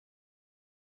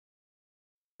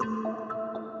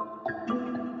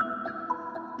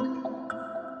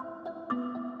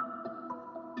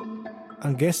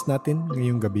Ang guest natin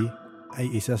ngayong gabi ay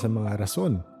isa sa mga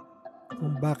rason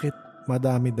kung bakit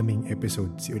madami-daming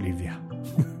episode si Olivia.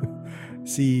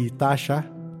 Si Tasha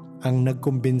ang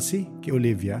nagkumbinsi kay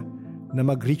Olivia na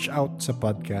mag-reach out sa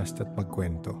podcast at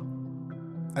magkwento.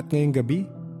 At ngayong gabi,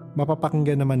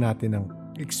 mapapakinggan naman natin ang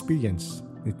experience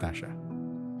ni Tasha.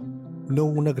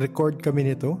 Noong nag-record kami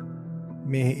nito,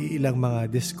 may ilang mga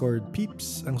Discord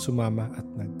peeps ang sumama at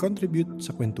nag-contribute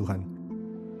sa kwentuhan.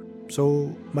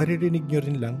 So, maririnig nyo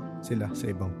rin lang sila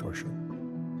sa ibang portion.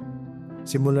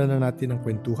 Simulan na natin ang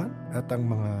kwentuhan at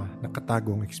ang mga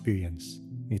nakatagong experience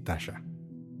ni Tasha.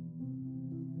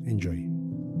 Enjoy.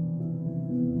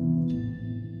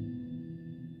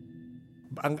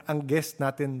 Ang guest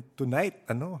natin tonight,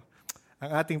 ang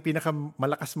ating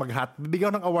pinakamalakas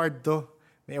bibigyan ng award to.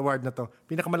 May award na to.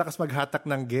 Pinakamalakas maghatak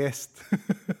ng guest.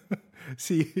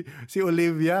 si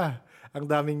Olivia. Ang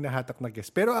daming nahatak na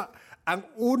guest. Pero ang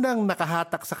unang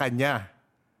nakahatak sa kanya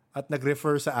at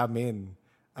nag-refer sa amin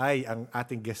ay ang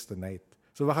ating guest tonight.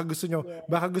 So baka gusto nyo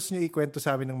ikwento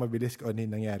sa amin ng mabilis kung ano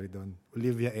yung nangyari doon.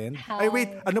 Olivia and... Hi. Ay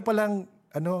wait, ano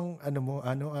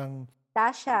ang...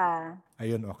 Tasha.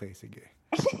 Ayun, okay, sige.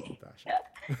 Tasha.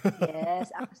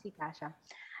 Yes, ako si Tasha.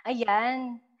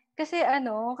 Ayan. Kasi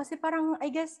parang, I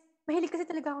guess, mahilig kasi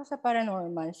talaga ako sa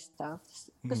paranormal stuff.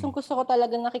 Gusto ko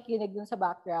talaga nakikinig dun sa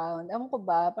background. Ewan ko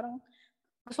ba, parang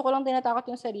gusto ko lang tinatakot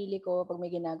yung sarili ko pag may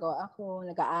ginagawa ako,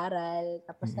 nag-aaral,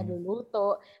 tapos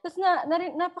nagluluto. Tapos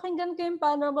napakinggan ko yung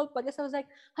paranormal podcast. I was like,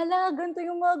 hala, ganito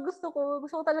yung mga gusto ko.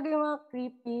 Gusto ko talaga yung mga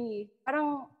creepy.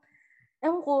 Parang,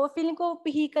 ewan ko, feeling ko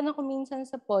pihikan ako minsan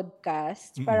sa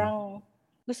podcast. Parang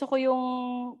gusto ko yung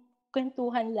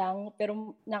kwentuhan lang,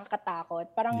 pero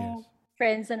nakakatakot. Parang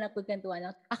friends na nagkukwentuhan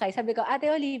lang. Okay, sabi ko, Ate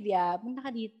Olivia, punta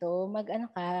ka dito,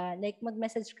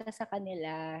 mag-message ka sa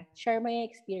kanila, share mo yung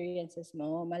experiences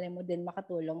mo, malay mo din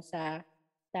makatulong sa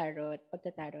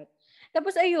pagtatarot.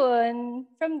 Tapos ayun,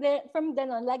 from then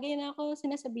on, lagi na ako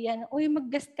sinasabihan, uy,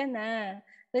 mag-guest ka na.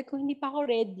 Like, kung hindi pa ako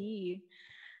ready.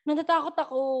 Natatakot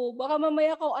ako. Baka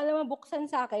mamaya ko alam mabuksan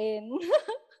sa akin.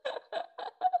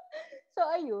 So,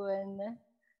 ayun.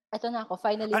 Ito na ako,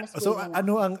 finally na-spill So, na.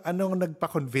 anong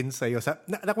nagpa-convince sa'yo?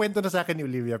 Nakwento na sa akin ni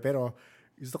Olivia, pero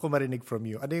gusto ko marinig from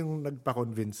you. Ano yung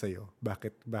nagpa-convince sa'yo?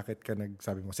 Bakit ka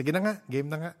nagsabi mo? Sige na nga, game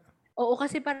na nga. Oo,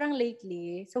 kasi parang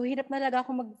lately, so hirap na talaga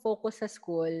ako mag-focus sa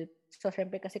school. So,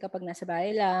 syempre kasi kapag nasa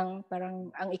bahay lang,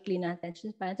 parang ang ikli na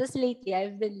attention span. Tapos lately,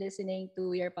 I've been listening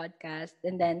to your podcast.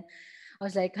 And then, I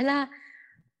was like, hala,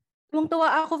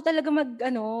 tuwang-tuwa ako talaga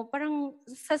parang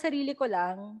sa sarili ko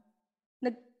lang,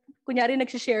 kunyari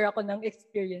nagsishare ako ng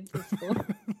experiences ko.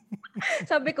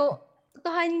 Sabi ko,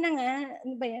 tutuhanin na nga.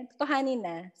 Ano ba yan? Tutuhanin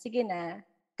na. Sige na.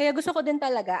 Kaya gusto ko din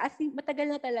talaga. At matagal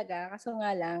na talaga. Kaso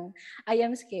nga lang, I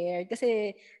am scared.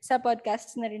 Kasi sa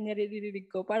podcast na rin narinig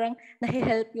ko, parang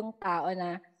nahihelp yung tao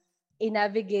na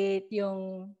i-navigate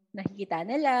yung nakikita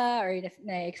nila or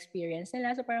na-experience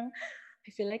nila. So parang, I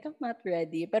feel like I'm not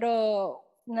ready. Pero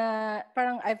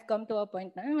parang I've come to a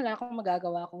point na wala akong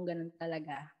magagawa kung ganun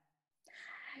talaga.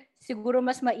 Siguro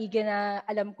mas maigi na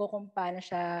alam ko kung paano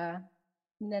siya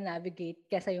na-navigate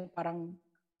kaysa yung parang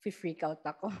freak out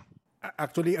ako.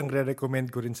 Actually, ang re-recommend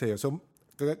ko rin sa'yo. So,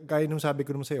 gaya nung sabi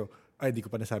ko naman sa'yo, di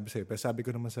ko pa nasabi sa'yo, pero sabi ko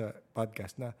naman sa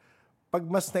podcast na pag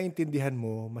mas naintindihan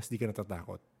mo, mas di ka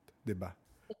natatakot. Diba?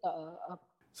 Totoo.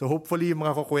 So, hopefully, yung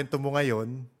mga kukwento mo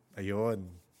ngayon, ayun,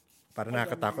 para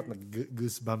nakakatakot,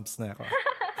 nag-goosebumps na ako.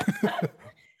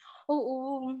 Oo.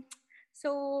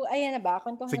 So, ayan na ba?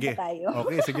 Kwentuhan na ba tayo?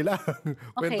 Okay, sige lang.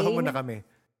 Kwentuhan mo na kami.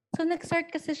 So,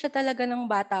 nag-start kasi siya talaga ng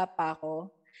bata pa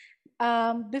ako.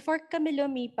 Before kami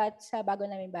lumipat sa bago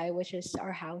namin bahay, which is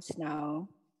our house now,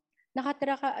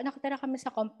 nakatira kami sa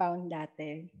compound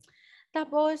dati.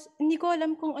 Tapos, hindi ko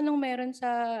alam kung anong meron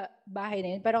sa bahay na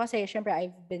yun. Pero kasi, syempre,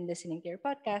 I've been listening to your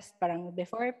podcast, parang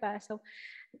before pa. So,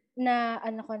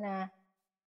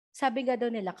 sabi nga daw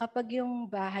nila, kapag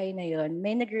yung bahay na yon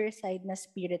may nag-reside na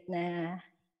spirit na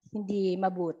hindi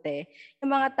mabuti, yung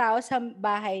mga tao sa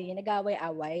bahay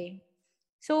nag-away-away.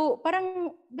 So,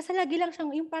 parang, basta lagi lang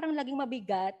siyang, yung parang laging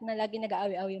mabigat na lagi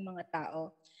nag-aaway-away yung mga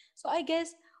tao. So, I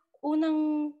guess,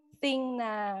 unang thing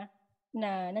na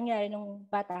nangyari nung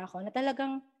bata ako, na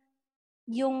talagang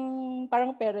yung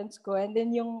parang parents ko and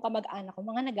then yung kamag-anak ko,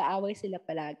 mga nag-aaway sila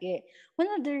palagi. One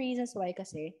of the reasons why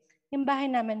kasi, yung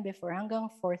bahay namin before, hanggang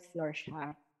 4th floor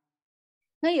siya.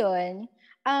 Ngayon,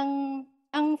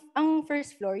 ang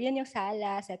first floor, yun yung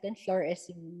sala, second floor is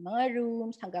yung mga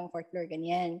rooms, hanggang 4th floor,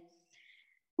 ganyan.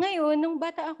 Ngayon, nung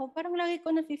bata ako, parang lagi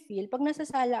ko na-feel, pag nasa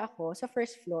sala ako, sa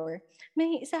first floor,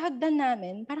 sa hagdan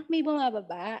namin, parang may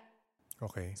bumababa.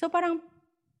 Okay. So parang,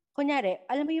 kunyari,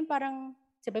 alam mo yung parang,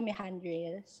 sabi may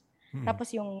handrails.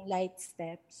 Tapos yung light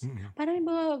steps. Mm-mm. Parang may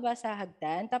bumababa sa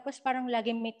hagdan. Tapos parang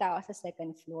laging may tao sa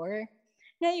second floor.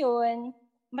 Ngayon,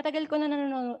 matagal ko na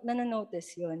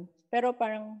nanonotice yun. Pero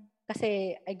parang,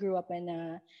 kasi I grew up in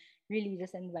a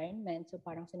religious environment. So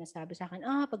parang sinasabi sa akin,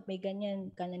 pag may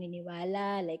ganyan ka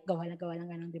naniniwala, like gawa lang ka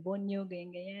ng demonyo,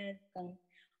 ganyan. Kang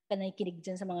nakikinig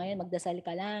dyan sa mga yan, magdasal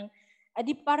ka lang.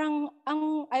 Adi parang,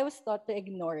 I was taught to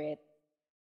ignore it.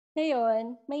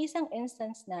 Ngayon, may isang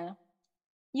instance na,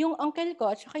 yung uncle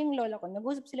ko at saka yung lola ko,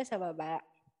 nag-usap sila sa baba.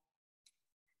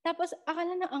 Tapos,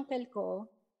 akala ng uncle ko,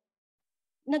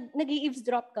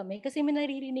 nag-i-eavesdrop kami kasi may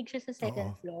naririnig siya sa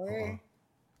second floor.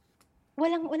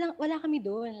 Wala kami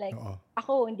doon. Like,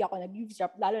 hindi ako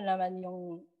nag-eavesdrop. Lalo naman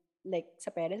yung, like,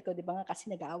 sa parents ko, di ba nga, kasi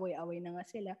nag-aaway-away na nga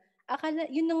sila. Akala,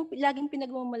 yun ang laging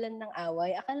pinagmumulan ng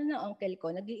away. Akala ng uncle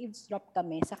ko, nag-i-eavesdrop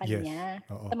kami sa kanya.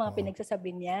 Sa mga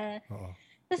pinagsasabi niya.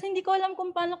 Tapos hindi ko alam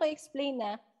kung paano ko explain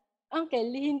na,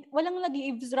 uncle, walang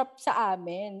nag-i-eavesdrop sa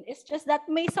amin. It's just that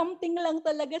may something lang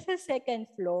talaga sa second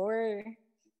floor.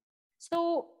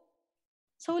 So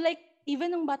like,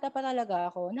 even nung bata pa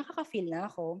talaga ako, nakaka-feel na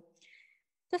ako.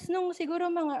 Tapos nung siguro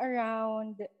mga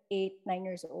around 8, 9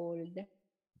 years old,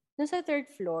 dun sa third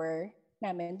floor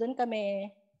namin, dun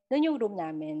yung room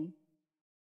namin.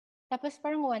 Tapos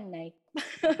parang one night,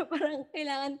 parang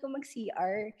kailangan ko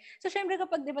mag-CR. So syempre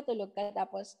kapag di ba tulog ka,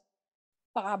 tapos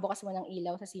pakabukas mo ng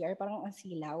ilaw sa CR, parang ang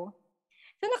silaw.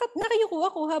 So nakayuko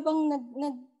ako habang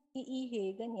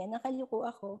nag-iihi, ganyan, nakayuko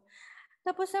ako.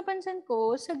 Tapos napansin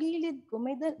ko, sa gilid ko,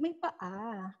 may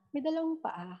paa. May dalawang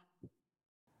paa.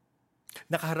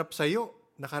 Nakaharap sa'yo?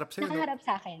 Nakaharap no?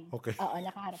 sa akin. Okay. Oo,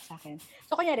 nakaharap sa akin.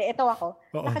 So kunyari, ito ako,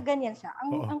 nakaganyan siya.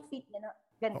 Ang feet niya na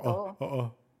ganito.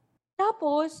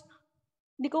 Tapos,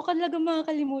 di ko talaga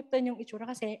makakalimutan yung itsura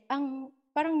kasi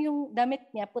parang yung damit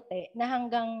niya puti na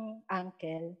hanggang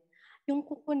ankle. Yung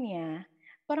kuko niya,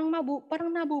 parang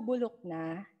nabubulok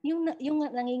na. Yung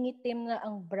nangingitim na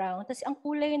ang brown. Tapos ang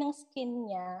kulay ng skin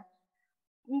niya,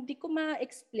 hindi ko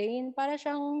ma-explain. Para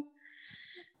siyang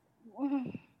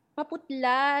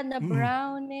maputla na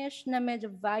brownish na medyo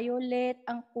violet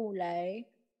ang kulay.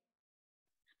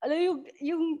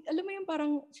 Alam mo yung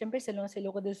parang, syempre silo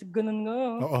ko dahil ganun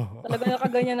nga. Talaga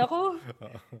nakaganyan ako.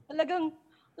 Talagang,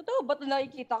 totoo ba ito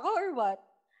nakikita ko or what?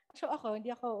 So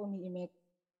hindi ako umiimik.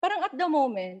 Parang at the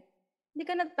moment, hindi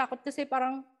ka natatakot kasi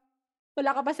parang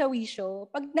wala ka pa sa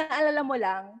wisyo. Pag naalala mo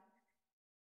lang,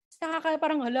 saka ka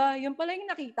parang, yun pala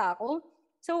yung nakita ko.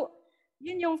 So,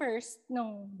 yun yung first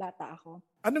nung bata ako.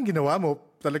 Anong ginawa mo?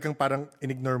 Talagang parang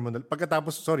in-ignore mo na.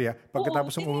 Pagkatapos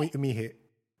mo umihi.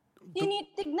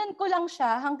 Tinitignan ko lang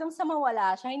siya hanggang sa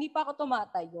mawala siya. Hindi pa ako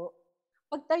tumatayo.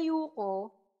 Pagtayo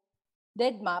ko,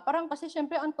 dead ma. Parang kasi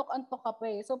syempre antok-antok ka pa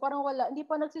eh. So parang hindi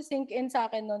pa nagsisink in sa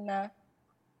akin noon na,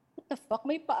 what the fuck,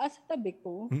 may paa sa tabi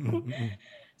ko.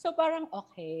 So parang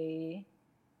okay.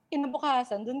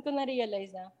 Kinabukasan, dun ko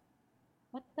na-realize na,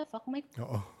 what the fuck, may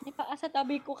paa sa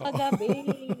tabi ko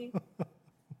kagabi.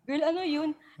 Girl, ano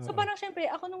yun? So parang syempre,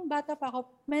 ako nung bata pa ako,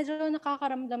 medyo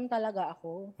nakakaramdam talaga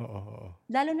ako.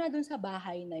 Lalo na dun sa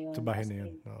bahay na yun. Sa bahay na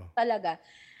yun. Talaga.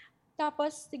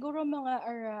 Tapos siguro mga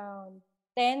around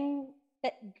 10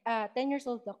 years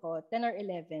old ako, 10 or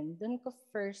 11, dun ko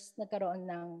first nagkaroon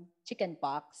ng chicken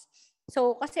pox.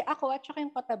 So kasi ako at saka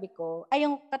yung katabi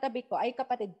ko ay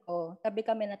kapatid ko. Tabi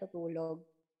kami natutulog.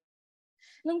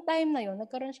 Nung time na yun,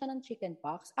 nagkaroon siya ng chicken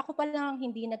pox. Ako pa lang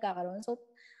hindi nagkakaroon. So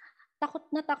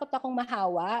takot akong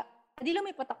mahawa. Hindi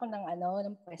lumipat ako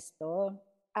ng pwesto.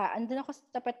 Andun ako sa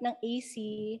tapat ng AC,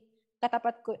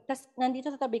 katapat ko, tas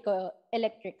nandito sa tabi ko,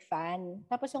 electric fan.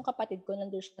 Tapos yung kapatid ko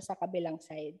nandun siya sa kabilang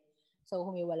side. So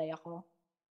humiwalay ako.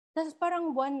 Tapos parang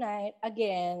one night,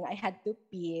 again, I had to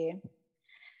pee.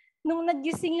 Nung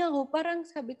nagising ako, parang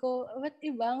sabi ko, what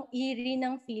ibang eerie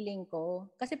ng feeling ko.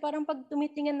 Kasi parang pag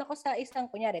tumitingin ako sa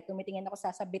tumitingin ako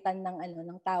sa sabitan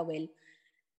ng towel,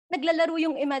 naglalaro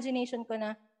yung imagination ko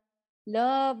na,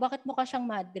 bakit mukha siyang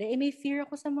madre? May fear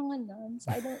ako sa mga nuns.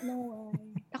 I don't know why.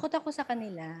 Takot ako sa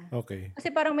kanila. Okay. Kasi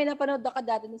parang may napanood ako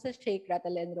dati sa Shake,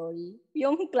 Rattle, and Roll.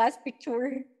 Yung class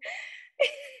picture.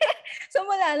 So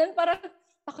mula nun, parang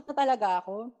takot na talaga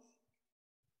ako.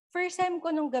 First time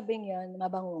ko nung gabing yon,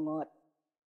 mabangungot.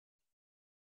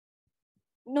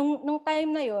 Nung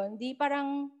time na yon, di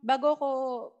parang bago ako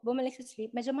bumalik sa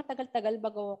sleep, medyo matagal-tagal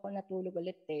bago ako natulog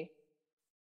ulit eh.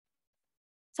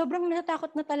 Sobrang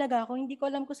natakot na talaga ako. Hindi ko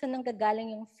alam kung saan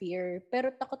nanggagaling yung fear.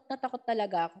 Pero takot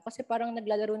talaga ako. Kasi parang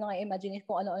naglalaro na nga imagination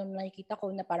kung ano-ano nakikita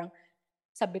ko na parang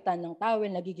sabitan ng towel,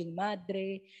 nagiging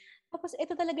madre. Tapos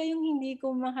ito talaga yung hindi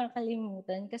ko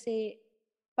makakalimutan. Kasi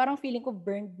parang feeling ko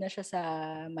burned na siya sa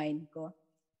mind ko.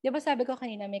 Di ba sabi ko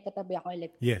kanina may katabi ako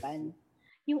electric fan?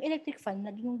 yung electric fan,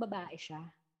 naging babae siya.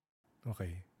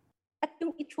 Okay. At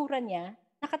yung itsura niya,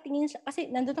 nakatingin siya, kasi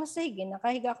nandun ako sa higin,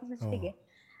 nakahiga ako sa higin.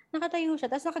 Nakatayo siya,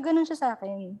 tapos nakaganon siya sa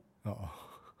akin. Oo.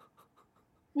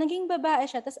 Naging babae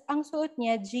siya, tapos ang suot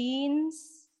niya,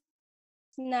 jeans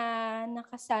na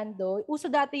nakasando. Uso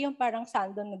dati yung parang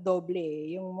sando na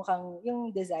doble, yung mukhang, yung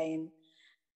design.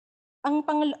 Ang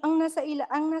nasa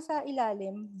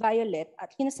ilalim, violet,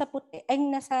 at yung nasa puti, ay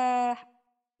nasa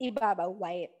ibabaw,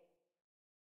 white.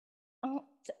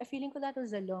 Feeling ko that was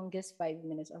the longest 5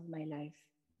 minutes of my life.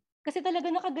 Kasi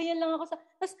talaga nakaganyan lang ako sa...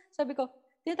 Tapos sabi ko,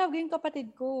 tinatawag yung kapatid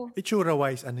ko.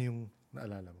 Itsura-wise, ano yung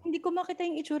naalala mo? Hindi ko makita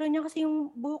yung itsura niya kasi yung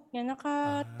buhok niya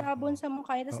nakatabon sa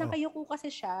mukha niya. Tapos nakayuko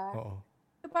kasi siya. Oo.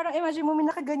 So parang imagine mo may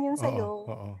nakaganyan sa'yo.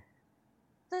 Oo.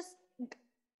 Tapos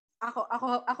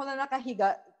ako na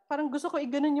nakahiga. Parang gusto ko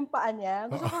iganon yung paa niya.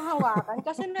 Gusto ko hawakan.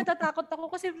 Kasi natatakot ako.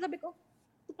 Kasi sabi ko,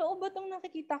 totoo ba itong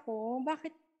nakikita ko?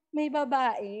 Bakit may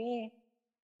babae?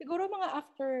 Siguro mga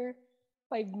after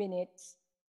 5 minutes,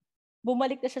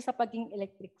 bumalik na siya sa pagiging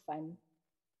electric fan.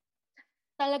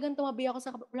 Talagang tumabi ako sa,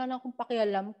 wala na akong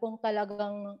pakialam kung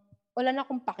talagang, wala na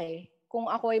akong pake. Kung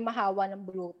ako ay mahawa ng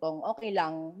bulutong, okay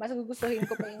lang. Mas gugustuhin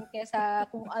ko pa yun kesa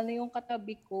kung ano yung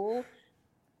katabi ko.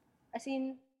 As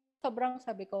in, sobrang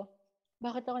sabi ko,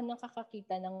 bakit ako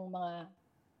nakakakita ng mga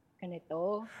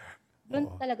ganito? Doon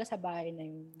talaga sa bahay na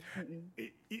yun.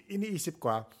 Iniisip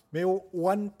ko may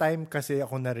one time kasi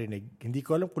ako narinig, hindi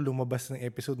ko alam kung lumabas ng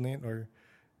episode na yun or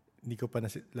hindi ko pa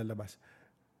lalabas.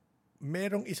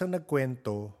 Merong isang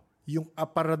nagkwento, yung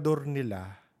aparador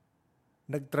nila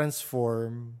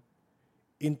nag-transform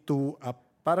into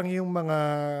parang yung mga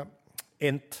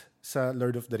ent sa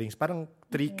Lord of the Rings, parang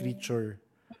tree creature.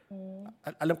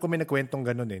 Alam ko may nagkwentong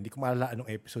ganun eh. Hindi ko maalala anong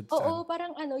episode saan. Oo,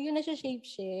 parang yun na siya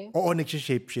shape-shift. Oo,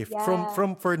 nagsha-shape-shift. Yeah.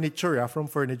 From furniture, from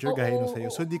furniture gaya nung sa'yo.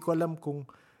 So, di ko alam kung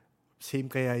same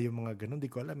kaya yung mga ganun.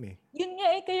 Di ko alam eh. Yun nga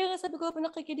eh, kaya nga sabi ko,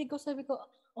 nakikinig ko, sabi ko,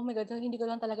 oh my God, hindi ko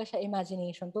lang talaga siya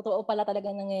imagination. Totoo pala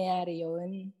talaga nangyayari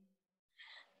yun.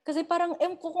 Kasi parang,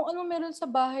 ko kung anong meron sa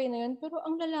bahay na yun, pero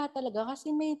ang lala talaga,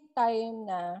 kasi may time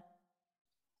na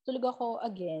tulog ako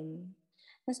again.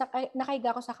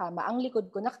 Nakahiga ako sa kama. Ang likod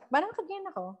ko, parang nakaganyan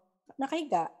ako.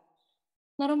 Nakahiga.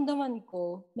 Naramdaman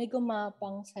ko, may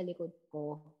gumapang sa likod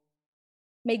ko.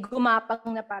 May gumapang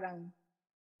na parang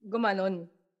gumanon.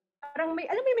 Parang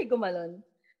alam mo yung may gumanon?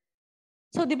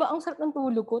 So, di ba, ang sarap ng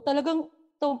tulog ko, talagang,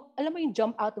 alam mo yung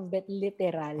jump out of bed,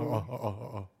 literal.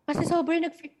 Oo. Kasi sobrang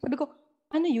nag-freak. Sabi ko,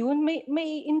 ano yun?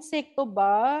 May insekto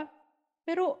ba?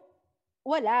 Pero,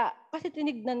 wala. Kasi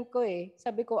tinignan ko eh.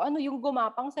 Sabi ko, ano yung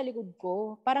gumapang sa likod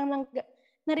ko? Parang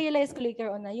na-realize ko later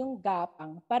on na yung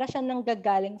gapang, para siya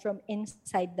nanggagaling from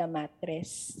inside the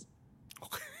mattress.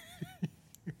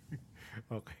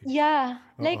 Okay. Yeah.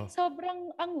 Like,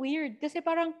 sobrang ang weird. Kasi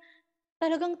parang,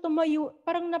 talagang tumayo,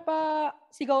 parang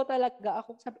napasigaw talaga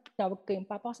ako. Tawag ko yung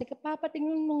papa. Kasi papa,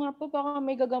 tingnan mo nga po, baka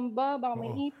may gagamba, baka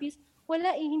may ipis.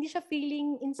 Wala eh, hindi siya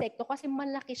feeling insekto kasi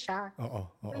malaki siya.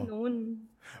 Oo. Ganun.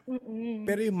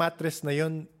 Pero yung mattress na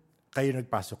yun, kayo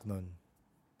nagpasok nun?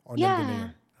 O Yeah. nandun na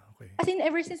yun? Okay. As in,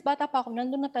 ever since bata pa ako,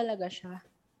 nandun na talaga siya.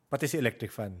 Pati si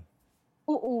electric fan?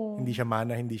 Oo. Hindi siya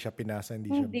mana, hindi siya pinasa, hindi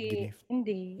siya ginift?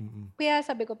 Hindi. Kaya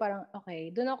sabi ko parang,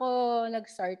 okay, doon ako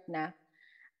nag-start na.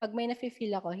 Pag may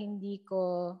nafe-feel ako, hindi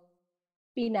ko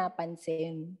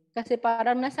pinapansin. Kasi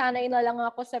parang nasanay na lang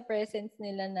ako sa presence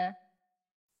nila na,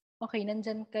 okay,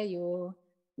 nandyan kayo,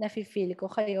 nafe-feel ko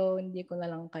kayo, hindi ko na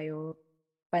lang kayo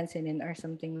pansinin or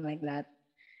something like that.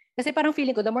 Kasi parang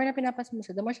feeling ko, the more na pinapansin mo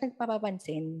siya, the more siya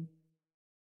nagpapapansin.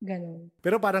 Ganun.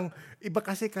 Pero parang, iba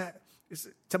kasi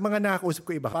sa mga nakakausap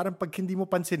ko iba, parang pag hindi mo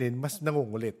pansinin, mas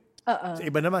nangungulit. Sa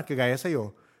iba naman, kagaya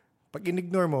sa'yo, pag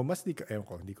in-ignore mo, mas hindi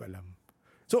ko alam.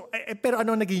 So, pero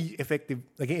ano naging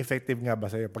effective nga ba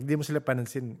sa'yo? Pag di mo sila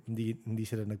panansin, hindi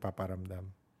sila nagpaparamdam?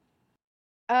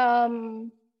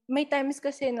 May times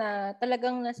kasi na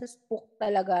talagang nasa spook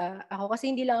talaga ako.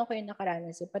 Kasi hindi lang ako yung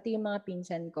nakaranas. Pati yung mga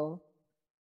pinsan ko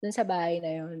dun sa bahay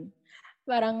na yun.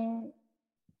 Parang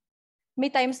may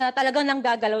times na talagang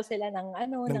nanggagalaw sila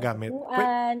ng gamit.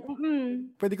 upuan.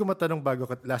 Pwede ko matanong bago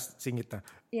last singit na.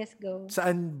 Yes, go.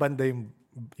 Saan banda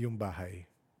yung bahay?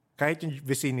 Kahit yung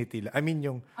vicinity lang. I mean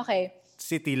yung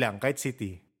city lang. Kahit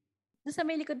city. Doon sa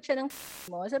may likod siya ng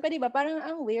mo. So, di ba, parang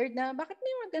ang weird na, bakit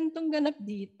may mga gantong ganap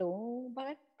dito?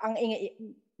 Bakit ang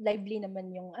lively naman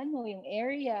yung yung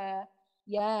area.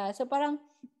 Yeah. So, parang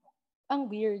ang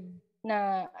weird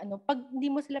na, pag hindi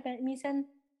mo sila, minsan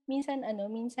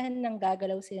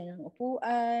nanggagalaw sila ng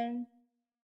upuan.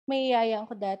 May yayang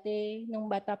ko dati, nung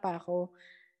bata pa ako,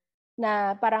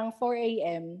 na parang 4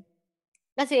 a.m.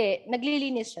 Kasi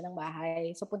naglilinis siya ng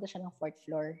bahay. So, punta siya ng 4th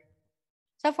floor.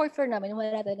 Sa 4th floor namin,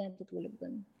 wala talaga natutulog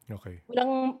doon. Okay.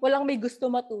 Walang may gusto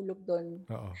matulog doon.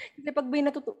 Oo. Kasi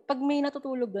pag may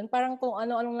natutulog doon, parang kung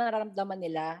ano-anong nararamdaman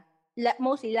nila,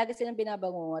 mostly, lagi silang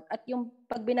binabangungot. At yung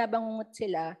pag binabangungot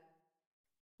sila,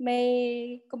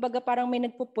 kumbaga parang may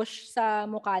nagpupush sa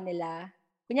mukha nila.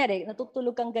 Kunyari,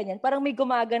 natutulog kang ganyan, parang may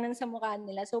gumaganon sa mukha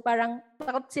nila. So parang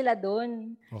takot sila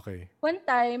doon. Okay. One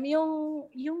time,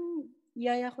 yung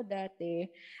yaya ko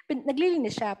dati,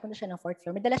 naglilinis siya, punta siya ng 4th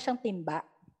floor. May dala siyang timba.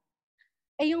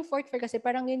 Yung 4th floor kasi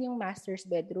parang yun yung master's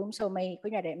bedroom. So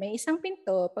kunyari, may isang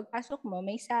pinto, pagpasok mo,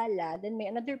 may sala, then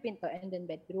may another pinto, and then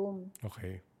bedroom.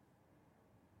 Okay.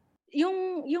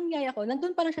 Yung yaya ko,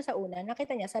 nandun pa lang siya sa una,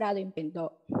 nakita niya, sarado yung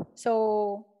pinto. So,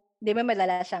 di ba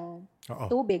madala siyang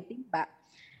tubig, timba.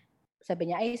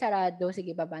 Sabi niya, ay sarado,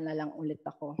 sige baba na lang ulit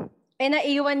ako.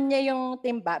 Naiwan niya yung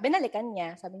timba, binalikan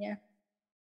niya. Sabi niya,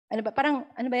 ano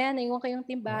ba yan, naiwan ko yung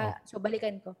timba. So,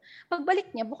 balikan ko.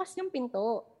 Pagbalik niya, bukas yung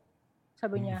pinto.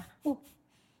 Sabi niya,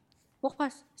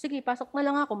 bukas, sige, pasok na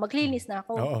lang ako, maglinis na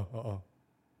ako. Oo.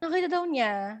 Nakita daw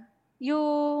niya,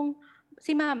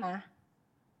 si mama,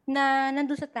 na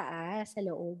nandun sa taas, sa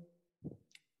loob.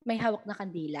 May hawak na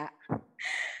kandila.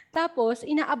 Tapos,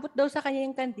 inaabot daw sa kanya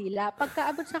yung kandila.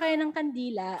 Pagkaabot sa kanya ng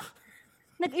kandila,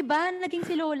 nag-iba, naging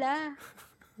si Lola.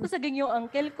 So, saging yung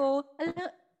uncle ko.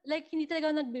 Like, hindi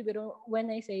talaga nagbibiro when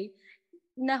I say,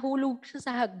 nahulog siya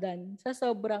sa hagdan sa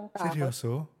sobrang takot.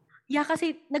 Seryoso? Yeah,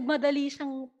 kasi nagmadali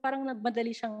siyang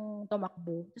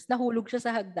tumakbo. Tapos nahulog siya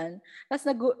sa hagdan. Tapos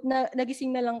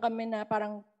nagising na lang kami na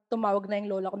parang tumawag na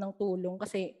yung lola ko ng tulong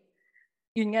kasi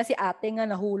yun nga si ate nga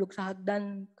nahulog sa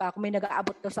hagdan. Kako may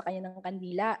nag-aabot daw sa kanya ng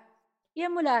kandila.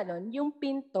 Yan mula nun, yung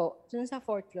pinto dun sa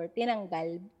 4th floor,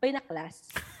 tinanggal, pinaklas.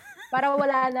 Para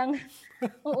wala lang,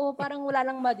 parang wala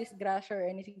lang ma-disgrasya or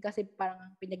anything kasi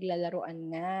parang pinaglalaruan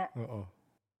nga. Oo.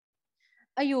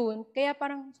 Ayun, kaya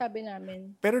parang sabi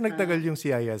namin. Pero nagtagal yung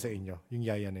si yaya sa inyo? Yung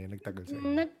yaya na yun, nagtagal sa inyo?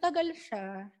 Nagtagal siya.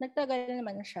 Nagtagal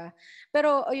naman siya.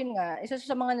 Pero ayun nga, isa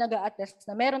sa mga nag-a-attest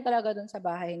na meron talaga dun sa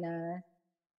bahay na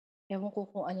ewan ko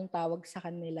kung anong tawag sa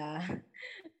kanila.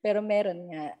 Pero meron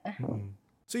nga. Mm-hmm.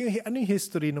 So ano yung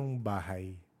history ng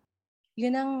bahay?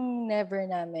 Yun ang never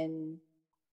namin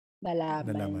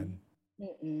nalaman.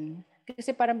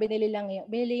 Kasi parang binili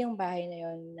yung bahay na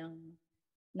yun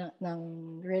ng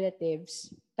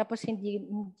relatives. Tapos hindi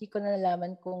ko na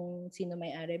nalaman kung sino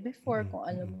may-ari before, kung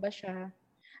ano ba siya.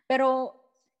 Pero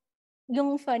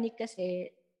yung funny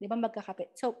kasi, di ba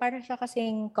magkakapit? So, para siya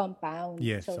kasing compound.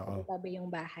 Yes, so, tabi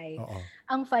yung bahay. Oo.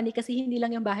 Ang funny kasi hindi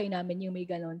lang yung bahay namin yung may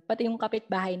ganon. Pati yung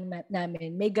kapitbahay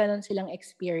namin, may ganon silang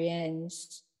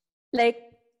experience.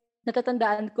 Like,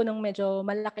 natatandaan ko nung medyo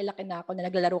malaki-laki na ako na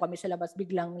naglalaro kami sa labas,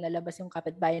 biglang lalabas yung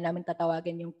kapitbahay namin,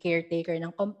 tatawagin yung caretaker ng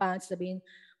compound, sabihin,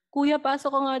 Kuya, pasok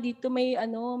ka nga dito, may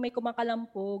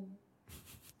kumakalampog.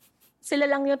 Sila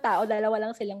lang yung tao, dalawa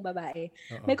lang silang babae.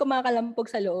 Uh-oh. May kumakalampog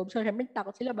sa loob. So, syempre,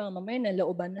 takot sila, baka mamaya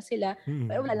nalooban na sila.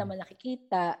 Pero wala naman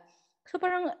nakikita. So,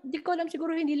 parang, di ko alam,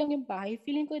 siguro hindi lang yung bahay.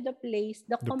 Feeling ko the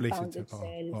compound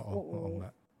itself. Oo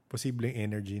nga. Posibleng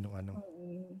energy nung ano.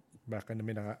 Baka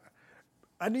namin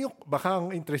baka ang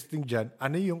interesting dyan,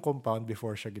 ano yung compound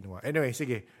before siya ginawa? Anyway,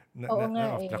 sige.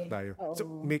 Na-off track tayo. So,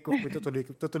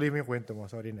 tutuloy mo yung kwento mo.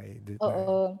 Sorry na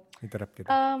interrupt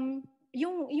kita.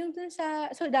 Yung dun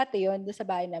so dati yun, dun sa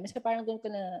bahay namin. So parang dun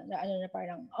ko na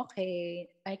parang, okay,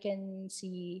 I can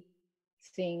see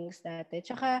things dati.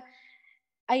 Tsaka,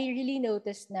 I really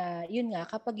noticed na, yun nga,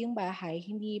 kapag yung bahay,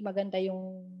 hindi maganda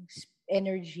yung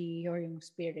energy or yung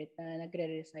spirit na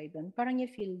nagre-reside dun. Parang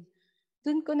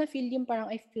dun ko na-feel yung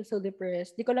parang I feel so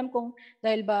depressed. Di ko alam kung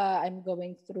dahil ba I'm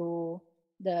going through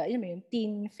yung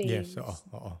teen phase. Yes,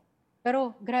 oo.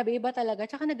 Pero grabe, iba talaga.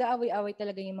 Tsaka nag-aaway-away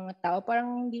talaga yung mga tao.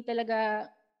 Parang hindi talaga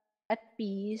at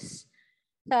peace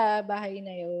sa bahay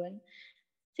na yun.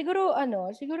 Siguro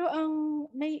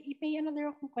may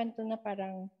another akong kwento na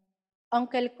parang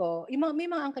uncle ko, may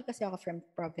mga uncle kasi ako from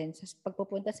provinces.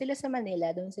 Pagpupunta sila sa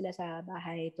Manila, doon sila sa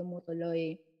bahay,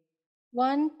 tumutuloy.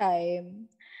 One time,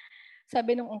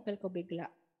 sabi nung uncle ko bigla,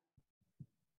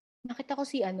 nakita ko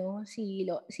si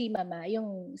mama,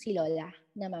 si Lola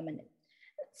na mama nila.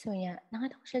 So niya,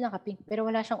 nakita ko siya nakapink, pero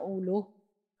wala siyang ulo.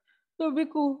 Sabi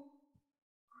ko,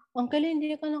 uncle,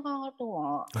 hindi ka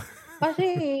nakakatuwa. Kasi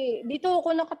dito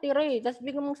ako nakatira eh. Tapos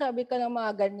biglang sabi ka ng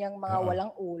mga ganyang mga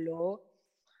walang ulo.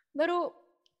 Pero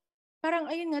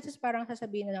parang ayun nga, parang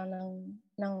sasabihin na lang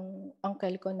ng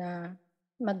uncle ko na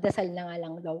magdasal na nga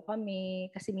lang daw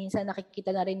kami. Kasi minsan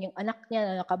nakikita na rin yung anak niya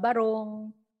na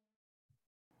nakabarong.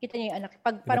 Kita niya yung anak.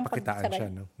 Parang pinapakitaan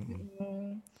siya, no?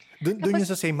 Doon yung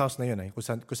sa same house na yun, kung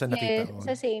saan nakita. Yes,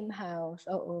 sa same house,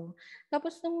 oo.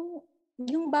 Tapos nung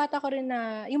yung bata ko rin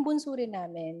yung bunso rin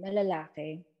namin, na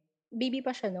lalaki, baby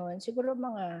pa siya noon, siguro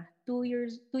mga 2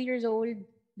 years old,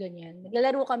 ganyan.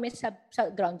 Naglalaro kami sa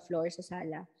ground floor, sa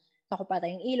sala. Ako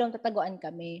patay yung ilong, tataguan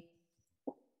kami.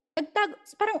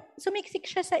 Parang sumiksik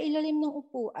siya sa ilalim ng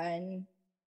upuan.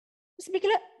 Tapos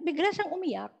bigla siyang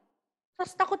umiyak.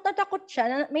 Tapos takot na takot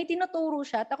siya. May tinuturo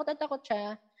siya. Takot na takot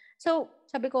siya. So,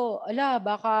 sabi ko,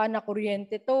 baka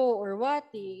nakuryente to or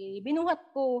what. Binuhat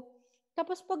ko.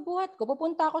 Tapos pagbuhat ko,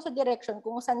 pupunta ako sa direction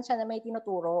kung saan siya na may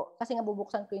tinuturo. Kasi nga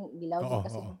bubuksan ko yung ilaw.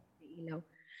 Kasi may ilaw.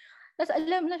 Tapos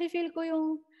nafe-feel ko yung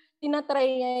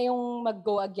tinatry niya yung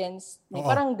mag-go against me.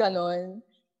 Parang ganon.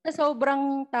 Na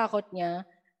sobrang takot niya.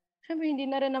 Siyempre, hindi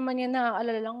na rin naman niya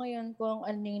naaalala ngayon kung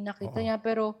ano yung nakita niya.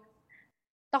 Pero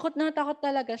takot na takot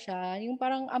talaga siya. Yung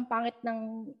parang ang pangit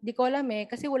ng, di ko alam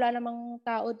kasi wala namang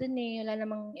tao dun Wala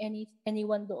namang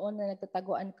anyone doon na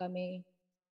nagtataguan kami.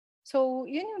 So,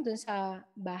 yun yung dun sa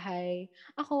bahay.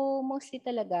 Ako, mostly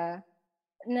talaga,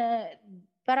 na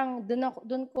parang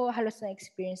dun ko halos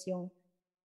na-experience yung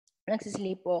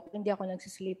nagsisleepwalk. Hindi ako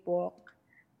nagsisleepwalk.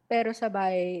 Pero sa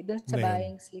bahay, dun sa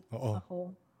bahay yung sleepwalk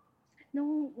ako.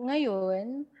 Nung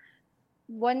ngayon,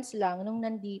 once lang, nung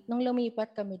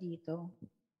lumipat kami dito,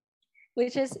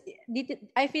 which is,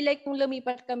 I feel like nung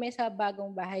lumipat kami sa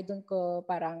bagong bahay, doon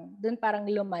parang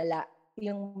lumala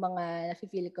yung mga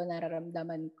nafe-feel ko,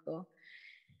 nararamdaman ko.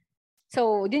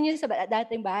 So, dun yun sa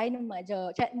dating bahay,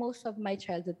 most of my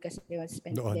childhood kasi was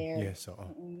spent doon. there. Yes, oo.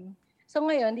 So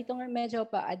ngayon, dito nga medyo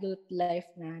pa adult life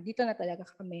na, dito na talaga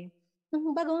kami.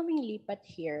 Nung bago kaming lipat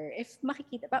here, if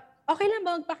makikita, okay lang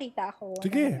ba magpakita ako?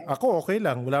 Sige, ako okay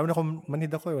lang. Wala akong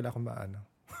manhid ako wala akong maano.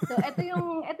 So, ito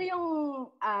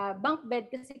yung bunk bed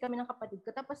kasi kami ng kapatid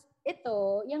ko. Tapos,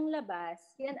 ito, yung labas,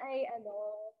 yan ay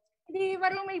hindi,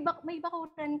 parang may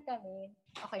bakuran kami.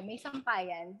 Okay, may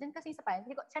sampayan. Diyan kasi sampayan.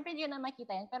 Siyempre, hindi na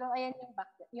makita yan. Pero, ayan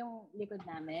yung likod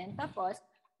namin. Tapos,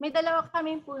 may dalawa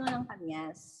kaming puno ng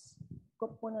kamyas.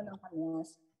 Puno ng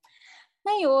kamyas.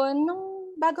 Ngayon,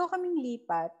 nung bago kaming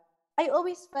lipat, I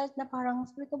always felt na parang,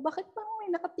 bakit parang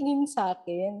may nakatingin sa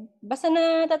akin? Basta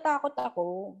natatakot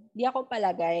ako. Di ako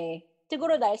palagay.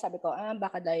 Siguro dahil sabi ko,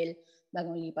 baka dahil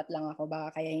bagong lipat lang ako,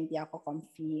 baka kaya hindi ako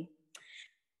comfy.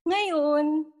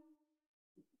 Ngayon,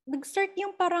 nag-start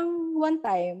yung parang one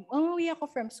time, umuwi ako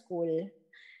from school.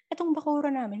 Itong bakura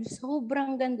namin,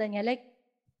 sobrang ganda niya. Like,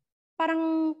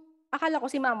 parang akala ko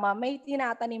si mama, may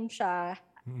tinatanim siya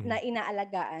na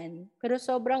inaalagaan. Pero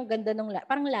sobrang ganda nung,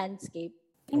 parang landscape.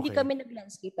 Hindi kami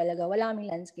nag-landscape talaga. Wala kaming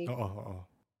landscape. Oo.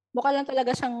 Mukha lang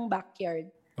talaga siyang backyard.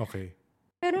 Okay.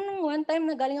 Pero nung one time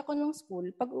na galing ako ng school,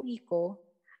 pag uwi ko,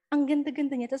 ang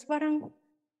ganda-ganda niya. Tapos parang,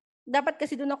 dapat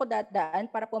kasi doon ako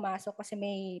dadaan para pumasok kasi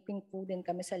may pinto din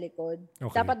kami sa likod.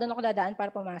 Okay. Dapat doon ako dadaan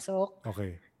para pumasok.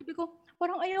 Okay. Sabi ko,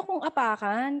 parang ayaw kong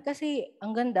apakan kasi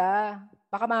ang ganda.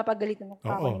 Baka mapagalitan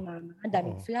ako ni mama. Ang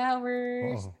daming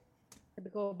flowers. Sabi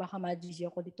ko, baka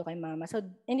ma-GG ako dito kay mama. So,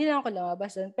 hindi na ako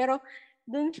lumabas doon. Pero,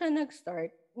 doon siya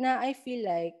nag-start na I feel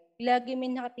like lagi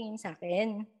may nakatingin sa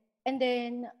akin. And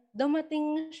then,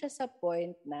 dumating siya sa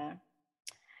point na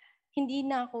hindi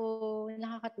na ako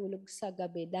nakakatulog sa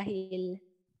gabi dahil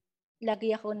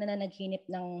lagi ako nananaginip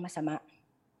ng masama.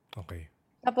 Okay.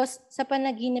 Tapos, sa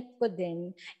panaginip ko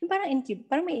din, yung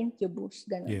parang may incubus,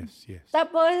 gano'n. Yes.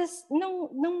 Tapos,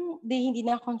 nung hindi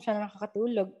na ako siya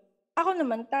nakakatulog, ako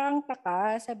naman,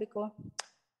 taka, sabi ko,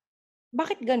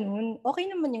 bakit ganun? Okay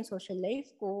naman yung social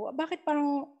life ko. Bakit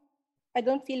parang I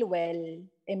don't feel well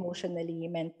emotionally,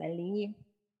 mentally?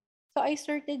 So I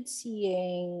started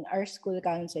seeing our school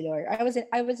counselor. I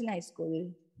was in high school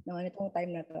noon itong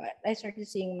time na to. I started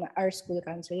seeing our school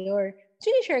counselor.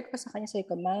 Sinishare ko sa kanya, sabi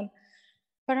ko, ma'am,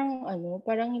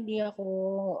 parang hindi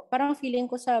ako, parang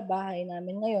feeling ko sa bahay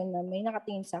namin ngayon na may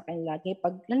nakatingin sa akin lagi,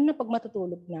 lalo na pag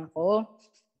matutulog na ako.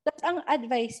 Tapos ang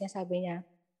advice niya, sabi niya,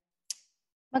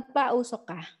 magpausok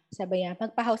ka. Sabi niya,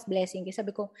 magpa-house blessing.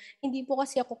 Sabi ko, hindi po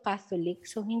kasi ako Catholic,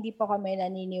 so hindi po kami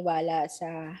naniniwala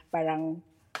sa parang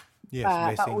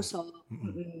pausok.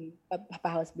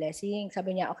 Pa-house blessing.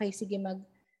 Sabi niya, okay, sige,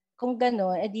 kung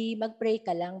gano'n, edi mag-pray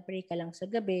ka lang sa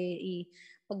gabi,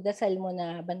 pagdasal mo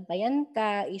na bantayan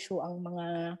ka, issue ang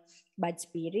mga bad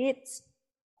spirits.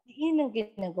 Yun ang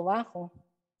ginagawa ko.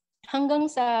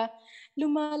 Hanggang sa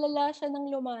lumalala siya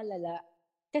ng lumalala.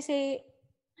 Kasi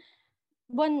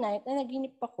one night, na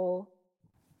naginip ako,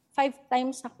 5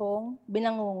 times akong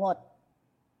binangungot.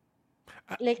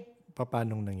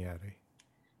 Paano nangyari?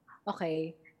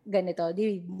 Okay, ganito.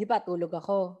 Di ba tulog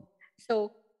ako?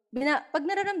 So, pag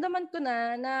nararamdaman ko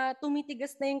na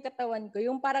tumitigas na yung katawan ko,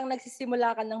 yung parang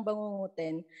nagsisimula ka ng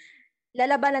bangungutin,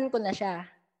 lalabanan ko na siya.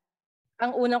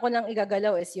 ang unang ko lang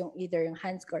igagalaw is yung either yung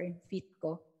hands ko or yung feet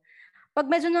ko. Pag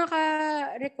medyo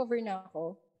naka-recover na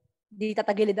ako, di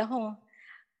tatagilid ako.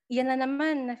 Yan na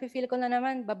naman, nafe-feel ko na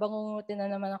naman, babangungutin na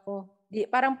naman ako.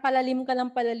 Parang palalim ka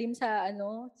lang palalim sa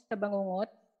sa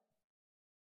bangungot.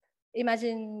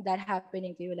 Imagine that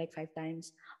happening to you like 5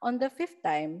 times. On the 5th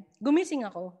time, gumising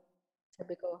ako.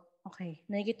 Sabi ko, okay,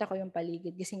 nakikita ko yung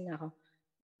paligid, gising na ako.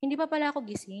 Hindi pa pala ako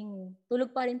gising.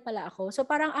 Tulog pa rin pala ako. So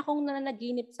parang akong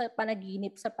nananaginip sa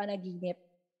panaginip.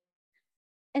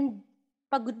 And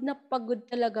pagod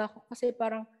talaga ako kasi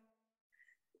parang,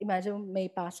 imagine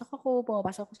may pasok ako,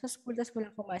 pumapasok ako sa school, tapos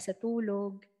wala akong sa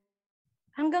tulog.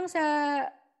 Hanggang sa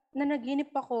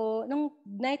nanaginip ako, nung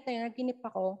night na yun, nanaginip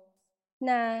ako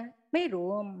na may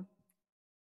room.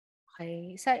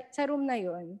 Okay. Sa room na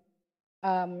yun,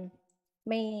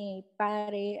 may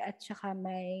pare at saka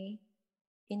may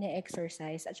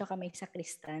ine-exercise at saka may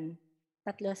sakristan.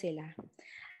 3 sila.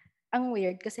 Ang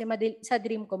weird kasi sa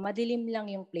dream ko, madilim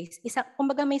lang yung place.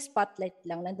 Kumbaga may spotlight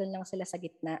lang, nandun lang sila sa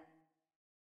gitna.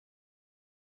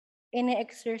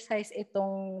 Ine-exercise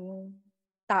itong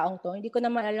taong to. Hindi ko na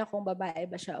maalala kung babae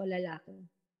ba siya o lalaki.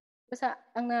 Basta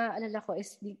ang naalala ko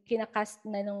is kinakast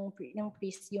na ng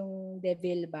priest yung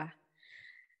devil ba.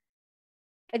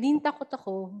 Din takot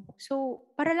ako. So,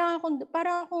 parang akong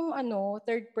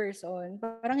third person.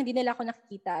 Parang hindi nila ako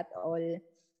nakikita at all.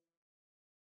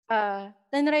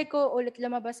 Tinry ko ulit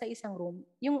lumabas sa isang room.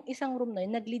 Yung isang room na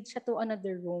yun, nag-lead siya to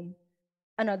another room.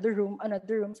 Another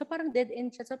room. So, parang dead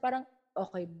end siya. So, parang,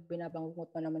 okay,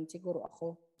 binabangungot na naman siguro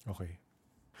ako. Okay.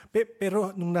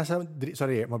 Pero, nung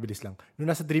mabilis lang.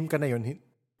 Nung nasa dream ka na yun,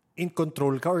 in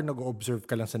control ka or nag-observe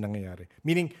ka lang sa nangyayari?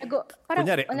 Meaning,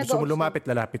 kunyari, gusto mo lumapit,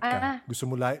 lalapit ka.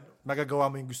 Gusto mo, magagawa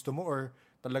mo yung gusto mo or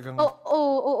talagang...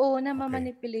 Oo,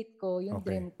 namamanipulate ko yung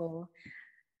dream ko.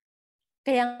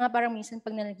 Kaya nga parang minsan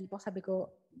pag nanagip ako, sabi ko,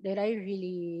 did I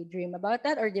really dream about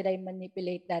that or did I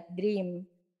manipulate that dream?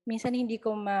 Minsan hindi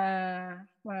ko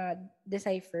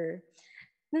ma-decipher.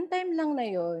 Noong time lang na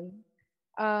yun,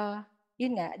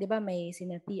 yun nga, di ba may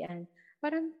sinapian.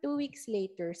 Parang 2 weeks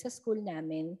later, sa school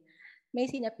namin, may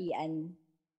sinapian.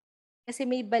 Kasi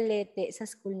may balete sa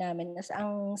school namin. As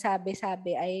ang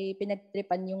sabi-sabi ay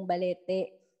pinagtripan yung balete.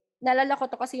 Naalala ko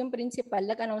to kasi yung principal,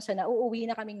 nag-announce na uuwi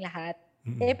na kaming lahat.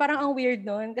 Mm-hmm. Parang ang weird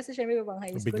nun. Kasi syempre pang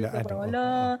high school ko.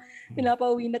 Parang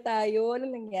pinapauwi na tayo.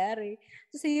 Anong nangyari?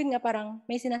 So yun nga, parang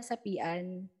may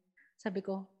sinasapian. Sabi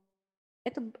ko,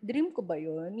 eto, dream ko ba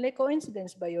yun? Like,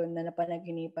 coincidence ba yun na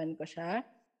napanaginipan ko siya?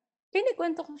 Kaya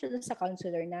nagkwento ko siya sa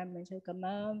counselor namin. Sabi ko,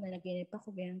 ma'am, nanaginip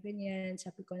ako, ganyan.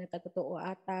 Sabi ko, natatotoo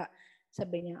ata.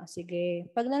 Sabi niya, sige.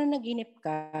 Pag nanaginip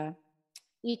ka,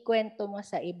 ikwento mo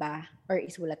sa iba or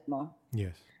isulat mo.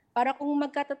 Yes. Para kung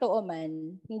magkatotoo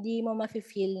man, hindi mo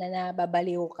mafe-feel na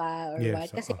nababaliw ka or what.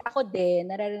 Kasi ako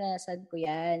din, nararanasan ko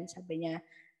yan. Sabi niya,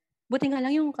 buti nga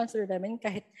lang yung counselor namin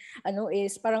kahit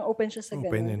is parang open siya sa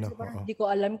ganun. Kasi parang hindi ko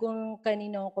alam kung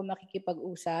kanino ako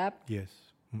makikipag-usap.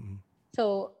 Yes. Mm-hmm.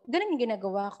 So, ganun yung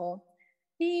ginagawa ko.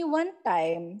 One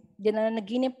time,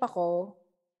 naginip ako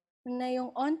na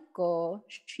yung aunt ko,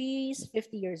 she's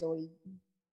 50 years old.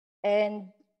 And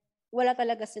wala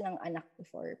talaga silang anak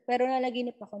before. Pero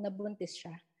nalaginip ako na buntis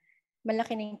siya.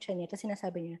 Malaki na yung tiyan niya. Tapos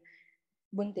sinasabi niya,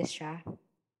 buntis siya.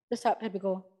 Tapos sabi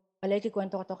ko,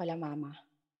 kikwento ko to kala mama.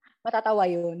 Matatawa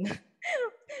yun.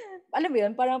 Alam mo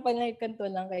yun, parang panagkanto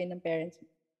lang kayo ng parents.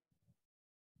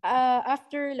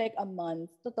 After like a month,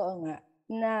 totoo nga,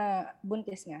 na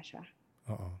buntis nga siya.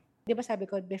 Oo. Di ba sabi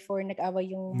ko, before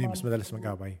nag-away yung mas madalas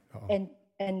mag-away. Oo.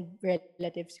 And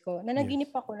relatives ko.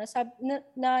 Nanaginip ako,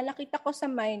 na nakita ko sa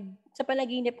mind, sa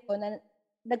panaginip ko, na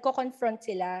nagko-confront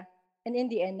sila, and in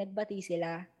the end, nagbati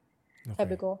sila. Okay.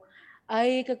 Sabi ko,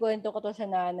 kakwento ko to sa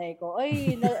nanay ko.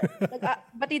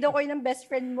 Bati daw ko yun ng best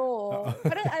friend mo.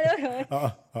 Parang yun.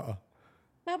 Oo.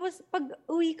 Tapos, pag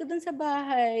uwi ko dun sa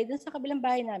bahay, dun sa kabilang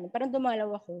bahay namin, parang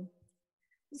dumalaw ako.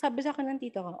 Sabi sa akin ng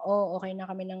tito ko, okay na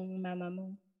kami ng mama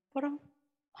mo. Parang,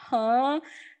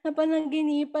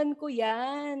 napanaginipan ko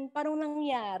yan. Parang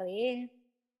nangyari.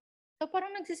 So,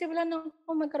 parang nagsisimula na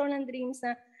ako magkaroon ng dreams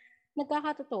na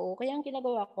nagkakatotoo. Kaya ang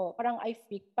ginagawa ko, parang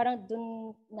parang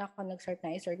dun na ako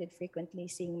I started frequently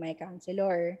seeing my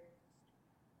counselor.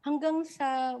 Hanggang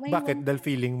sa... Bakit? Dahil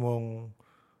feeling mong...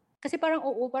 Kasi parang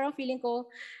parang feeling ko,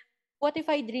 what if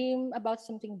I dream about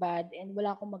something bad and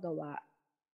wala akong magawa?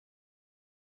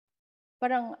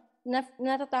 Parang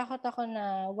natatakot ako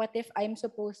na what if I'm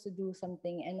supposed to do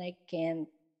something and I can't.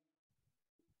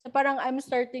 So parang I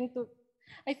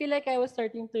feel like I was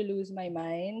starting to lose my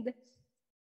mind.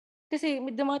 Kasi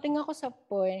dumating ako sa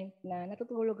point na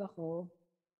natutulog ako,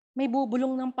 may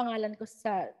bubulong ng pangalan ko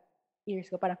sa ears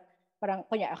ko. Parang, parang,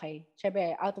 kunya, okay,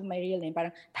 syempre, out of my real name,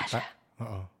 parang, Tasha.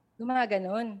 Oo.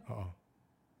 Gumaganon. Oo.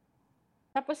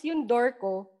 Tapos yung door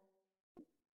ko,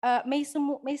 may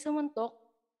sumuntok.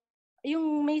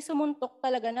 Yung may sumuntok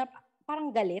talaga na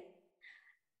parang galit.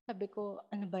 Sabi ko,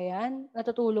 ano ba yan?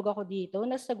 Natutulog ako dito,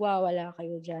 nagwawala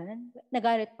kayo dyan.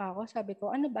 Nagalit pa ako, sabi ko,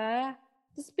 ano ba?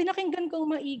 Tapos pinakinggan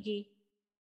kong maigi,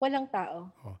 walang tao.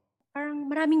 Oh. Parang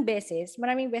maraming beses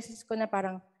ko na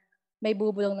parang may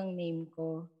bubulong ng name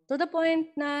ko. To the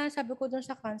point na sabi ko dun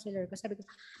sa counselor ko, sabi ko,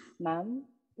 ma'am,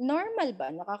 normal ba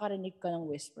nakakarinig ka ng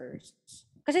whispers?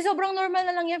 Kasi sobrang normal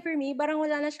na lang yan for me. Parang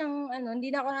wala na siyang, hindi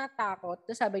na ako natakot.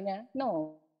 Tapos sabi niya,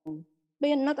 no.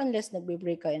 But not unless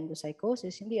nagbe-break ka into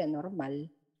psychosis, hindi yan normal.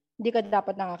 Hindi ka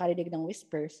dapat nakakarinig ng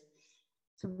whispers.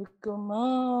 Sabi ko,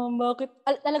 ma'am, bakit?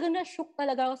 Talaga na-shook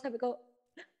talaga ako. Sabi ko,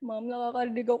 ma'am,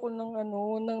 nakakarinig ako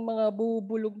ng mga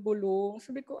bubulong-bulong.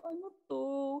 Sabi ko, ano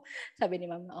to? Sabi ni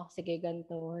ma'am, oh, sige,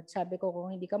 ganito. Sabi ko,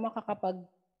 kung hindi ka makakapag,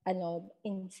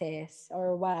 incest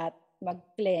or what,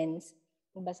 mag-cleanse,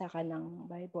 basa ka ng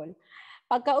Bible.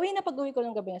 Pag-uwi ko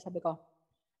ng gabi, sabi ko,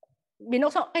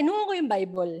 kinuha ko yung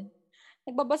Bible.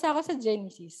 Nagbabasa ako sa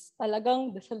Genesis. Talagang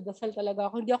dasal-dasal talaga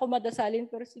ako. Hindi ako madasalin,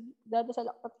 pero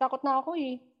dadasal ako. Takot na ako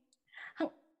eh.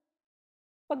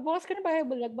 Pagbukas ko ng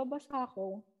Bible, nagbabasa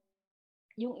ako.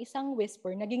 Yung isang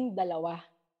whisper, naging dalawa.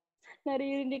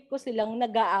 Naririnig ko silang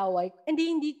nag-aaway.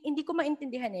 Hindi ko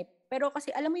maintindihan eh. Pero kasi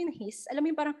alam mo yung hiss, alam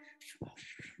mo yung parang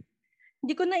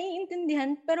hindi ko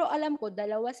naiintindihan, pero alam ko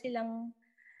dalawa silang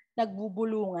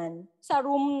nagbubulungan sa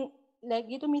room, like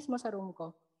dito mismo sa room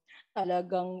ko.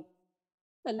 Talagang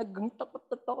takot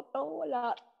na takot ako.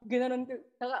 Wala. Ginanon ko.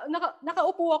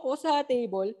 Nakaupo ako sa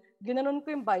table. Ginanon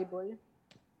ko yung Bible.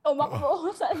 Tumakbo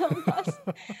ako sa labas.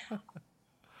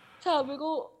 Sabi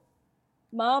ko,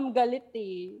 ma'am, galit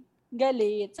eh.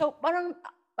 Galit. So, parang,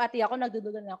 pati ako,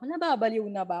 nagdududa na ako. Nababaliw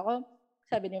na ba ako?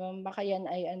 Sabi ni ma'am, baka yan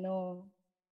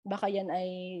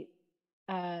ay,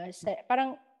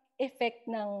 parang effect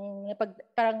ng,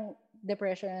 parang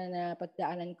depression na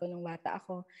pagdaanan ko nung bata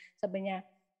ako. Sabi niya,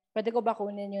 pwede ko ba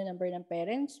kunin yung number ng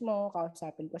parents mo?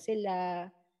 Kausapin ko sila.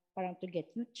 Parang to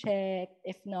get you checked.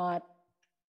 If not,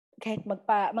 kahit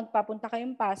magpapunta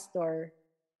kayong pastor,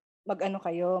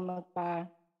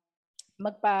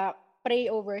 magpa-pray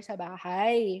over sa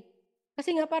bahay.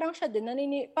 Kasi nga parang siya din,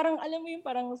 parang alam mo yung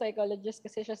parang psychologist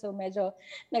kasi siya, so medyo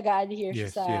nag-a-adhere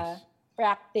siya sa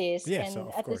practice. Yes, and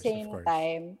of at the course, same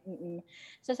time,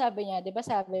 so sabi niya, di ba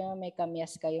sabi mo may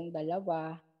kamyas kayong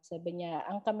dalawa? Sabi niya,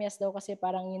 ang kamyas daw kasi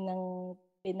parang yun ang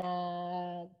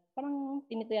parang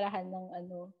tinitirahan ng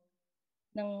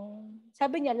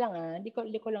sabi niya lang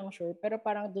hindi ko lang sure, pero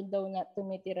parang doon daw na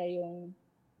tumitira yung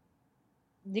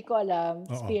di ko alam,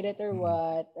 spirit or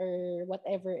what, or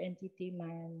whatever entity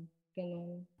man.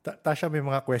 Ganun. Tasha, may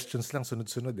mga questions lang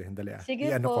sunod-sunod eh. Dali Sige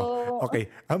po. ko.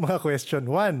 Okay, ang mga question.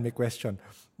 May question.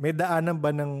 May daanan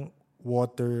ba ng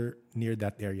water near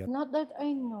that area? Not that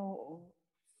I know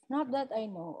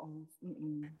of.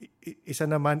 Isa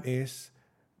naman is,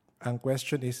 ang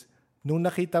question is, nung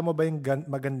nakita mo ba yung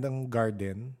magandang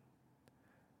garden,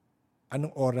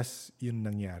 anong oras yun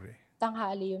nangyari?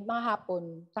 Tanghali yun. Mga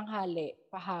hapon. Tanghali.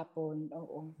 Pahapon.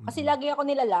 Oo. Kasi lagi ako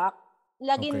nilalak.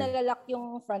 Nalalak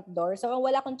yung front door. So,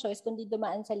 wala akong choice kundi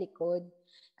dumaan sa likod.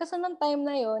 Kasi nung time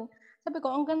na yon, sabi ko,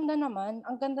 ang ganda naman.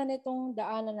 Ang ganda nitong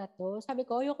daanan na to. Sabi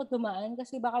ko, ayoko dumaan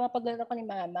kasi baka mapaglaro ko ni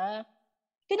mama.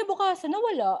 Kinabukasan,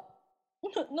 nawala.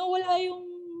 Nawala yung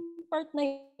part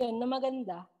na yun na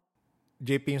maganda.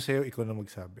 JP, yung sa'yo, ikaw na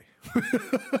magsabi.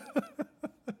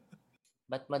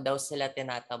 Ba't mo daw sila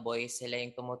tinataboy? Sila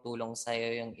yung tumutulong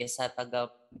sa'yo. Yung isa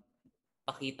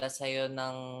pakita sa'yo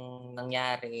ng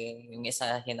nangyari. Yung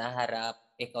isa hinaharap.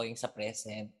 Ikaw yung sa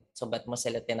present. So, ba't mo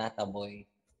sila tinataboy?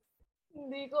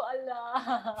 Hindi ko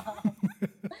alam.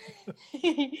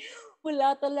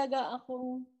 Wala talaga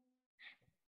akong...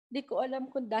 Di ko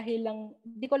alam kung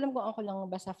ako lang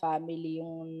ba sa family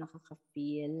yung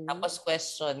nakaka-feel. Tapos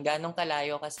question, ganong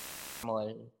kalayo ka sa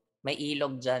mall? May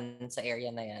ilog dyan sa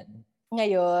area na yan.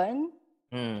 Ngayon?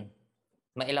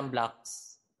 May ilang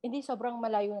blocks? Hindi, sobrang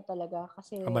malayo na talaga.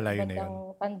 Kasi malayo na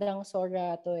yun. Tandang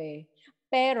Sora to eh.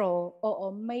 Pero,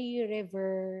 oo, may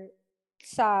river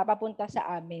papunta sa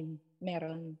amin.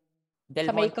 Meron.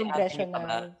 Sa may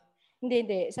congressional.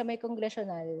 Hindi. Sa may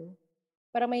congressional.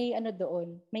 Para may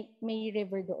doon. May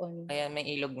river doon. Kaya may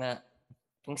ilog nga.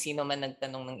 Kung sino man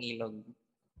nagtanong ng ilog.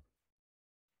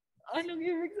 Anong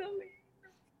ibig sabihin?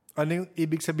 Ano yung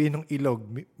ibig sabihin ng ilog?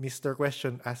 Mr.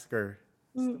 Question Asker.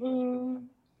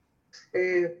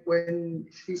 When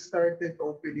she started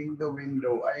opening the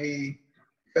window, I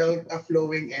felt a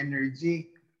flowing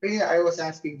energy. Kaya I was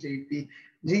asking JP,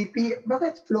 JP,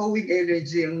 bakit flowing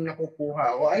energy ang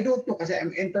nakukuha ko? I don't know kasi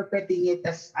I'm interpreting it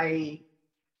as I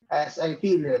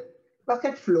feel it.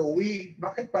 Bakit flowing?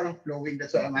 Bakit parang flowing?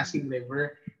 That's why I'm asking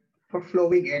River. For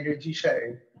flowing energy siya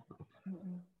eh.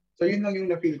 So yun lang yung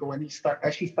na-feel ko when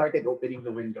she started opening the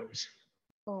windows.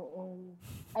 Oo.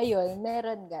 Ayun,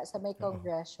 meron nga sa may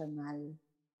congressional.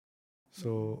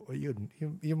 So, yun.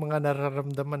 Yung mga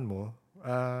nararamdaman mo,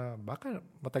 baka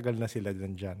matagal na sila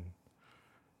dyan.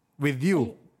 With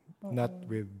you, not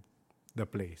with the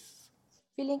place.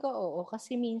 Feeling ko oo.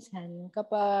 Kasi minsan,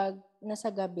 kapag nasa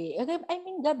gabi,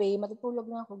 gabi, matutulog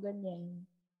na ako ganyan.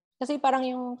 Kasi parang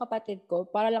yung kapatid ko,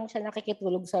 para lang siya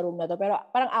nakikitulog sa room na to. Pero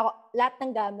parang ako, lahat ng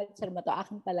gamit sa room na to,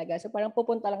 akin talaga. So parang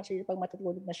pupunta lang siya pag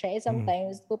matutulog na siya.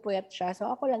 Sometimes, pupuyat siya. So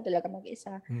ako lang talaga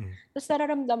mag-isa. Tapos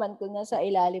nararamdaman ko na sa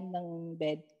ilalim ng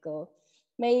bed ko,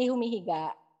 may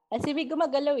humihiga. Kasi may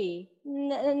gumagalaw eh.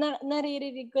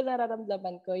 Naririnig ko,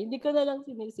 nararamdaman ko. Hindi ko na lang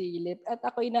sinisilip. At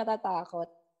ako'y natatakot.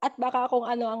 At baka kung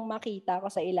ano ang makita ko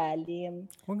sa ilalim.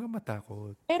 Huwag ka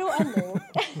matakot. Pero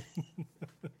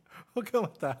Huwag ka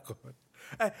matakot.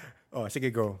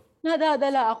 Sige, go.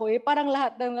 Nadadala ako eh. Parang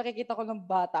lahat ng nakikita ko ng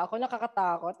bata ako,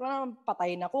 nakakatakot. Parang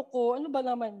patay na kuko. Ano ba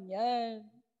naman yan?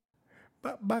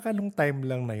 Baka nung time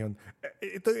lang na yun.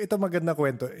 Ito maganda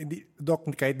kwento. Hindi, Doc,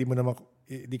 kahit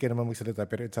di ka naman magsalita,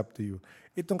 pero it's up to you.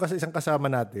 Itong isang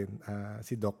kasama natin,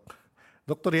 si Doc.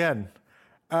 Doktor yan.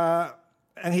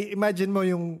 Imagine mo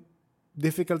yung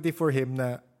difficulty for him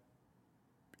na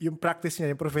yung practice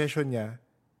niya, yung profession niya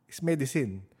is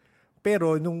medicine.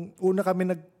 Pero nung una kami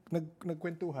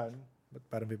nagkwentuhan, ba't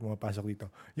parang may pumapasok dito?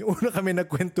 Yung una kami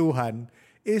nagkwentuhan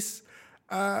is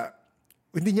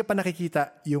hindi niya pa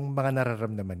nakikita yung mga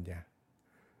nararamdaman niya.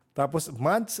 Tapos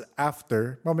months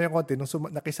after, mamaya konti, nung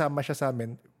nakisama siya sa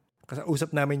amin,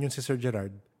 kausap namin yung si Sir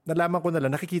Gerard, nalaman ko na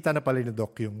lang, nakikita na pala ni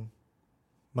Doc yung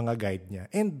mga guide niya.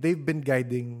 And they've been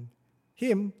guiding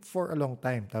him for a long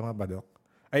time. Tama ba, Doc?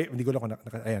 Ay, hindi ko lang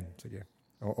ayan, sige.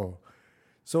 Oo.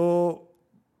 So,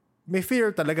 may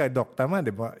fear talaga, Doc. Tama,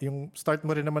 di ba? Yung start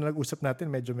mo rin naman nag-usap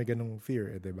natin, medyo may ganung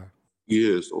fear, di ba?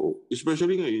 Yes.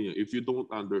 Especially ngayon, if you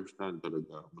don't understand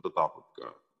talaga, matatakot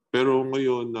ka. Pero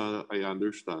ngayon na I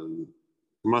understand,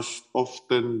 mas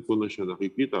often ko na siya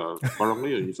nakikita. Parang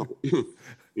ngayon,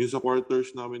 yung sa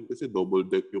quarters namin kasi double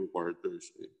deck yung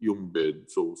quarters, yung bed.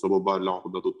 So sa baba lang ako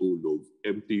natutulog.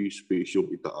 Empty space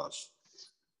yung itaas.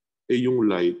 Yung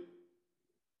light,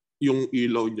 yung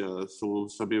ilaw niya, so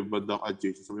sa may bandang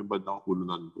adjacent, sa may bandang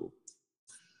kulunan ko.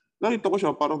 Nakita ko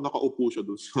siya, parang nakaupo siya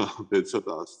doon sa bed sa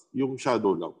taas. Yung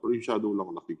shadow lang. Pero yung shadow lang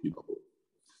nakikita ko.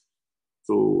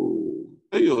 So,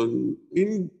 ayun.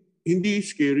 Hindi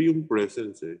scary yung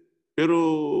presence eh. Pero,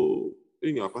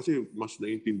 yun nga, kasi mas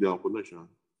naiintindihan ko na siya.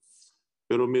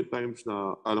 Pero may times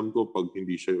na alam ko pag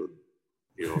hindi siya yun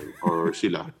or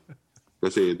sila.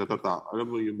 Kasi alam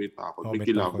mo yung may takot, may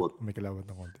kilabot. May kilabot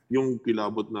na konti. Yung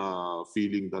kilabot na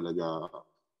feeling talaga,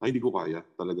 hindi ko kaya.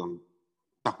 Talagang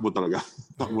takbo talaga.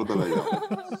 Takbo talaga.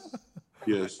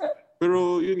 Yes.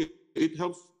 Pero yun, it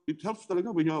helps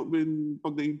talaga when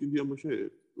pag naiintindihan mo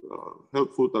siya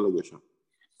helpful talaga siya.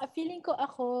 Feeling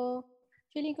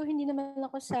ko hindi naman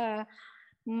ako sa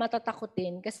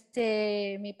matatakutin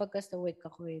kasi may pagka-stoic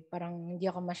ako eh. Parang hindi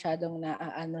ako masyadong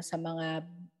naaano sa mga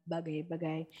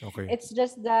bagay-bagay. Okay. It's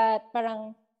just that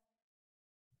parang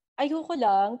ayoko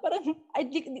lang. Parang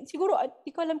siguro di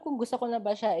ko alam kung gusto ko na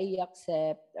ba siya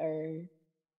i-accept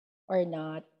or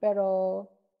not. Pero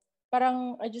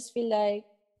parang I just feel like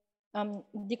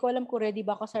hindi ko alam kung ready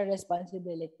ba ako sa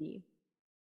responsibility.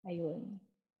 Ayun.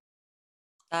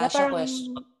 Tasha,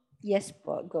 question. Yes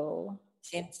po, go.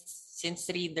 Since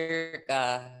reader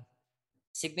ka,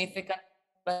 significant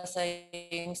ba sa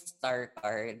yung star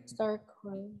card? Star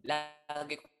card.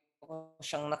 Lagi ko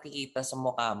siyang nakikita sa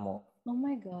mukha mo. Oh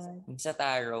my God. Yung sa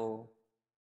tarot.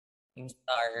 Yung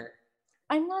star.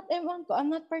 I'm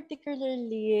not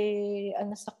particularly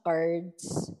sa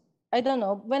cards. I don't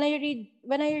know. When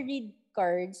I read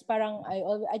cards, parang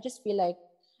I just feel like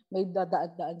may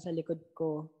dadaan sa likod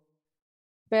ko.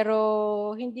 Pero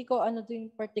hindi ko din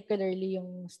particularly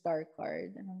yung star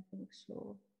card. I don't think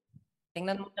so.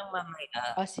 Tingnan mo lang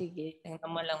mamaya. Sige. Tingnan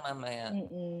mo lang mamaya.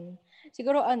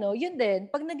 Siguro yun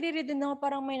din. Pag nagre-read din ako,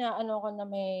 parang may ko na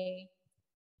may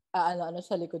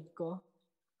sa likod ko.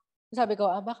 Sabi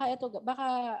ko, baka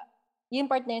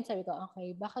yung part na yun, sabi ko,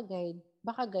 okay,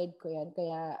 baka guide ko yan.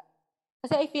 Kaya,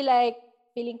 kasi I feel like,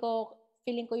 feeling ko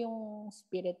yung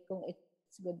spirit, kung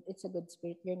it's a good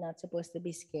spirit, you're not supposed to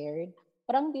be scared.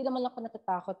 Parang hindi naman ako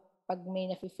natatakot pag may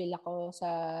nafe-feel ako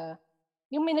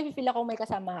may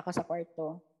kasama ako sa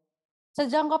kwarto.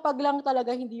 Sadyang kapag lang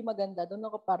talaga hindi maganda, doon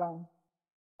ako parang,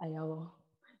 ayaw.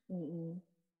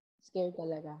 Scared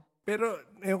talaga. Pero,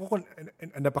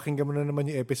 napakinggan mo na naman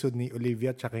yung episode ni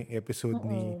Olivia tsaka yung episode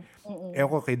ni,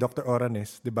 kay Dr.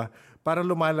 Oranes, di ba? Para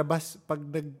lumalabas, pag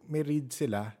may read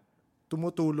sila,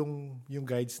 tumutulong yung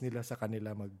guides nila sa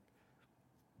kanila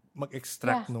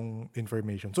mag-extract nung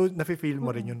information. So, nafe-feel mo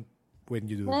rin yun when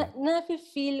you do that?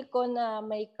 Nafe-feel ko na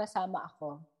may kasama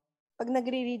ako. Pag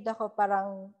nagre-read ako,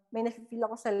 parang may nafe-feel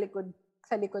ako sa likod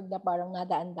na parang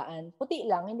nadaan-daan. Puti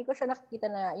lang, hindi ko siya nakikita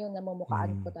na yung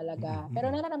namumukhaan ko talaga. Pero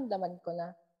nararamdaman ko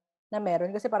na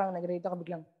meron. Kasi parang nag-read ako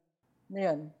biglang,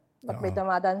 yun, may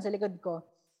tumadaan sa likod ko.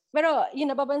 Pero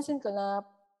yun, napapansin ko na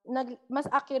mas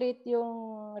accurate yung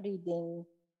reading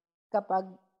kapag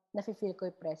nafe-feel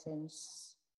ko yung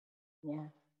presence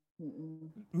niya.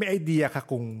 May idea ka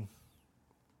kung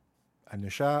ano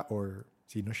siya or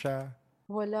sino siya?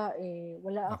 Wala eh.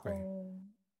 Wala akong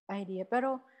idea.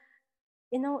 Pero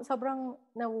sobrang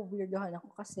na-weirdohan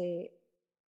ako kasi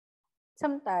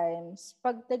sometimes,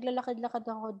 pag naglalakad-lakad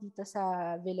ako dito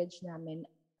sa village namin,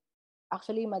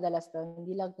 actually, madalas to,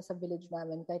 hindi lang to sa village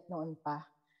namin, kahit noon pa.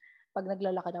 Pag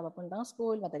naglalakad ako papuntang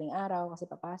school, madaling araw, kasi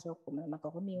papasok,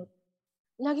 mako-commute,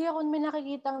 lagi ako may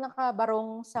nakikitang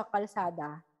nakabarong sa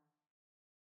kalsada.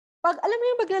 Pag, alam mo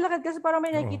yung maglalakad kasi parang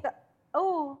may nakikita,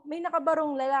 may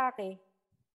nakabarong lalaki.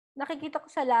 Nakikita ko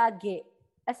siya lagi.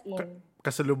 As in.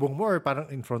 Kasalubong mo or parang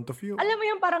in front of you? Alam mo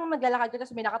yung parang maglalakad ko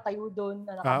tapos may nakatayo doon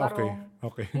na nakabarong.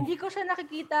 Okay. Hindi ko siya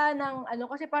nakikita ng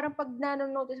kasi parang pag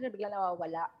nanonotice ko bigla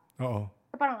nawawala. Oo.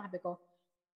 So parang sabi ko,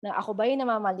 na ako ba yung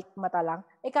namamalik mata lang?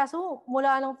 Kaso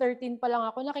mula nung 13 pa lang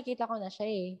ako, nakikita ko na siya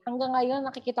eh. Hanggang ngayon,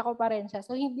 nakikita ko pa rin siya.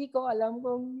 So hindi ko alam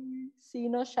kung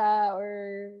sino siya or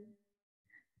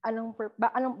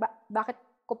bakit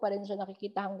ko pa rin siya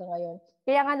nakikita hanggang ngayon.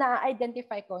 Kaya nga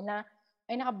na-identify ko na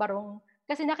ay nakabarong.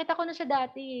 Kasi nakita ko na siya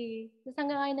dati. Tapos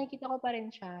hanggang ngayon nakikita ko pa rin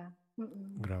siya.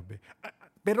 Grabe.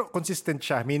 Pero consistent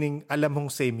siya, meaning alam mong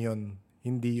same yun.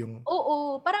 Hindi yung...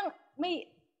 Oo. Parang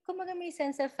may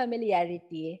sense of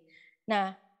familiarity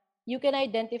na you can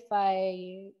identify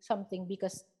something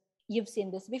because you've seen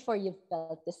this before, you've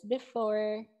felt this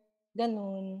before.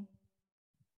 Ganun.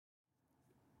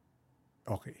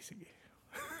 Okay, sige.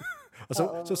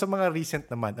 So sa mga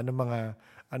recent naman, ano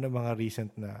mga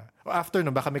recent na after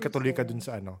no baka may katuloy ka dun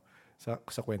sa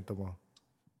sa kwento mo.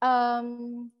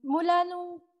 Mula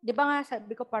nung 'di ba nga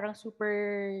sabi ko parang super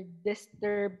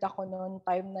disturbed ako noon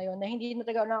time na yon na hindi na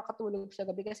talaga nakakatulog sa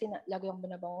gabi kasi lagi akong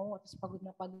binabangon tapos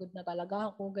pagod na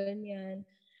talaga ako ganyan.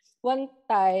 One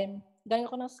time, galing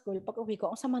ako ng school, pag uwi ko,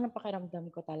 ang sama ng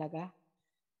pakiramdam ko talaga.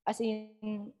 As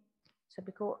in, sabi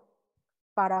ko,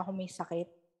 para ako may sakit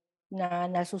na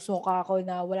nasusuka ako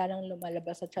na wala nang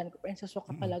lumalabas sa tiyan ko. Pero nasusuka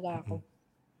talaga ako.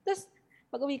 Tapos,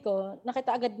 pag uwi ko,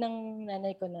 nakita agad ng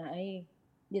nanay ko na, ay,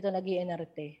 dito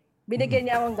nag-i-NRT. Binigyan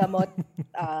niya akong gamot.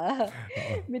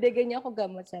 Binigyan niya akong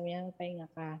gamot. Sabi niya, pahinga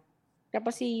ka.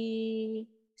 Tapos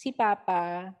si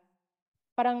Papa,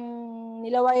 parang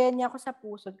nilawayan niya ako sa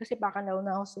pusod kasi baka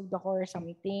nausog ako or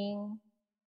something.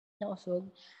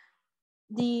 Nausog.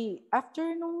 After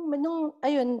nung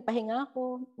ayun, pahinga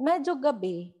ako. Medyo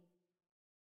gabi.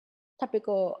 Sabi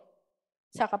ko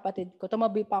sa kapatid ko,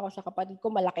 tumabi pa ako sa kapatid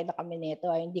ko, malaki na kami nito.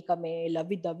 Hindi kami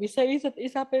labi-dabi sa isa't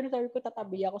isa. Pero sabi ko,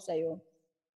 tatabi ako sa'yo.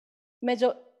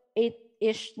 Medyo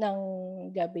 8-ish ng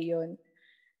gabi yun.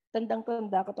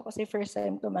 Tandang-tanda ko to kasi first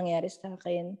time to mangyari sa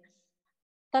akin.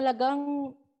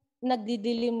 Talagang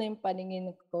nagdidilim na yung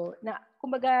paningin ko. Na,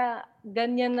 kumbaga,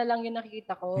 ganyan na lang yung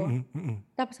nakikita ko.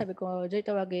 Tapos sabi ko, Joy,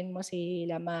 tawagin mo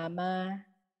sila mama.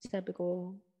 Sabi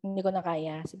ko, hindi ko na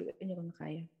kaya.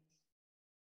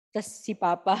 Tapos si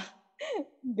Papa,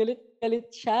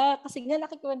 galit siya. Kasi nga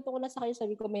nakikwento ko na sa kayo,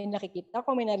 sabi ko, may nakikita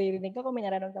ko, may naririnig ako, may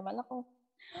nararamdaman ako.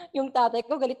 Yung tatay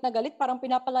ko, galit na galit, parang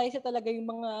pinapalaya siya talaga yung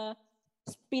mga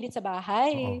spirit sa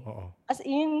bahay. As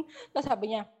in, tapos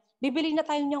sabi niya, bibili na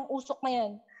tayo niyang usok na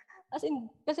yan. As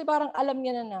in, kasi parang alam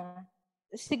niya na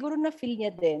siguro na feel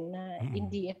niya din na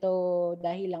hindi ito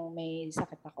dahil lang may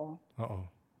sakit ako.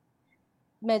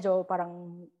 Medyo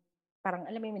parang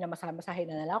alam mo yung minamasahe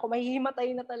na lang ako.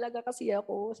 Mahihimatay na talaga kasi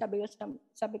ako.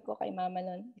 Sabi ko kay mama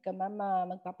nun, ika mama,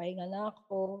 magpapahinga na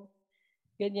ako.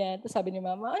 Ganyan. Tapos sabi ni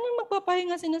mama, anong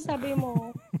magpapahinga sinasabi mo?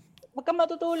 Huwag ka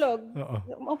matutulog.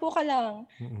 Upo ka lang.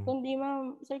 Kundi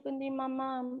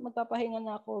mama, magpapahinga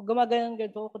na ako. Gumaganon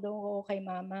ko daw kay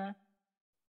mama.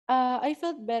 I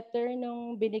felt better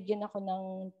nung binigyan ako ng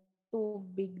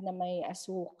tubig na may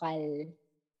asukal.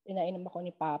 Inainom ako ni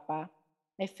Papa.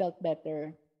 I felt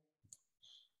better.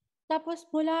 Tapos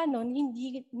mula nun,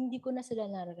 hindi ko na sila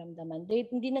nararamdaman.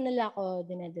 Hindi na nila ako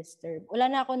dinadisturb. Wala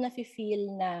na ako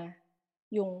nafe-feel na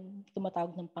yung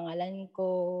tumatawag ng pangalan ko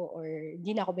or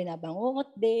hindi na ako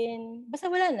binabangungot din. Basta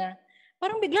wala na.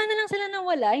 Parang bigla na lang sila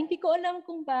nawala. Hindi ko alam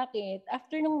kung bakit.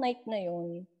 After nung night na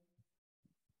yun,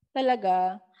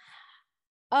 talaga,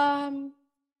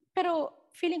 pero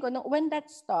feeling ko, when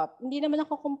that stopped, hindi naman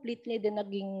ako completely din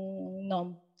naging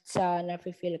numb sa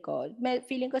nafe-feel ko.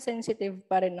 Feeling ko sensitive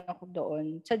pa rin ako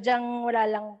doon. Sadyang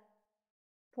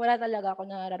wala talaga ako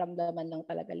nararamdaman lang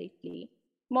talaga lately.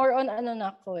 More on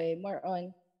more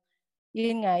on,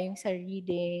 yun nga, yung sa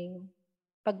reading.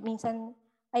 Pag minsan,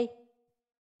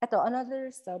 another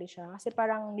story siya. Kasi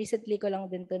parang recently ko lang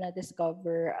din to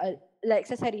na-discover, like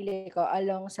sa sarili ko,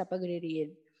 along sa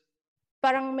pagre-read.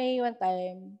 Parang may one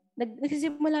time,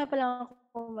 nagsisimula pa lang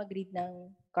ako mag-read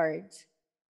ng cards.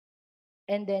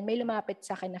 And then, may lumapit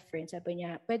sa akin na friend. Sabi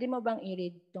niya, pwede mo bang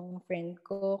i-read tong friend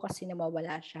ko kasi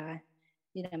nawawala siya.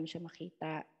 Hindi namin siya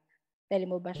makita. Pwede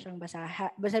mo ba siyang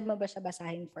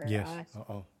basahin for us? Yes,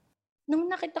 oo. Nung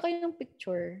nakita ko yung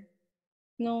picture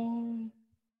nung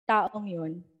taong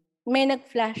yun, may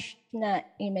nag-flash na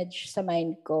image sa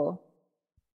mind ko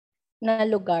na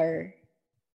lugar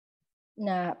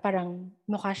na parang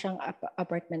mukha siyang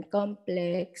apartment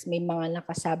complex, may mga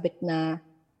nakasabit na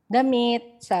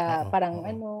damit sa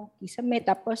kisame,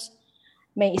 tapos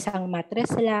may isang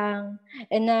mattress lang.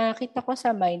 And nakita ko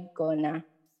sa mind ko na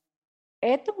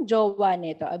etong jowa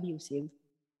nito, abusive,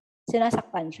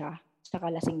 sinasaktan siya sa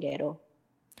kalasinggero.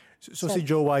 So si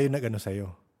jowa yung nag-ano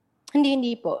sa'yo?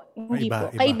 Hindi po.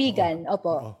 Iba. Kaibigan, Oo.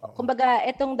 opo. Oo. Kumbaga,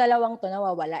 etong dalawang to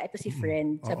nawawala. Ito si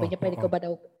friend. Sabi niya, pwede ko ba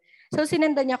daw? So,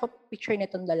 sinenda niya ako picture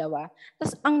nitong dalawa.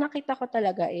 Tapos, ang nakita ko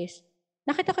talaga is,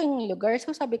 nakita ko yung lugar.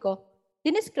 So, sabi ko,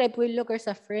 dinescribe ko yung lugar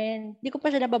sa friend. Hindi ko pa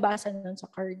siya nababasa nun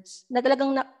sa cards. Na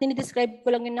talagang dinidescribe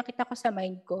ko lang yung nakita ko sa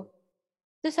mind ko.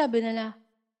 So, sabi nila,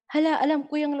 hala,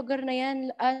 alam ko yung lugar na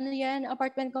yan. Ano yan?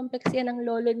 Apartment complex yan ng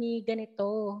lolo ni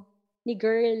ganito. Ni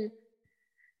girl.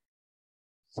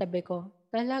 Sabi ko,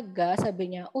 talaga?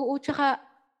 Sabi niya, oo, tsaka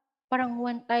parang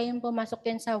one time pumasok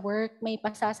yan sa work, may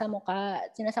pasasa mo ka.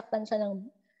 Sinasaktan siya ng,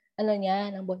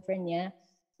 ng boyfriend niya.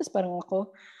 Tapos parang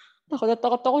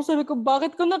takot ako. Sabi ko,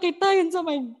 bakit ko nakita yun sa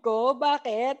mind ko?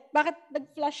 Bakit? Bakit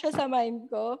nag-flash siya sa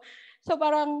mind ko? So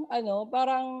parang,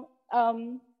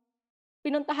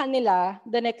 pinuntahan nila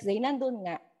the next day, nandun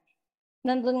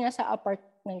nga sa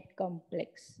apartment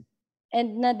complex.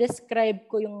 And na-describe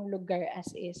ko yung lugar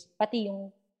as is, pati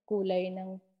yung kulay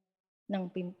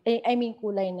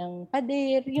kulay ng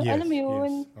pader, yung alam mo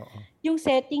yun, yung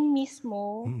setting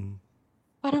mismo,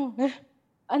 parang,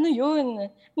 ano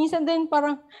yun? Minsan din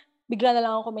parang, bigla na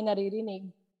lang ako may naririnig,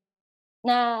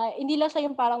 na hindi lang siya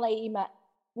yung parang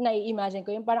nai-imagine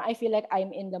ko, yung parang I feel like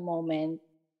I'm in the moment,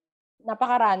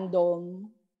 napaka-random.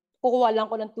 Kukuha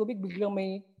lang ko ng tubig, biglang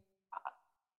may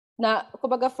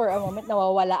kumbaga for a moment,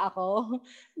 nawawala ako.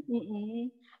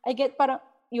 I get parang,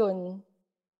 yun.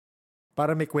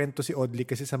 Para may kwento si Audley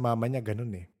kasi sa mama niya,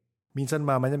 ganun eh. Minsan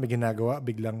mama niya may ginagawa,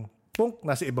 biglang, punk,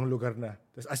 nasa ibang lugar na.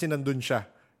 Tapos as in nandun siya.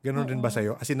 Ganun rin ba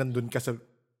sa'yo? As in nandun ka sa,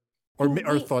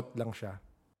 or thought lang siya?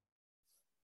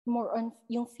 More on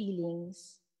yung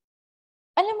feelings.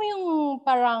 Alam mo yung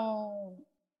parang,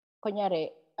 kunyari,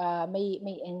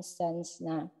 may instance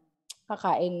na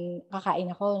kakain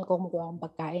ako, kumukuha akong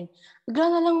pagkain.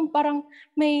 Bigla na lang parang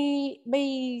may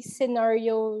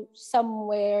scenario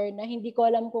somewhere na hindi ko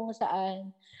alam kung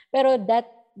saan. Pero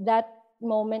that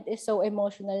moment is so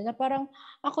emotional na parang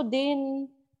ako din,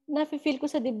 nafe-feel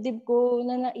ko sa dibdib ko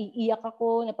na naiiyak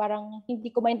ako, na parang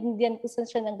hindi ko maintindihan kung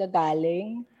saan siya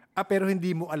nanggagaling. Pero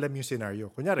hindi mo alam yung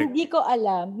scenario. Kunyari, hindi ko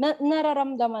alam.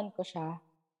 Nararamdaman ko siya.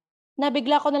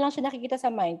 Nabigla ko na lang siya nakikita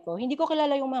sa mind ko. Hindi ko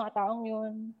kilala yung mga taong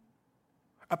yun.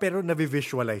 Pero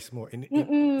na-visualize mo. In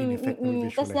effect,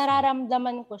 na-visualize Tapos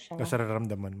nararamdaman ko siya. Tapos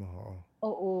nararamdaman mo,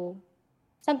 Oo.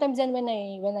 Sometimes then when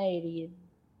I read,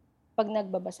 pag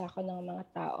nagbabasa ako ng mga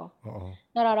tao,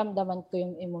 nararamdaman ko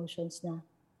yung emotions na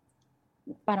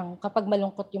parang kapag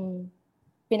malungkot yung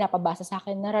pinapabasa sa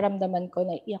akin, nararamdaman ko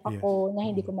na iyak ako, na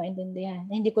hindi ko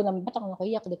maintindihan. Na hindi ko naman, ba't ako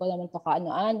iyak? Hindi ko naman ito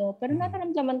kaano-ano. Pero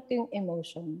nararamdaman ko yung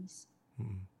emotions.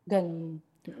 Ganun.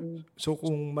 So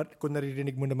kung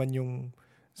naririnig mo naman yung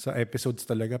sa episodes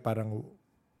talaga, parang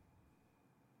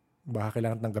baka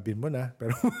kailangan tanggapin mo na.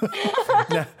 Pero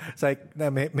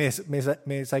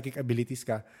may psychic abilities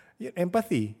ka.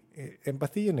 Empathy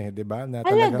yun eh, di ba? Na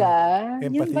talaga?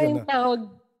 Yun ba yung tawag?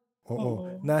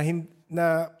 Oo. Na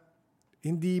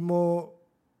hindi mo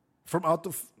from out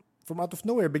of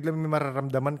nowhere biglang may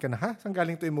mararamdaman ka na, saan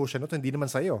galing to emotion to? Hindi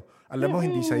naman sa'yo. Alam mo,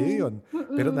 hindi sa'yo yun.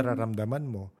 Pero nararamdaman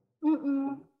mo.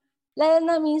 Lalo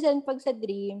na minsan pag sa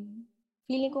dream,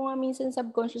 feeling ko nga minsan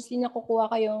subconsciously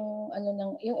nakukuha ko yung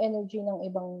yung energy ng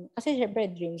ibang, kasi syempre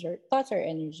dreams or thoughts or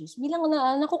energies. Bilang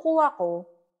nakukuha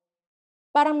ko,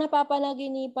 parang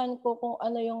napapanaginipan ko kung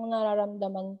ano yung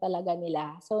nararamdaman talaga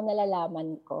nila. So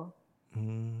nalalaman ko.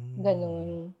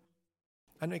 Ganun.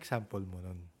 Ano example mo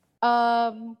nun?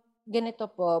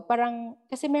 Ganito po, parang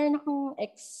kasi meron akong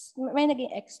may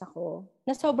naging ex ako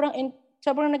na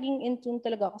sobrang naging in tune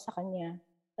talaga ako sa kanya.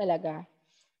 Talaga.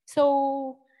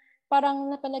 So,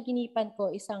 parang napanaginipan ko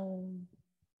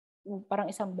parang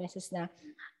isang beses na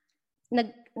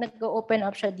nag-open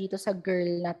up siya dito sa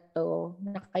girl na to,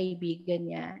 na kaibigan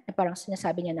niya, na parang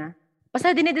sinasabi niya na,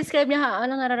 basta dinidescribe niya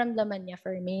anong nararamdaman niya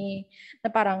for me,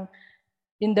 na parang,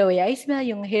 yun daw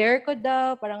yung hair ko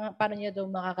daw, parang paano niya daw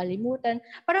makakalimutan.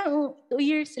 Parang 2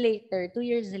 years later,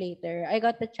 I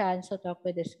got the chance to talk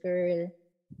with this girl.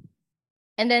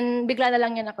 And then, bigla na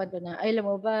lang niya nakwento na, ay, alam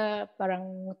mo ba,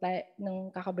 parang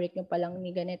nung kakabreak niyo pa lang ni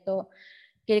ganito,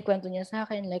 kinikwento niya sa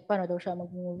akin, like, paano daw siya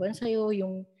mag-move on sa'yo,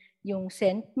 yung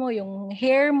scent mo, yung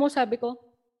hair mo, sabi ko,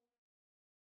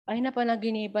 ay,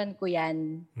 napanaginipan ko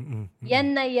yan.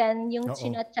 Yan na yan, yung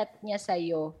sinachat niya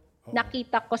sa'yo.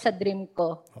 Nakita ko sa dream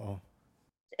ko.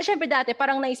 Siyempre dati,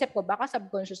 parang naisip ko, baka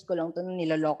subconscious ko lang ito nung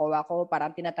niloloko ako, parang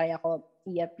tinatry ako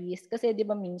i-appease. Kasi di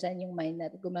ba minsan yung mind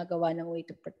natin gumagawa ng way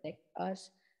to protect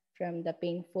us from the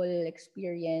painful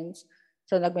experience.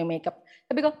 So nagme-makeup.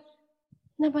 Sabi ko,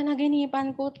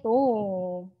 napanaginipan ko to.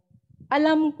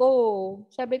 Alam ko.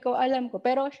 Sabi ko, alam ko.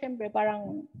 Pero siyempre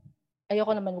parang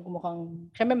ayoko naman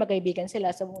magmukhang, siyempre magkaibigan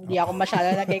sila, so hindi ako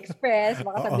masyado nag-express,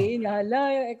 baka sabihin niya,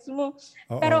 hala, yung ex mo.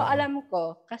 Pero alam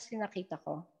ko, kasi nakita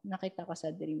ko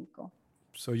sa dream ko.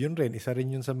 So yun rin, isa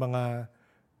rin yun sa mga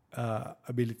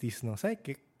abilities ng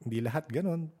psychic. Hindi lahat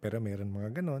ganun, pero meron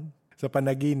mga ganun. Sa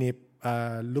panaginip,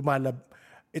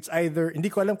 it's either, hindi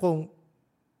ko alam kung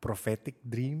prophetic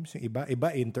dreams, yung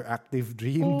iba interactive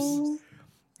dreams.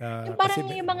 Yung parang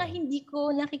yung mga hindi ko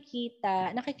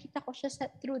nakikita ko siya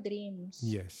through dreams.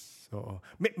 Yes. Oo.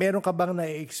 Meron ka bang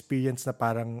na-experience na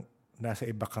parang nasa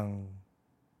iba kang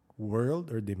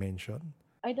world or dimension?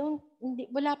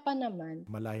 Wala pa naman.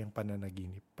 Malayang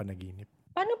panaginip.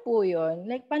 Paano po yun?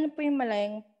 Like, paano po yung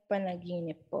malayang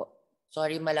panaginip po?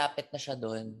 Sorry, malapit na siya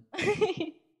doon.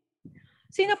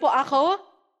 Sino po? Ako?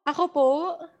 Ako po?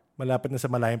 Malapit na sa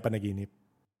malayang panaginip?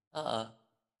 Oo.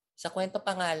 Sa kwento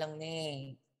pa nga lang na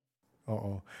eh.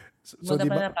 Oo. So mo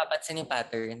naman napapansin yung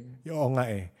pattern? Oo nga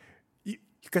eh.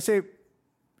 Kasi,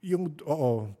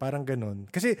 parang ganun.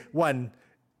 Kasi,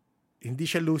 hindi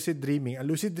siya lucid dreaming. Ang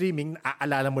lucid dreaming,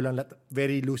 naaalala mo lang,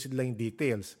 very lucid lang yung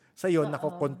details. Sa'yo,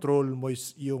 nakokontrol mo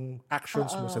yung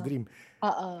actions mo sa dream.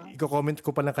 Iko-comment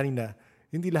ko pa lang kanina,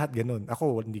 hindi lahat ganun.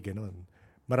 Ako, hindi ganun.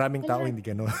 Maraming tao hindi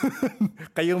ganun.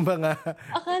 Kayong mga...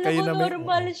 Akala ko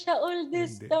normal siya all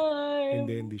this time.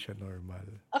 Hindi siya normal.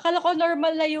 Akala ko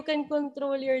normal na you can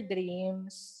control your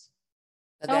dreams.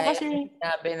 Kagaya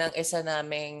sinabi ng isa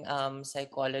naming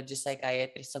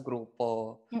psychiatrist sa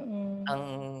grupo, ang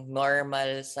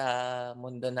normal sa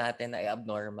mundo natin ay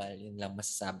abnormal. Yun lang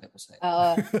masasabi ko sa'yo. Oo.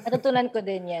 Natutunan ko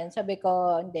din yan. Sabi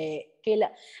ko, hindi.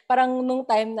 Parang nung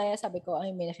time na yan, sabi ko,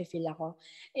 ay, may nafe-feel ako.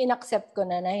 In-accept ko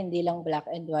na hindi lang black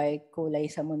and white kulay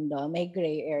sa mundo. May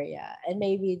gray area. And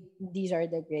maybe these are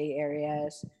the gray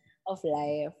areas of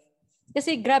life.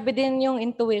 Kasi grabe din yung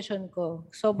intuition ko.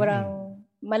 Sobrang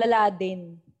malala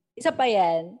din. Isa pa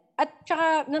yan. At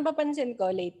saka, napapansin ko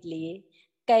lately,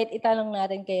 kahit itanong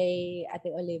natin kay Ate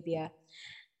Olivia,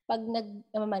 pag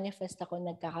nag-manifest ako,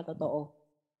 nagkakatotoo.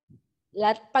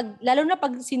 Lalo na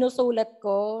pag sinusulat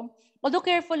ko, although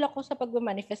careful ako sa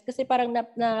pag-manifest kasi parang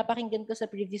napakinggan ko sa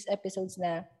previous episodes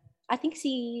na I think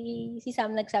si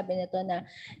Sam nagsabi nito na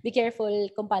be careful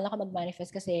kung paano ka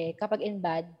mag-manifest kasi kapag in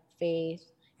bad faith,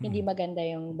 hindi maganda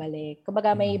yung balik.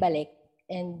 Kumbaga may balik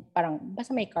and parang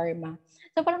basta may karma.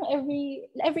 So parang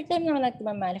every time naman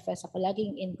nag-manifest ako,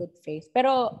 laging in good faith.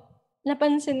 Pero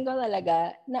napansin ko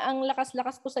talaga na ang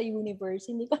lakas-lakas ko sa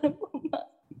universe, hindi ko na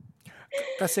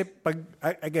Kasi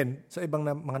again, sa ibang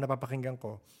mga napapakinggan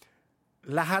ko,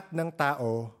 lahat ng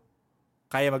tao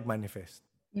kaya mag-manifest.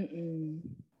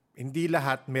 Hindi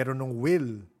lahat meron ng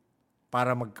will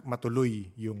para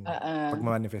matuloy yung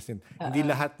pag-manifest. Hindi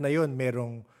lahat na yun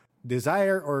merong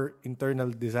desire or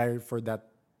internal desire for that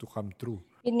to come true.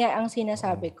 Yun nga ang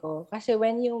sinasabi ko. Kasi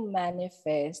when you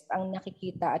manifest, ang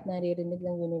nakikita at naririnig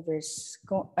ng universe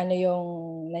kung ano yung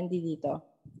nandito.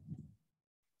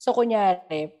 So,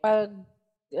 kunyari, pag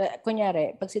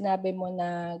sinabi mo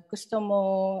na gusto mo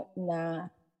na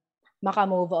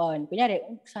makamove on, kunyari,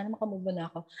 sana makamove on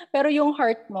ako. Pero yung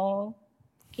heart mo,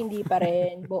 hindi pa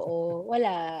rin buo,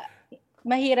 wala.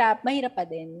 mahirap pa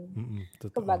din.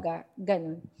 Totoo. Kumbaga,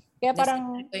 ganun. Kaya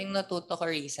parang... Ito yung natuto ko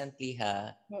recently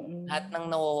ha. Mm-mm. Lahat ng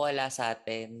nawawala sa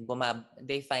atin,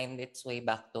 they find its way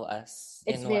back to us.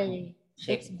 It's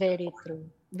shape. very true.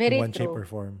 Very in one true. shape or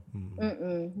form.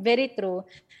 Very true.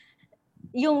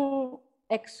 Yung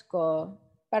ex ko,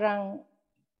 parang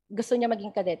gusto niya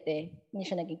maging kadete. Hindi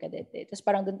siya naging kadete. Tapos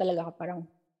parang doon talaga ako parang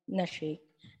na-shake.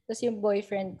 Tapos yung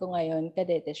boyfriend ko ngayon,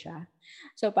 kadete siya.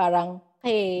 So parang,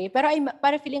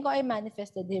 parang feeling ko I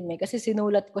manifested him kasi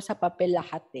sinulat ko sa papel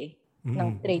lahat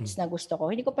ng traits na gusto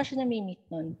ko. Hindi ko pa siya na-meet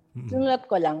nun. Sinulat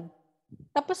ko lang.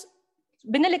 Tapos,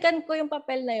 binalikan ko yung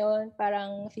papel na yon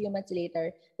parang few months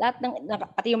later. Lahat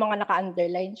pati yung mga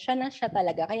naka-underline, siya na siya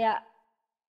talaga. Kaya,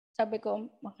 sabi ko,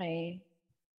 okay,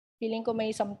 feeling ko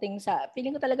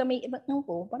talaga may iba,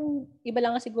 parang iba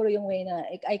lang siguro yung way na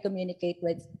I communicate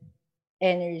with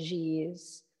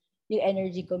energies. Yung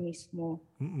energy ko mismo.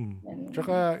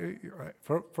 Tsaka,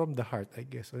 from the heart, I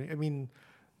guess. I mean,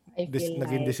 naging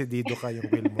like... desidido ka yung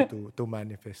will mo to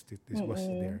manifest it. This was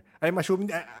there. I'm assuming,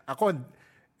 ako,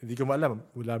 hindi ko maalam.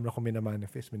 Wala naman ako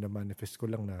minamanifest. Minamanifest ko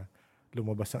lang na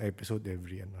lumabas ang episode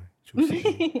every Tuesday.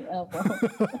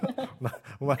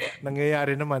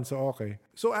 Nangyayari naman, so okay.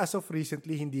 So as of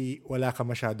recently, wala ka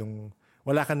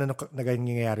na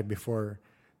nangyayari before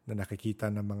na nakikita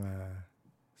ng mga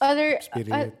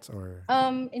spirits or...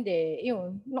 Hindi.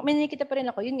 Yun. May nakikita pa rin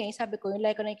ako. Yun nga, sabi ko, yung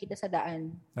like ko nakikita sa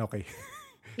daan. Okay.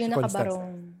 Yung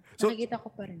nakabarong. So, nakikita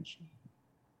ko pa rin siya.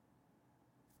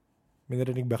 May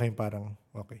narinig ba kayong parang,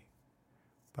 okay,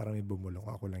 parang may bumulong.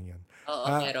 Ako lang yan. Oo,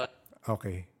 meron.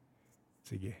 Okay.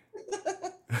 Sige.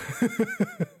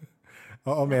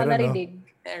 Oo, meron, narinig.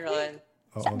 Meron.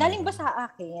 Galing ba sa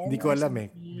akin? Hindi ko alam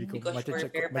Hindi ko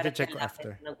check ko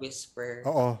after. Nag-whisper.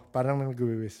 Oo, parang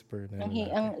nag-whisper.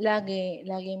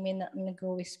 Lagi may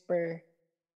nag-whisper.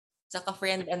 Saka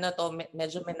friend,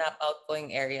 medyo minap out ko yung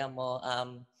area mo.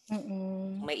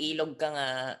 May ilog ka nga,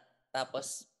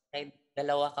 tapos may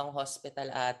 2 kang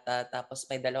hospital ata, tapos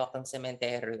may 2 kang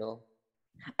sementeryo.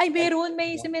 Ay, meron.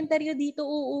 May sementeryo dito,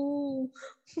 oo.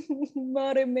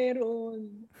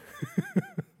 Meron.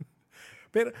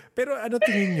 Pero ano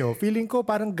tingin nyo? Feeling ko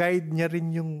parang guide niya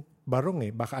rin yung barong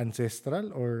Baka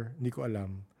ancestral or hindi ko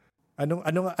alam.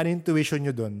 Anong intuition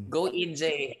nyo doon? Go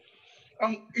EJ.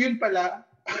 Yun pala,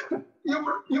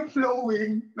 yung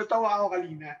flowing, natawa ako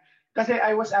kanina. Kasi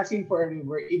I was asking for a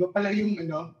river. Iba pala yung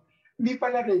hindi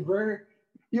pala river.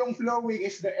 Yung flowing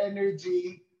is the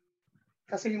energy.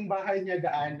 Kasi yung bahay niya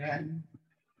daanan.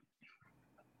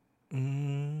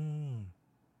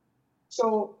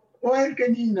 So, while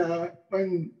kanina,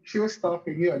 when she was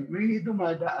talking yun, may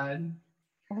dumadaan.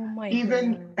 Oh my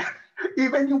God.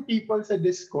 Even yung people sa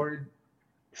Discord.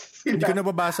 Hindi ko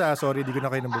nababasa. Sorry, hindi ko na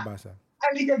kayo nababasa.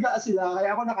 Aligaga sila.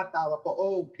 Kaya ako nakatawa ko,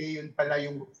 okay, yun pala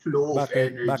yung flow of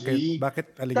energy.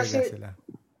 Bakit aligaga sila?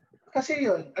 Kasi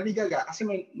yun, aligaga. Kasi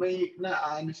may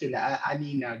sila,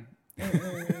 aninag.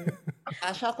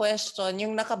 Tasha, question,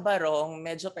 yung nakabarong,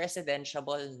 medyo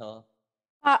presidentiable, no?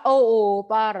 Oo,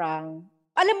 parang.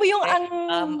 Alam mo yung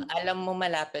alam mo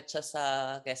malapit siya sa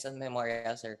Quezon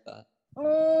Memorial Circle.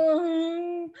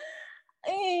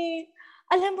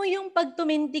 Alam mo yung pag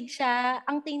tumindig siya,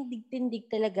 ang tindig-tindig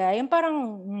talaga. Yung parang,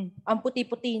 ang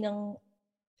puti-puti ng,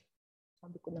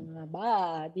 sabi ko na nga ba?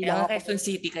 Kaya Quezon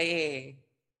City kayo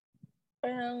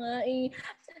Parang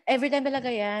every time talaga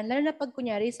yan, lalo na pag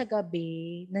kunyari sa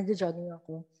gabi, nagjo-jogging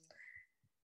ako,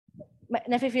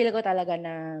 nafe-feel ko talaga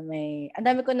na ang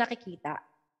dami ko nakikita.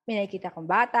 May nakikita akong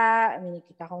bata, may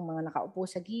nakikita akong mga nakaupo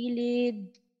sa gilid.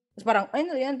 Tapos parang,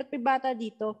 ano yan, ba't may bata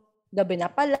dito? Gabi na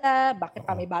pala, bakit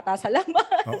pa may bata sa labas?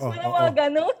 Mga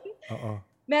ganun.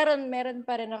 Meron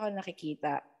pa rin ako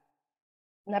nakikita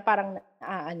na parang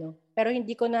pero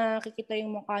hindi ko nakikita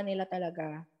yung mukha nila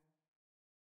talaga.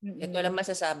 Ito lang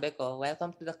masasabi ko,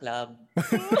 welcome to the club.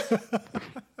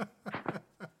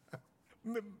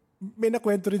 May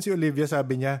nakwento rin si Olivia,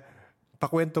 sabi niya,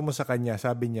 pakwento mo sa kanya,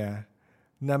 sabi niya,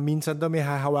 na minsan daw may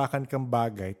hahawakan kang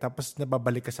bagay tapos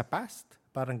nababalik ka sa past?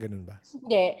 Parang ganun ba?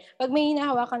 Hindi. Pag may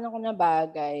hinahawakan ako na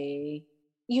bagay,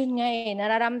 yun nga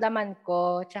nararamdaman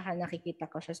ko tsaka nakikita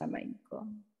ko siya sa mind ko.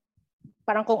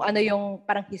 Parang kung ano yung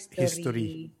parang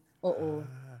history. Oo.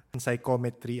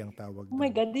 Psychometry ang tawag. Oh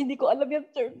my God, hindi ko alam yung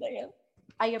term na yan.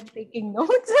 I am taking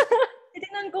notes.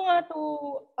 Titignan ko nga to.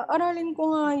 Aralin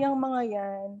ko nga yung mga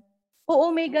yan.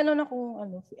 Oo, may ganun akong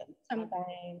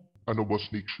sometimes. Boss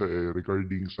Nick siya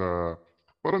regarding sa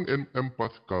parang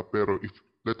empath ka, pero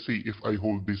let's say if I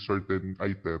hold this certain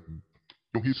item,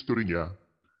 yung history niya,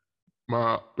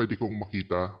 pwede kong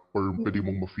makita or pwede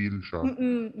mong ma-feel siya.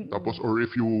 Tapos or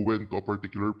if you went to a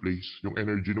particular place, yung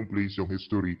energy ng place, yung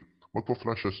history,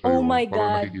 magpa-flash siya Oh sa'yo my para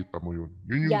God. nakikita mo yun.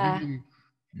 Yeah.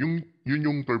 Yun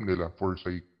yung term nila for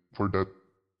that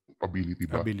ability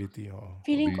ba? Ability, oo.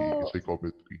 Feeling The ko,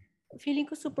 psychometry.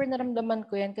 super naramdaman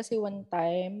ko yan kasi one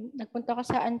time, nagpunta ko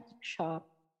sa antique shop.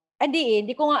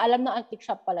 Hindi ko nga alam na antique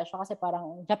shop pala siya kasi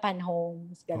parang Japan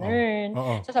Homes, ganun.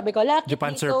 Oo. So sabi ko, lucky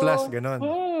Japan dito. surplus, ganun.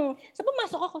 So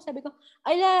pumasok ako, sabi ko,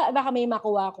 baka may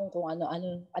makuha akong kung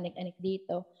ano-ano, anik-anik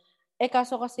dito.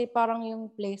 Kaso kasi parang yung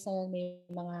place na yun, may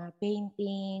mga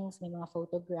paintings, may mga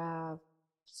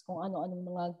photographs, kung ano-anong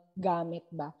mga gamit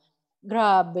ba.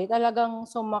 Grabe, talagang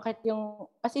sumakit yung,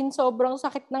 as in sobrang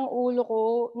sakit ng ulo ko,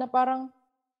 na parang,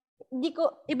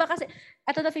 iba kasi,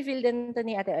 ato na-feel din to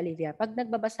ni Ate Olivia, pag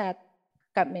nagbabasa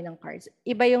kami ng cards,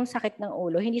 iba yung sakit ng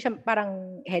ulo, hindi siya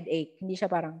parang headache, hindi siya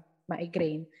parang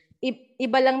migraine.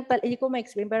 Iba lang, hindi ko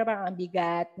ma-explain, pero parang ang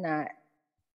bigat na,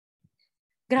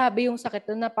 grabe yung sakit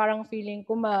na parang feeling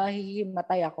ko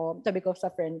mahihimatay ako. Sabi ko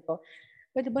sa friend ko,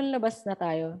 pwede ba labas na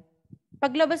tayo?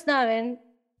 Paglabas namin,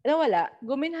 nawala,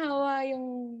 guminhawa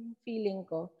yung feeling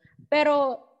ko.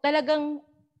 Pero talagang,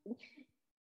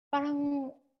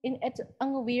 parang,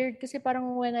 ang weird kasi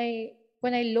parang when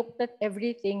I looked at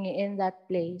everything in that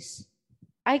place,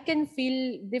 I can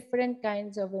feel different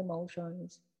kinds of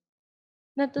emotions.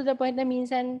 Na to the point na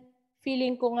minsan,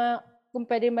 feeling ko nga, kung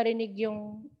pwede marinig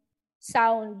yung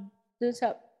sound dun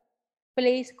sa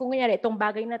place, kung kunyari, itong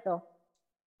bagay na to,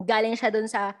 galing siya dun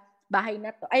sa bahay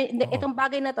na to. Ay, hindi, itong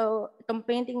bagay na to, itong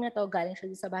painting na to, galing siya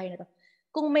dun sa bahay na to.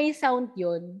 Kung may sound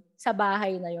yun, sa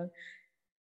bahay na yun,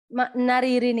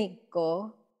 naririnig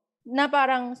ko, na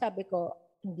parang sabi ko,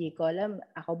 hindi ko alam,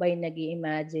 ako ba yung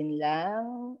nag-i-imagine lang?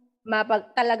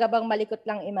 Talaga bang malikot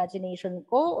lang imagination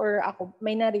ko? Or ako,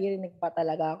 may naririnig pa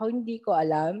talaga ako? Hindi ko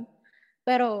alam.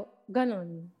 Pero,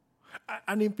 ganun.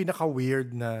 Ano yung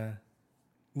pinaka-weird na,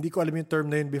 hindi ko alam yung term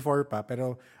na yun before pa,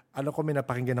 pero alam ko may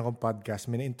napakinggan akong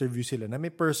podcast, may na-interview sila na may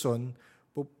person,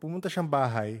 pumunta siyang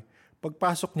bahay,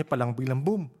 pagpasok niya palang biglang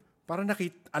boom. Parang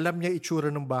alam niya itsura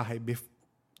ng bahay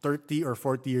 30 or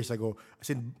 40 years ago.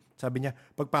 As in, sabi niya,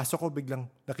 pagpasok ko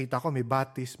biglang nakita ko may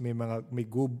batis, may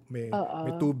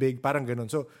tubig, parang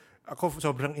ganun. So, ako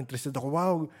sobrang interested ako.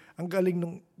 Wow, ang galing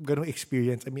nung ganung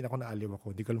experience. I mean, ako naaliw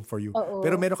ako. Hindi ko alam for you.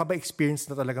 Pero meron ka ba experience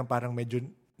na talagang parang medyo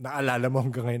naalala mo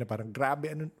hanggang ngayon na parang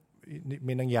grabe,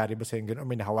 may nangyari ba sa'yo ganun? O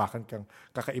may nahawakan kang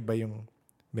kakaiba yung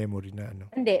memory na ano?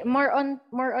 Hindi. More on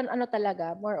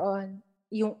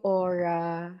yung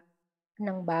aura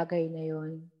ng bagay na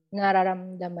yun.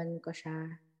 Nararamdaman ko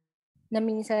siya. Na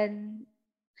minsan,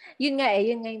 yun nga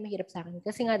yung mahirap sa akin.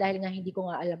 Kasi nga dahil nga hindi ko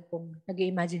nga alam kung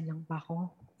nag-i-imagine lang pa ako.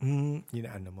 Yun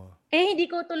mo. Hindi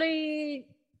ko tuloy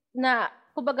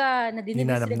kumbaga,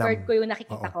 disregard ko yung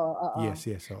nakikita ko. Oo. Yes.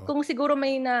 Oo. Kung siguro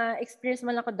may na-experience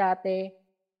man ako dati,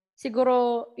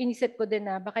 siguro inisip ko din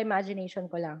na baka imagination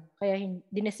ko lang. Kaya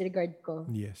dinisregard ko.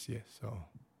 Yes. So,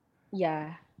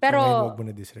 yeah. Pero, so ngayon, huwag mo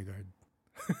na disregard.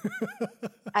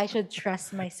 I should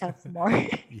trust myself more.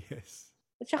 Yes.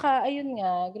 At saka, ayun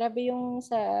nga, grabe yung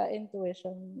sa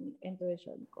intuition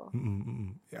ko.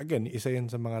 Again, isa yun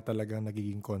sa mga talagang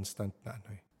nagiging constant na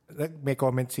ano eh. May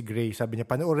comment si Gray, sabi niya,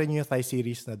 panoorin niyo yung Thai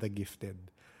series na The Gifted.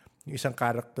 Yung isang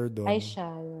character doon, I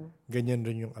shall. Ganyan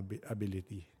rin yung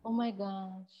ability. Oh my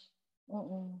gosh.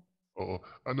 Oo.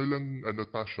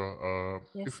 Tasha,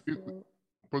 yes,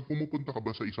 pag pumupunta ka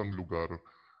ba sa isang lugar,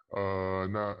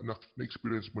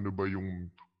 na-experience mo na ba yung,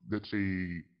 let's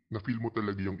say, na-feel mo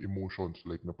talaga yung emotions,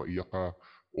 like napaiyak ka,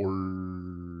 or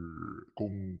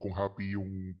kung happy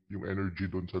yung energy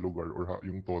doon sa lugar, or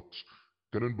yung thoughts,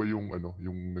 ganun ba yung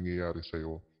nangyayari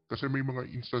sa'yo? Kasi may mga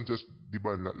instances, di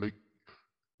ba, like,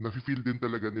 nafe-feel din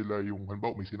talaga nila yung,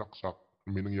 halimbawa may sinaksak,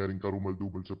 may nangyaring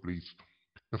karumal-dubal sa place,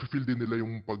 nafe-feel din nila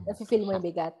yung nafe-feel mo yung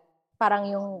bigat.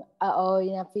 Parang yung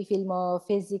nafe-feel mo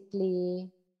physically.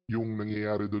 Yung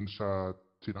nangyayari doon sa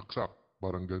sinaksak,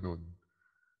 parang ganun.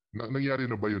 Nangyari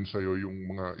na ba yun sa'yo,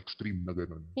 yung mga extreme na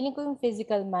ganun? Feeling ko yung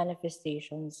physical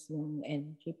manifestations ng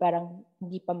energy, parang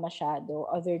hindi pa masyado,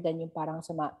 other than yung parang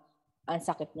ang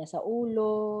sakit niya sa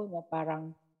ulo, na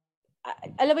parang,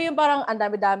 alam mo yung parang ang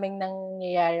dami-daming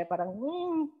nangyayari, parang,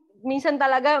 minsan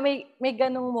talaga may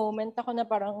ganung moment ako na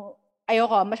parang,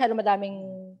 ayoko, masyado madaming,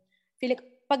 feeling ko,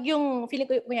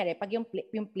 kunyari, pag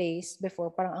yung place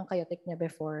before, parang ang chaotic niya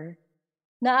before,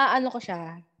 naaano ko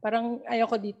siya, parang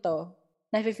ayoko dito,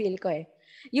 nafe-feel ko eh.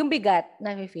 Yung bigat,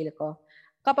 nafe-feel ko.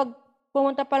 Kapag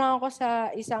pumunta pa lang ako sa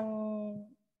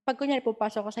pag kunyari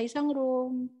pupasok ako sa isang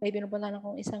room, may pinupuntahan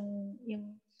akong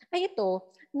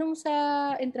nung sa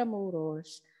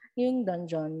Intramuros, yung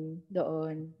dungeon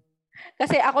doon.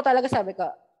 Kasi ako talaga sabi ko,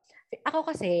 Ako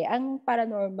kasi, ang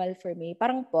paranormal for me,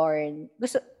 parang porn.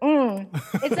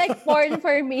 It's like porn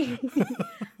for me.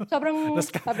 Sobrang,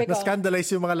 sabi ko.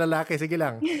 Na-scandalize yung mga lalaki. Sige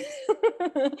lang.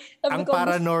 Ang ko,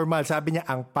 paranormal. Sabi niya,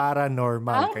 ang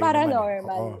paranormal. Ang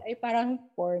paranormal naman, ay parang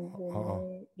porn.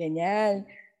 Ganyan.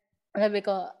 Sabi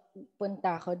ko,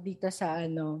 punta ako dito sa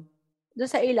doon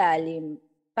sa ilalim.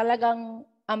 Talagang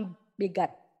ang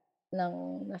bigat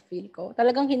ng na-feel ko.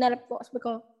 Talagang hinarap ko. Sabi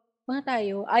ko, mga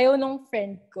tayo. Ayaw nung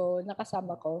friend ko,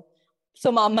 nakasama ko,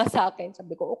 sumama sa akin.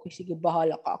 Sabi ko, okay, sige,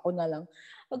 bahala ka. Ako na lang.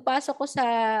 Pagpasok ko sa,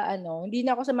 hindi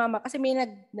na ako sumama. Kasi may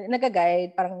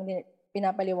nag-guide, parang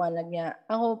pinapaliwanag niya.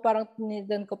 Ako, parang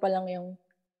tinidan ko pa lang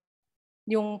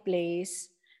yung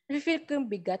place. Nafe-feel ko yung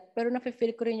bigat, pero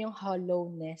nafe-feel ko rin yung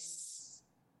hollowness.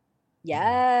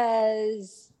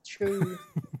 Yes! True.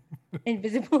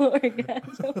 Invisible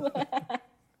orgasm.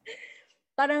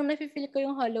 Parang nafe-feel ko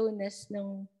yung hollowness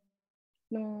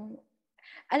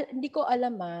hindi ko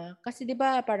alam kasi 'di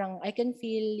ba parang I can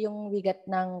feel yung bigat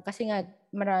kasi nga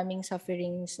maraming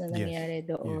sufferings na nangyayari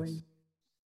doon. Yes.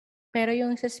 Pero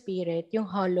yung sa spirit, yung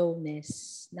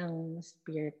hollowness ng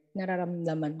spirit,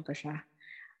 nararamdaman ko siya.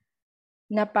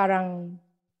 Na parang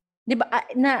 'di ba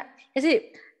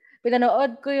kasi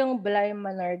pinanood ko yung Blind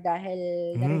Manor dahil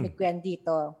narinig ko yan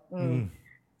dito.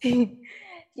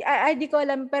 Di ko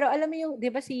alam, pero alam mo yung, di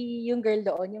ba yung girl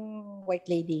doon, yung white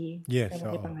lady? Yes.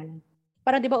 Pangalan.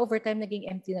 Parang di ba overtime naging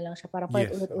empty na lang siya, parang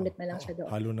ulit-ulit na lang siya doon.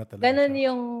 Halo na talaga. Ganon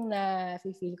yung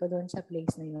na-feel ko doon sa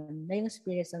place na yun. Na yung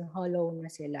spirits ng hollow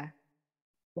na sila.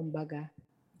 Kumbaga.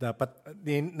 Dapat,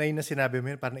 na sinabi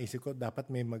mo yun, parang naisip ko, dapat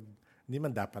hindi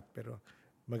man dapat, pero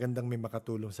magandang may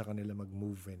makatulong sa kanila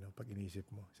mag-move, pag inisip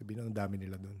mo. Sabihin ang dami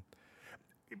nila doon.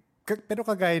 Pero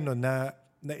kagaya nun,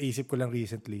 naisip ko lang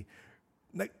recently,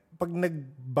 pag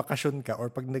nagbakasyon ka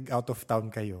or pag nag-out of town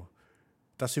kayo,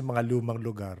 tapos yung mga lumang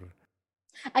lugar.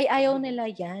 Ay, ayaw nila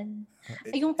yan.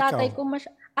 Yung tatay ko,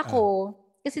 ako,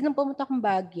 kasi nung pumunta akong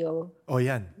Baguio,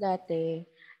 yan. Dati,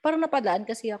 parang napadaan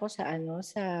kasi ako sa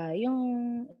yung,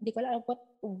 hindi ko alam,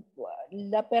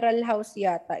 Laperal House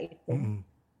yata ito.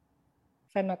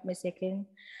 If I'm not mistaken.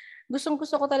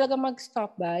 Gustong-gusto ko talaga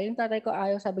mag-stop ba. Yung tatay ko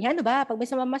ayaw, sabi niya, ano ba? Pag may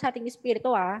sumama sa ating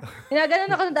espiritu,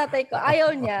 Ginaganon ako ng tatay ko.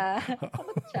 Ayaw niya.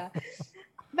 Takot siya.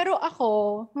 Pero ako,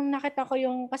 nung nakita ko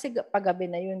kasi paggabi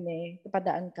na yun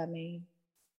napadaan kami,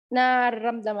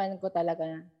 nararamdaman ko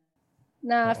talaga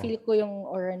na feel ko yung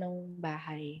aura ng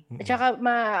bahay. At saka,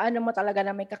 mo talaga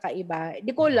na may kakaiba.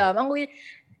 Di ko alam.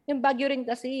 Yung Baguio rin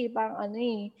kasi, parang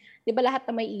di ba lahat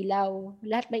na may ilaw?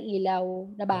 Lahat may ilaw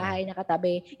na bahay,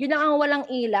 nakatabi. Yun lang ang walang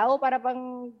ilaw, para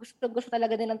pang gusto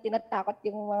talaga nilang tinatakot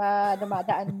yung mga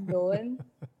dumadaan doon.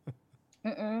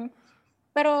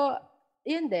 Pero,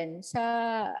 yun din,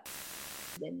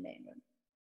 meron.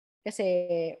 Kasi,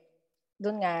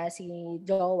 doon nga, si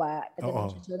Jowa,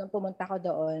 nung pumunta ko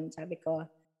doon, sabi ko,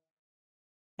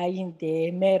 ay hindi,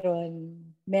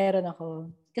 meron ako.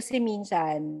 Kasi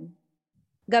minsan,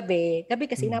 gabi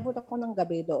kasi inabot ako ng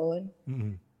gabi doon.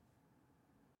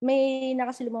 May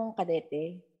nakasilumong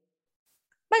kadete.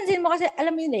 Pansin mo kasi,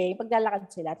 alam mo yun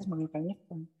paglalakad sila, tapos mga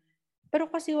pangipon.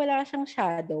 Pero kasi wala siyang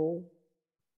shadow.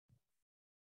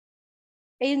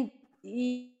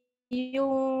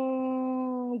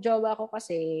 Yung jowa ko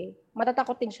kasi,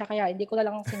 matatakotin siya, kaya hindi ko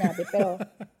na lang sinabi. Pero,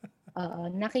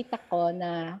 nakita ko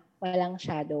na walang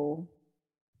shadow.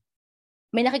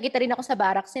 May nakikita rin ako sa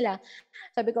barak sila.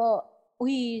 Sabi ko,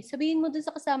 uy, sabihin mo dun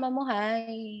sa kasama mo,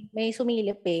 may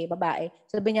sumilip babae.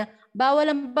 Sabi niya, bawal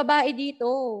ang babae dito.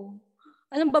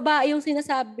 Anong babae yung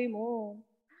sinasabi mo?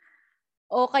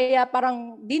 O kaya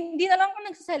parang, di na lang ako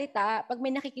nagsasalita pag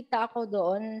may nakikita ako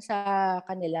doon sa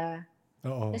kanila.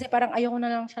 Oo. Kasi parang ayoko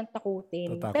na lang siyang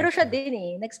takutin. Tatakot Pero siya siya.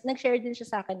 din nag-share din siya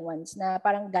sa akin once na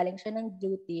parang galing siya ng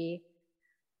duty,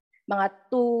 mga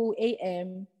 2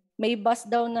 a.m., may bus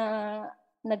daw na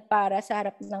nagpara sa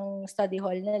harap ng study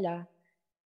hall nila.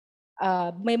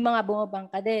 May mga bumabang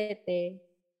kadete,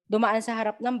 dumaan sa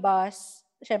harap ng bus,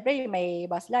 syempre may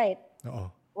bus light.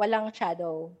 Oo. Walang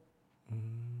shadow.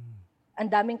 Ang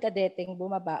daming kadeteng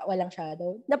bumaba, walang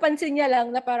shadow. Napansin niya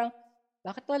lang na parang,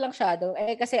 bakit walang shadow?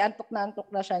 Kasi antok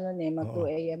na siya noon mag 2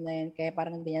 a.m. na yan, kaya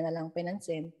parang hindi niya na lang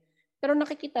pinansin. Pero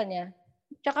nakikita niya.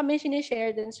 Tsaka may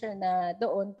sinishare din siya na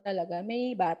doon talaga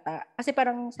may bata. Kasi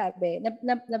parang sabi,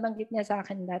 nabanggit niya sa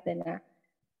akin dati na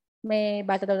may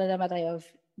bata daw na namatay of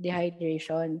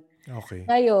dehydration. Okay.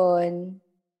 Ngayon,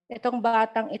 itong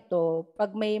batang ito,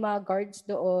 pag may mga guards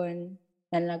doon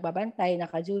na nagbabantay,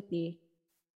 naka-duty,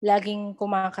 laging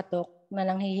kumakatok na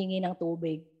nanghihingi ng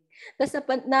tubig. Tapos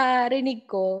narinig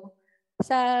ko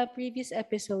sa previous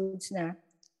episodes na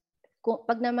kung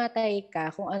pag namatay ka,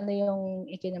 kung ano yung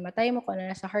ikinamatay mo, kung ano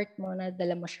nasa heart mo,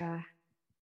 nadala mo siya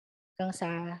hanggang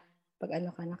sa pag ano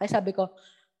ka na. Kaya sabi ko,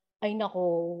 ay nako,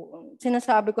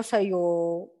 sinasabi ko sa'yo,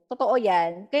 totoo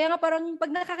yan. Kaya nga parang pag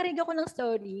nakakarinig ako ng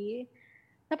story,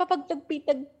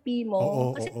 napapagtagpi-tagpi mo.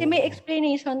 Kasi may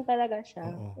explanation talaga siya.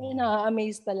 Kaya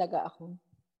na-amaze talaga ako.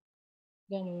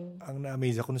 Ganun. Ang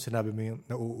na-amaze ako nung sinabi mo yung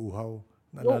nauuhaw.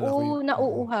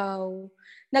 Nauuhaw.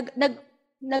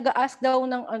 Nag-ask daw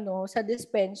ng sa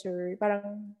dispenser,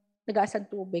 parang nag-ask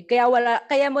ng tubig. Kaya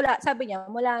sabi niya,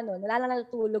 mula noon, wala na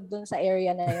natutulog doon sa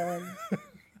area na yon.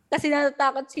 Kasi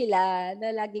natatakot sila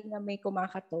na laging na may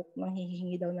kumakatok,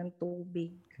 manghihingi daw ng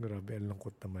tubig. Grabe, ang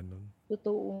lungkot naman nun.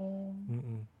 Totoo.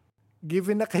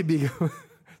 Given na kaibigan,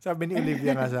 sabi ni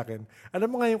Olivia nga sa akin,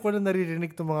 alam mo ngayon ko na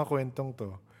naririnig itong mga kwentong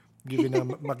to, given na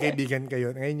magkaibigan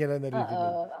kayo, ngayon niya na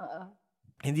naririnig.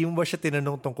 Hindi mo ba siya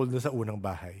tinanong tungkol doon sa unang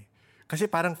bahay? Kasi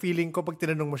parang feeling ko pag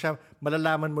tinanong mo siya,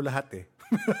 malalaman mo lahat eh.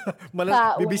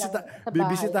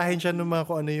 Bibisitahin siya ng mga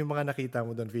kung ano yung mga nakita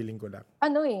mo doon, feeling ko lang.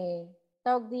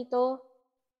 Tawag dito,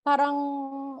 parang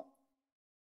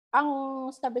ang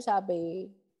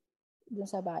sabi-sabi dun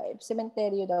sa bahay,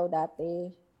 sementeryo daw dati.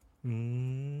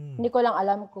 Hindi ko lang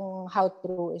alam kung how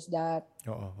true is that.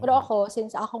 Pero ako,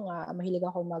 since ako nga, mahilig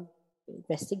ako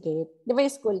mag-investigate. Di ba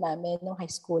yung school namin, nung high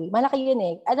school? Malaki yun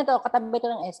eh. Katabi ito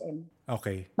ng SM.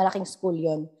 Okay. Malaking school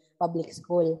yun. Public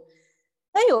school.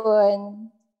 Ngayon,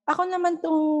 ako naman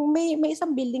may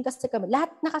isang building kasi kami.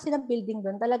 Lahat na kasi ng building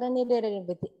doon talagang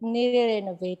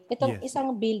nire-renovate. Itong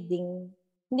isang building,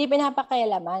 hindi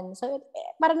pinapakailaman. So,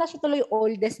 para na siya tuloy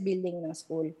oldest building ng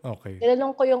school. Okay.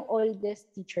 Tinanong ko yung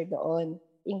oldest teacher doon.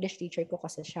 English teacher ko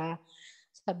kasi siya.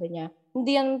 Sabi niya,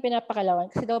 hindi yan pinapakailaman.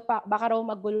 Kasi daw baka raw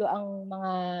magulo ang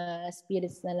mga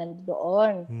spirits na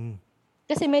nandoon.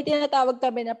 Kasi may tinatawag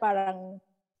kami na parang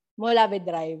Molave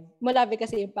Drive. Molave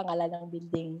kasi yung pangalan ng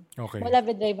building. Okay.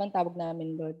 Molave Drive ang tawag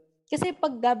namin doon. Kasi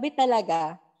pag gabi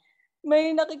talaga,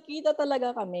 may nakikita talaga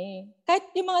kami.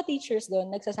 Kahit yung mga teachers doon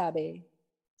nagsasabi.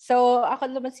 So, ako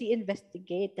naman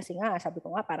investigate. Kasi nga, sabi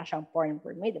ko nga, para siyang porn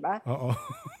for me, di ba? Oo.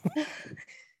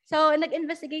 So,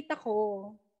 nag-investigate ako.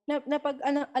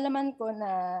 Alaman ko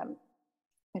na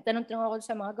nagtanong-tanong ako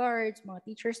sa mga guards, mga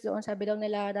teachers doon. Sabi daw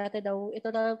nila, dati daw, ito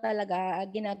daw talaga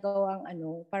ginagawang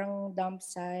parang dump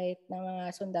site ng mga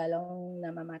sundalong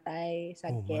namamatay sa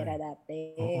gera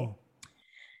dati.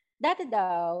 Dati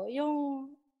daw, yung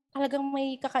talagang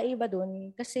may kakaiba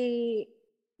doon. Kasi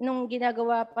nung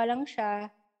ginagawa pa lang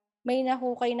siya, may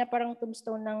nahukay na parang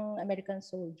tombstone ng American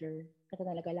soldier. Ito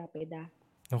talaga lapida.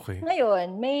 Okay.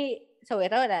 Ngayon, so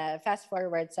ito na, fast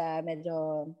forward sa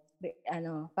medyo,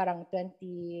 parang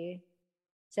 2017,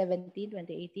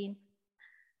 2018,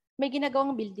 may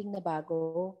ginagawang building na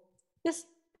bago. Tapos,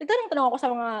 nagtanong ako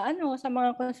sa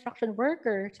mga construction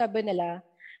worker. Sabi nila,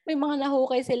 may mga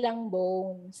nahukay silang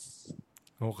bones.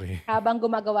 Okay. Habang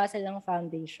gumagawa sila ng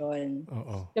foundation.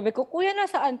 Sabi ko, kuya,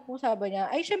 nasaan po? Sabi niya,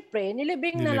 ay syempre,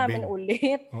 nilibing na namin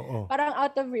ulit. Parang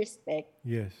out of respect.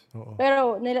 Yes.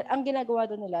 Pero ang ginagawa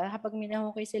doon nila, kapag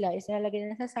minahukay sila, is nilalagay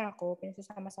nila sa sako,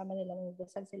 pinasasama-sama nila,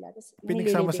 nagdasal sila.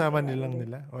 Pinagsama-sama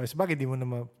nila. Bakit di mo na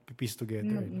ma-piece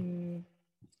together?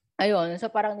 Ayun, so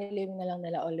parang nilibing na lang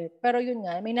nila ulit. Pero yun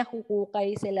nga, may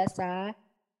nakukukay sila sa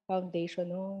foundation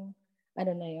nung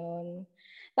na yun.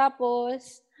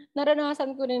 Tapos,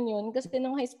 naranasan ko rin yun kasi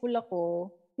nung high school ako,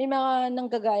 may mga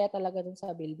nanggagaya talaga dun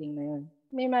sa building na yun.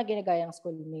 May mga ginagayang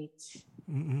schoolmates.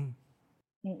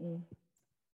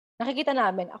 Nakikita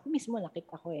namin. Ako mismo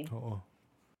nakita ko eh.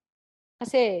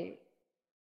 Kasi,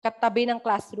 katabi ng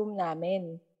classroom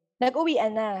namin.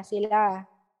 Nag-uwian na sila.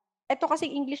 Ito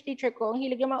kasi English teacher ko, ang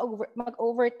hilig niya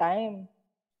mag-overtime.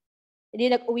 Hindi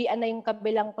nag-uwian na yung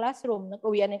kabilang classroom.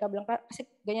 Kasi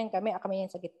ganyan kami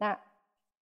yan sa gitna.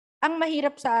 Ang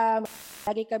mahirap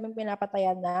lagi kami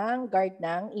pinapatayan ng guard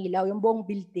ng ilaw, yung buong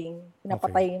building,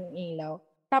 pinapatay yung ilaw.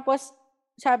 Tapos,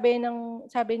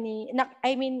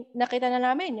 nakita na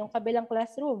namin yung kabilang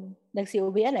classroom.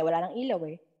 Nagsiuwian wala nang ilaw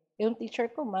eh. Yung teacher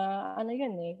ko,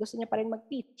 gusto niya pa rin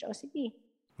mag-teach. O sige.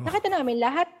 Nakita namin,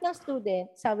 lahat ng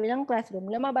student, sabi ng classroom,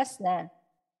 lumabas na.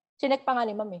 Chinek pa nga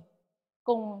ni ma'am eh.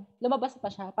 Kung lumabas pa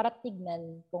siya, para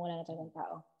tignan kung wala na talagang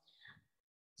tao.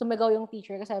 Sumigaw yung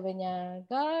teacher, sabi niya,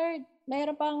 guard,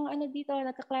 mayroon pang dito,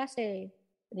 nagkaklase.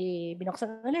 Di,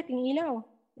 binuksan ulit yung ilaw.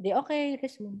 Di, okay,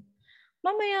 resume.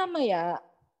 Mamaya-maya,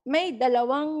 may 2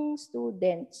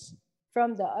 students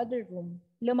from the other room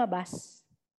lumabas.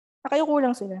 Nakayuko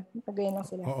lang sila. Nagkagayan lang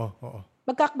sila.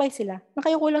 Magkakbay sila.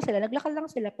 Nakayuko lang sila. Naglakad lang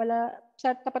sila pala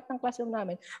sa tapat ng classroom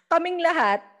namin. Kaming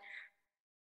lahat,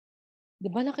 di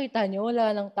ba nakita nyo,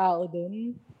 wala nang tao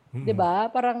dun? Di ba?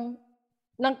 Parang,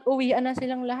 Nag-uwian na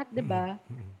silang lahat, di ba?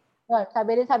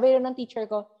 Sabi rin ng teacher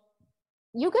ko,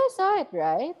 you guys saw it,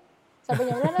 right? Sabi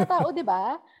niya, wala na tao, di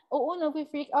ba? Oo,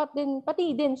 nag-freak out din.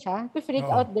 Pati din siya. Freak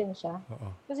out din siya.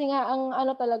 Kasi nga, ang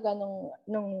ano talaga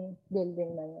nung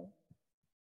building na yun.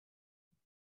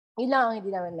 Yun lang ang hindi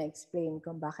naman ma-explain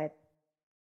kung bakit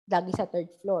lagi sa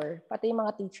third floor. Pati yung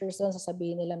mga teachers doon,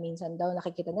 sasabihin nila minsan daw,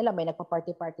 nakikita nila may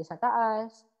nagpa-party-party sa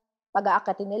taas.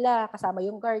 Pag-aakatin nila, kasama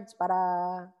yung guards para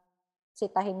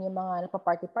sitahin yung mga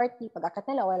nagpa-party-party. Pag-akat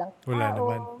nila, walang tao. Wala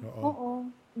naman. Oo.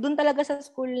 Doon talaga sa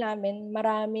school namin,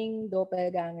 maraming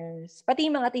doppelgangers. Pati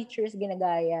yung mga teachers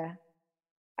ginagaya.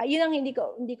 Yun ang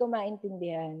hindi ko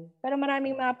maintindihan. Pero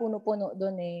maraming mga puno-puno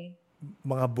doon eh.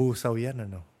 Mga busaw yan,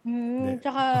 ano?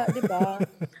 Tsaka, di ba,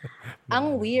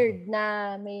 ang weird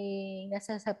na may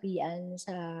nasasapian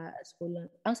sa school.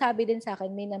 Ang sabi din sa akin,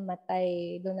 may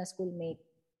namatay doon na schoolmate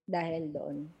dahil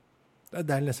doon.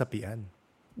 Dahil nasapian?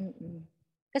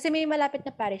 Kasi may malapit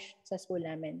na parish sa school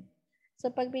namin.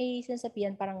 So, pag may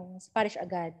sinasapian, parang parish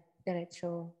agad,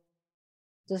 diretso.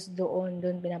 Tapos doon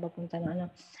binapapunta ng ano.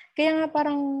 Kaya nga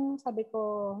parang sabi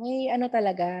ko, may ano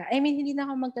talaga. I mean, hindi na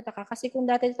ako magtataka kasi kung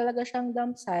dati talaga siyang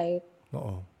dump site,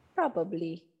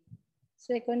 probably.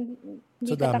 So, kung hindi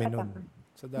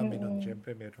Sa dami nun,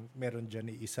 syempre, meron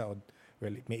dyan isa.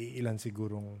 Well, may ilan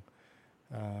sigurong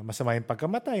masama yung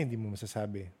pagkamatay, hindi mo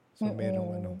masasabi. So,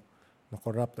 merong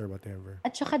na-corrupt or whatever.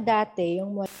 At saka dati,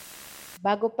 yung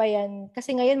bago pa yan,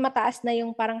 kasi ngayon mataas na yung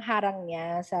parang harang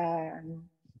niya sa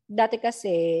dati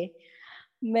kasi,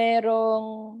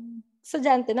 merong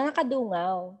estudyante na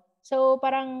nakadungaw. So,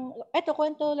 parang, eto,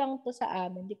 kwento lang to sa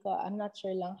amin. I'm not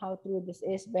sure lang how true this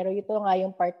is. Pero ito nga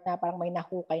yung part na parang may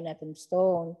nahukay na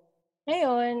tombstone.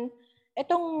 Ngayon,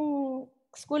 etong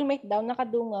schoolmate daw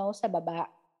nakadungaw sa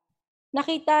baba.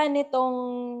 Nakita nitong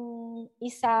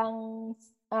isang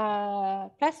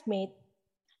classmate,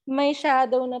 may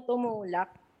shadow na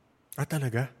tumulak.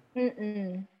 Talaga?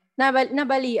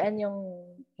 Nabalian yung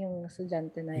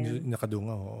estudyante na yun.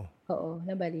 Nakadungaw, oo. Oo,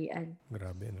 nabalian.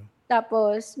 Grabe, no?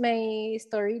 Tapos, may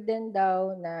story din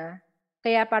daw na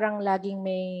kaya parang laging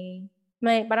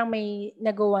parang may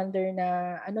nag-wonder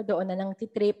na ano doon na nang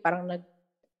titrip, parang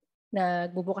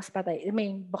nagbubukas patay.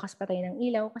 May bukas patay ng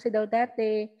ilaw kasi daw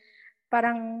dati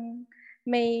parang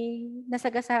may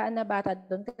nasagasaan na bata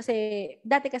doon. Kasi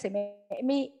dati kasi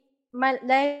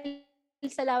dahil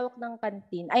sa lawak ng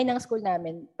canteen, ng school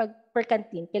namin, pag per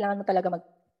canteen, kailangan mo talaga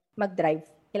mag-drive.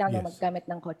 Kailangan mo maggamit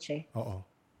ng kotse. Oo.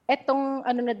 Etong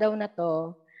ano na daw na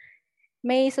to,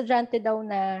 may estudyante daw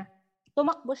na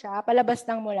tumakbo siya, palabas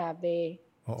ng Molabe.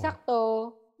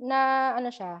 Sakto, na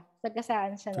ano siya,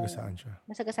 nasagasaan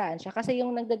siya. Kasi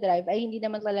yung nagda-drive ay hindi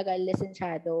naman talaga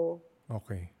lisensyado.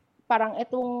 Okay. Parang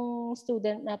etong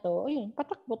student na to, ayun,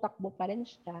 patakbo-takbo pa rin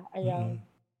siya around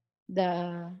the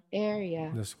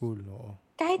area. The school, oo.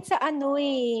 Kahit sa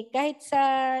kahit sa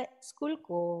school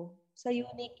ko, sa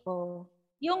unit ko,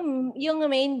 yung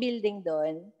main building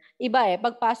doon, iba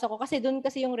pagpasok ko, kasi doon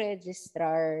kasi yung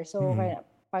registrar. So, kaya,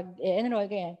 pag enroll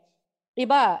kaya,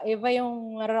 iba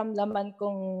yung nararamdaman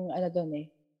kong doon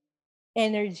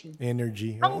energy.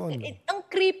 Ang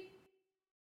creepy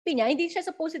niya. Hindi siya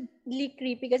supposedly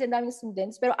creepy kasi ang daming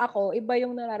students, pero ako, iba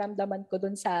yung nararamdaman ko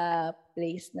doon sa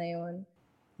place na yun.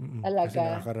 Talaga. Kasi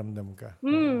nakakaramdam ka.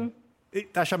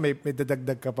 Tasha, may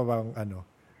dadagdag ka pa bang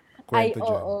kwento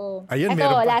dyan? Oo. Ayun,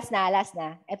 ito, last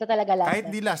na. Ito talaga last Kahit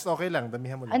na. di last, okay lang.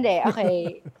 Damihan mo lang. Hindi,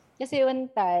 okay. Kasi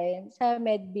one time, sa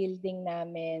med building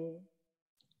namin,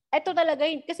 ito talaga,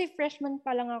 kasi freshman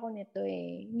pa lang ako nito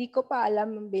Hindi ko pa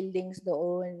alam ang buildings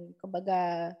doon.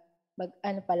 Kumbaga,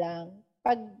 pa lang.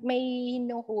 Pag may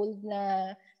hinuhold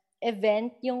na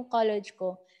event yung college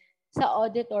ko, sa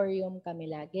auditorium kami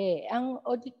lagi. Ang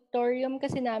auditorium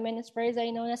kasi namin, as far as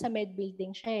I know, nasa med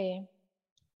building siya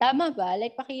Tama ba?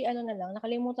 Like, na lang,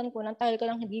 nakalimutan ko, nang tagal ko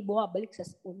lang hindi bumabalik sa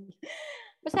school.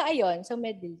 Basta ayun, so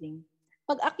med building.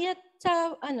 Pag akyat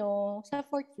sa, sa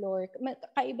fourth floor,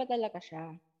 kaiba talaga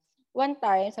siya. One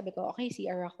time, sabi ko, okay,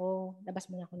 CR ako. Labas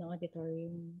muna ako ng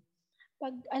auditorium.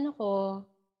 Pag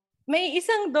may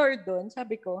isang door doon,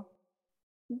 sabi ko,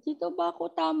 dito ba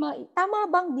ako tama? Tama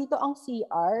bang dito ang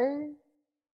CR?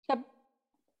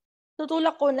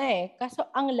 Tutulak ko na kaso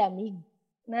ang lamig.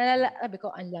 Sabi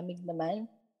ko, ang lamig naman.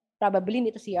 Probably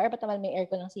dito CR, ba't naman may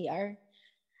aircon ng CR?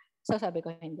 So sabi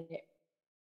ko, hindi.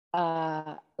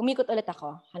 Umikot ulit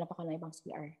ako. Hanap ako ng ibang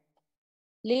CR.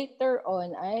 Later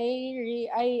on,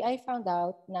 I found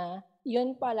out na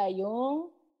yun pala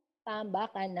yung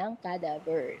tambakan ng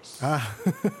cadavers.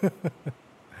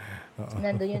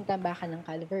 Nandun yung tambakan ng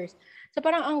cadavers. So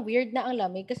parang ang weird na ang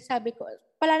lamig kasi sabi ko,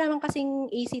 pala naman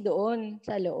kasing AC doon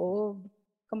sa loob.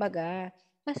 Kumbaga.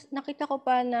 Tapos nakita ko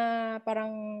pa na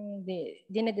parang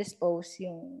dinedispose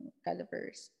yung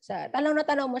calipers. Tanaw na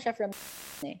tanaw mo siya from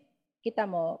kita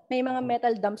mo, may mga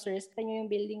metal dumpsters, kanyo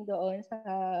yung building doon sa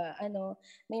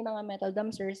may mga metal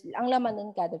dumpsters, ang laman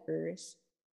ng calipers.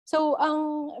 So,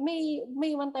 may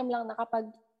one time lang na kapag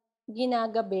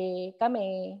ginagabi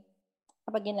kami,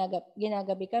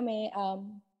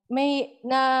 may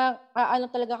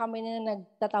talaga kami na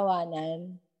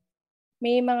nagtatawanan.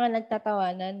 May mga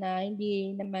nagtatawanan na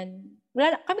hindi naman,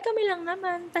 kami lang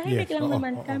naman, tahimik lang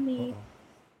naman kami.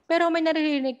 Pero may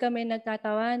naririnig kami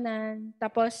nagtatawanan,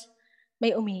 tapos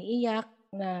may umiiyak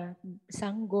na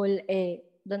sanggol,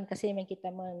 doon kasi may kita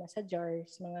mga nasa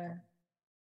jars,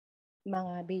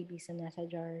 mga babies na nasa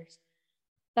jars.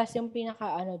 Tapos yung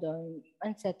doon,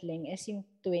 unsettling, is yung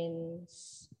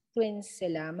twins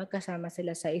sila, magkasama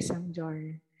sila sa isang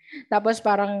jar. Tapos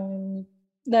parang,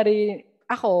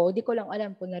 ako, di ko lang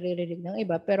alam kung naririnig ng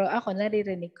iba, pero ako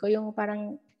naririnig ko yung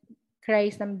parang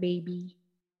cries ng baby.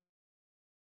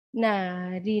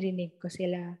 Naririnig ko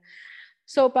sila.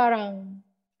 So parang,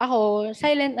 ako,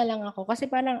 silent na lang ako kasi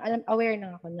parang aware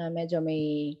na ako na medyo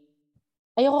may,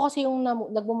 ayoko kasi yung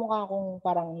nagmumukha akong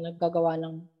parang naggagawa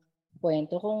ng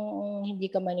kwento. Kung hindi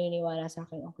ka maniniwala sa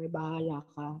akin, okay, bahala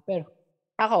ka. Pero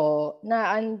ako,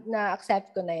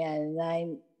 na-accept ko na yan na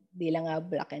hindi lang nga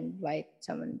black and white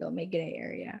sa mundo, may gray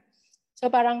area. So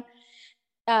parang,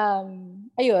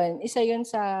 ayun, isa yun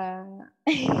sa,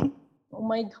 oh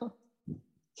my God.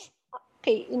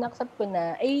 Okay, inaccept ko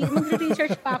na.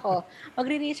 Magre-research pa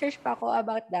ako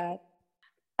about that.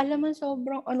 Alam mo,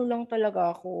 sobrang lang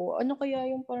talaga ako. Ano kaya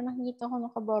yung parang nakikita ko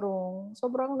ng kabarong?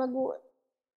 Sobrang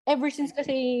ever since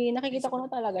kasi nakikita ko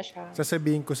na talaga siya.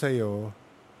 Sasabihin ko sa'yo,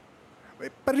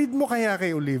 parid mo kaya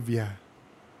kay Olivia?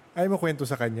 Ay mo kwento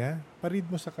sa kanya?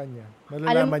 Parid mo sa kanya.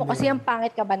 Alam mo kasi ang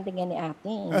pangit kabantingan ni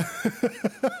ate.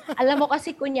 Alam mo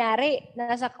kasi kunyari,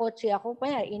 nasa kotse ako,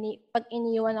 pag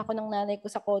iniwan ako ng nanay ko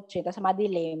sa kotse, tapos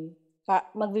madilim,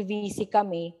 mag-VC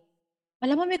kami,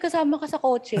 alam mo may kasama ka sa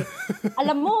kotse.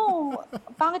 Alam mo,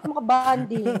 pangit mo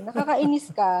ka-banding,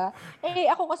 nakakainis ka.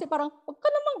 Ako kasi parang, wag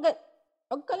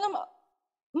ka naman,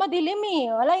 madilim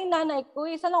wala yung nanay ko,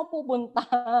 saan ako pupunta?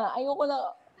 Ayoko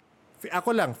na.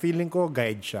 Ako lang, feeling ko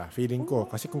guide siya. Feeling ko.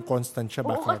 Kasi kung constant siya,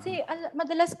 baka... Oo, kasi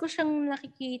madalas ko siyang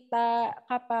nakikita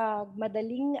kapag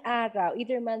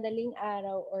either madaling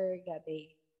araw or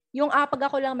gabi. Yung pag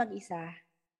ako lang mag-isa,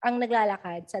 ang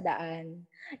naglalakad sa daan.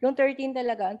 Yung 13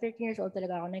 years old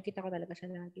talaga ako, nakikita ko talaga siya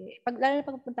lagi. Lalo na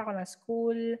pagpunta ako ng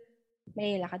school,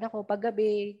 may lakad ako. Pag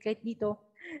gabi, kahit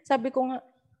dito, sabi ko nga,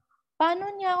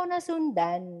 paano niya ako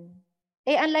nasundan?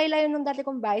 Ang layo-layo nung dati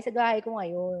kong bahay sa bahay ko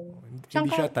ngayon.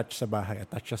 Hindi siya attached sa bahay,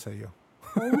 attached siya sa iyo.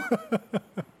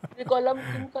 Hindi ko alam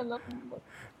kung kanak mo.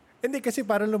 Hindi, kasi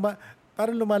parang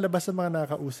lumalabas sa mga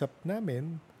nakausap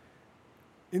namin.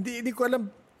 Hindi ko alam,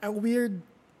 ang weird,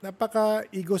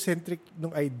 napaka-egocentric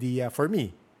nung idea for me.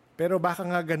 Pero baka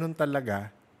nga ganun talaga.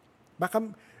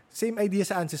 Baka same idea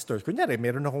sa ancestors. Kunyari,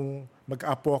 meron akong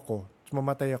mag-apo ako,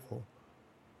 mamatay ako.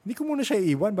 Hindi ko muna siya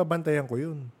iiwan, babantayan ko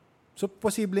yun. So,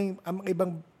 posibleng ang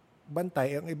ibang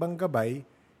bantay, ang ibang gabay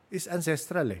is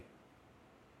ancestral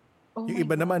Oh yung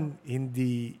iba naman,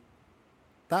 hindi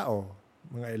tao,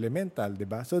 mga elemental, di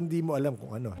ba? So, hindi mo alam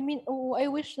kung ano. I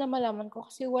wish na malaman ko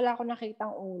kasi wala ko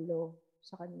nakitang ulo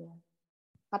sa kanya.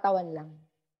 Katawan lang.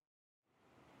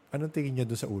 Anong tingin niyo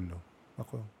doon sa ulo?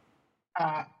 Ako.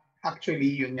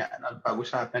 Actually, yun nga,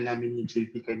 pag-usapan namin ni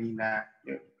JP kanina,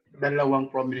 dalawang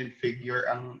prominent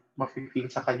figure ang mafe-feel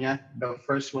sa kanya. The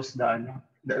first was the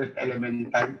Earth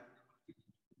Elemental.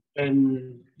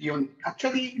 And yun,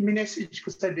 actually, minessage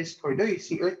ko sa Discord,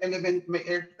 si may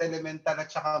Earth Elemental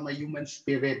at saka may human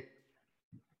spirit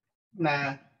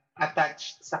na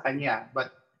attached sa kanya.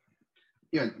 But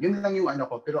yun lang yung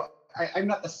ko. Pero I'm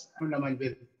not as naman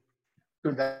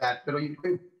to that. Pero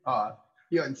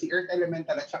yun, si Earth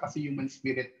Elemental at saka si human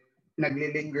spirit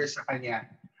naglilinger sa kanya.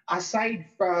 Aside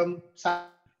from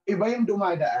iba yung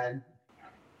dumadaan.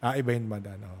 Iba yung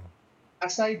dumadaan. Oh.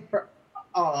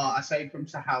 Aside from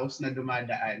sa house na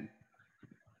dumadaan.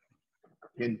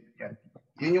 Yun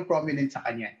yung prominent sa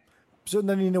kanya. So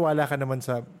naniniwala ka naman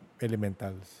sa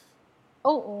elementals?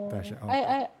 Oo. Tasha,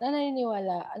 okay.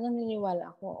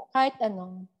 Naniniwala ako. Kahit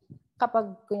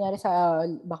kapag kunyari sa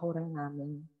bakuran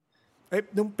namin.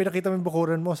 Nung pinakita mo yung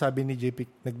bakuran mo, sabi ni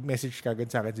JP, nag-message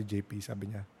kagad sa akin si JP,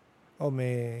 sabi niya,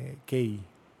 may K.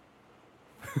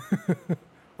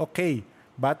 Okay.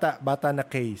 Bata na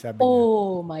K, sabi niya.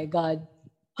 Oh my God.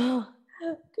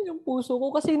 Yung puso ko.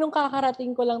 Kasi nung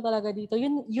kakarating ko lang talaga dito,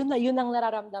 yun ang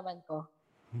nararamdaman ko.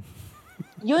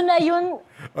 Yun.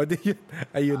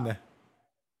 Ayun na.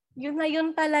 Yun na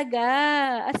yun talaga.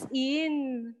 As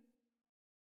in.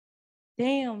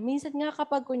 Damn. Minsan nga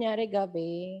kapag kunyari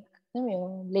gabi, alam mo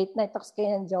yun, late night talks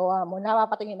kayo ng jowa mo,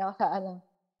 napapatingin ako sa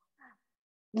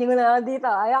lingon na ako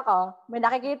dito, ay ako, may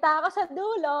nakikita ako sa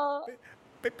dulo.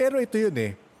 Pero ito yun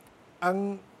eh.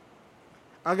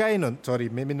 Kagaya nun, sorry,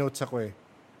 may notes ako eh.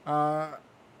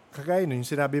 Kagaya nun,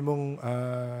 yung sinabi mong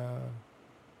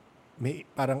may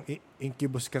parang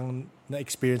incubus kang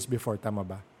na-experience before, tama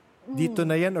ba? Dito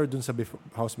na yan or dun sa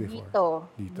house before?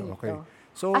 Dito, okay.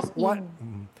 So,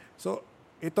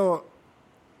 ito,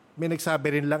 may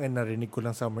nagsabi rin lang and narinig ko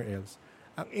lang somewhere else.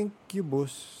 Ang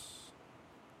incubus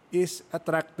is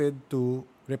attracted to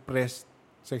repressed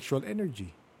sexual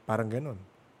energy. Parang ganun.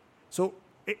 So,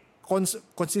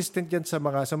 consistent yan sa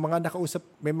mga nakausap,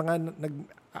 may mga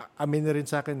amin na rin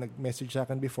sa akin, nag-message sa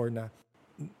akin before na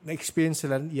na-experience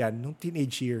sila yan nung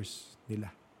teenage years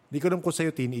nila. Hindi ko alam kung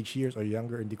sa'yo teenage years or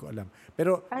younger, hindi ko alam.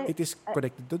 Pero it is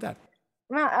connected to that.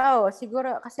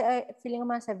 Siguro, kasi feeling ko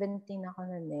mga 17 ako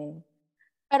nun eh.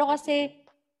 Pero kasi,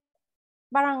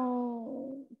 parang,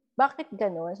 bakit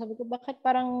gano'n? Sabi ko, bakit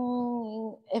parang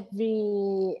every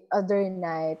other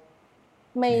night,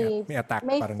 may attack,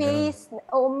 may parang face,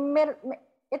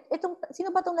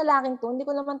 sino ba tong lalaking to? Hindi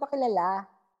ko naman pa kilala.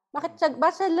 Bakit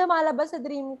siya lumalabas sa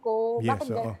dream ko? Yes, Bakit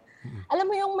gano'n? Alam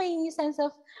mo yung may sense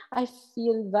of, I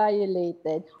feel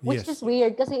violated. Which is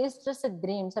weird kasi it's just a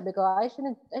dream. Sabi ko, I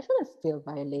shouldn't feel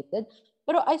violated.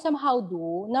 Pero I somehow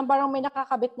do, na parang may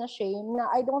nakakabit na shame na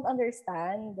I don't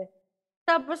understand.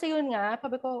 Tapos yun nga,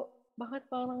 sabi ko, bakit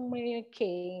parang may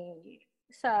king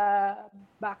sa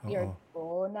backyard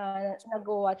ko na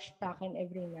nag-watch sa akin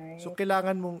every night. So,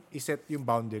 kailangan mong iset yung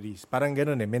boundaries. Parang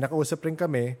gano'n eh. May nakausap rin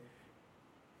kami,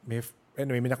 may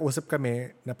nakausap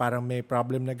kami na parang may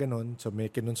problem na gano'n. So, may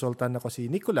kinonsultan ako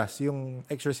si Nicholas, yung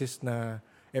exorcist na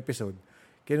episode.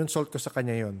 Kinonsult ko sa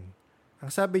kanya yon.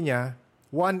 Ang sabi niya,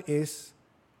 one is,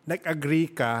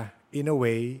 nag-agree ka in a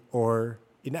way or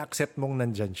ina-accept mong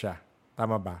nandyan siya.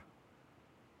 Tama ba?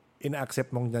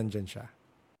 Ina-accept mong nandyan siya.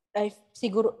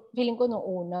 Siguro, feeling ko nung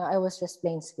una, I was just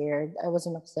plain scared. I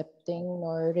wasn't accepting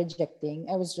nor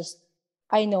rejecting.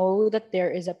 I know that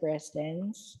there is a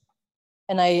presence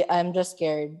and I'm just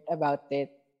scared about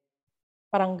it.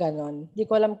 Parang ganon. Di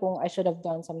ko alam kung I should have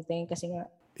done something kasi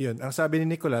nga. Yun, ang sabi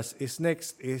ni Nicholas is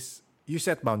next is you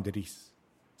set boundaries.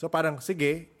 So parang,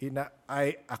 sige,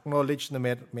 I acknowledge na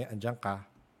may andyan ka.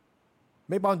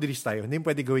 May boundaries tayo. Hindi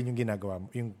pwede gawin yung ginagawa mo,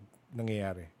 yung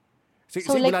nangyayari.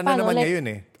 Simula na naman ngayon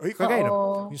eh. Kagaya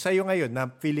yung sa'yo ngayon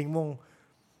na feeling mong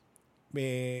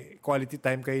may quality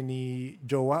time kayo ni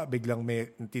jowa, biglang may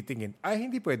titingin.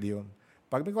 Hindi pwede yun.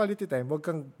 Pag may quality time, huwag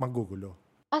kang magugulo.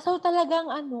 So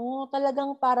talagang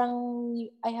talagang parang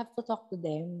I have to talk to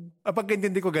them.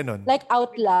 Pagkaintindi ko ganun. Like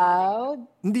out loud?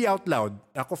 Hindi out loud.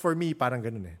 Ako for me, parang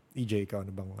ganun eh. EJ, ikaw,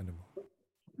 ano bang ano mo?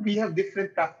 We have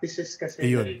different practices kasi.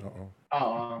 Ayun,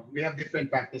 we have different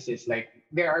practices. Like,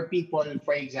 there are people,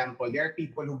 for example,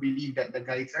 who believe that the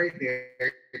guides are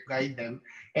there to guide them,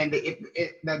 and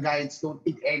the guides don't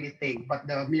think anything, but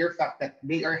the mere fact that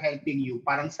they are helping you,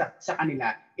 parang sa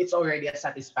kanila, it's already a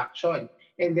satisfaction.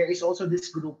 And there is also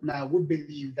this group na would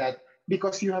believe that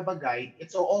because you have a guide,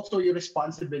 it's also your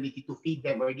responsibility to feed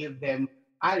them or give them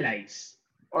allies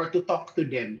or to talk to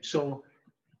them. So,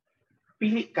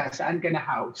 pili ka, saan ka na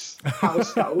house?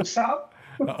 House ka usap?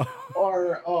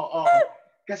 Or,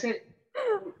 kasi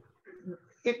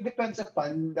it depends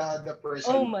upon the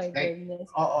person. Oh my goodness.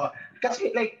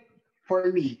 Kasi like, for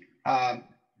me,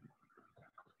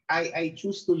 I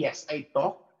choose to, yes, I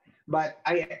talk, but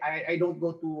I don't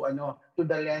go to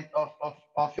the length of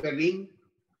offering,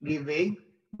 giving,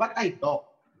 but I talk.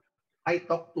 I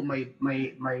talk to my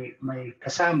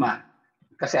kasama.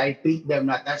 Kasi I treat them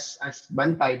not as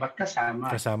bantay, but kasama.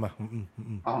 Kasama.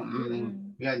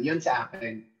 Yun sa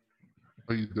akin.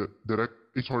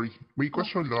 Sorry, may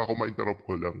question lang ako, ma-interrupt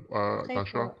ko lang.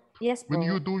 Tasha, yes, when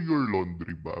you do your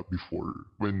laundry ba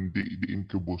before, when the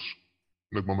incubus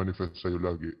nagmamanifest sa'yo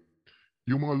lagi,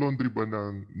 yung mga laundry ba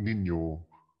ninyo,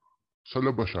 sa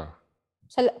labas siya?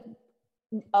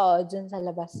 Dyan sa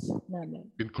labas namin.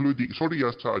 Including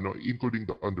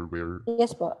the underwear?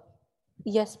 Yes po.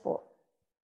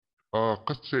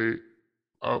 Kasi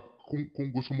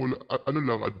kung gusto mo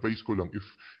advice ko lang, if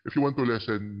you want to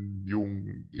lessen yung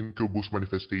incubus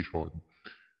manifestation,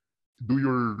 do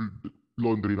your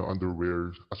laundry na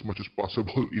underwear as much as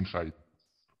possible inside.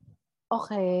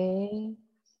 Okay.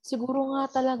 Siguro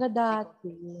nga talaga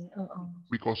dati.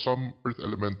 Because some earth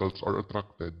elementals are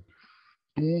attracted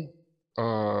to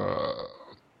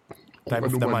time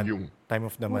of the month. Time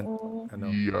of the month.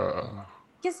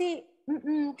 Kasi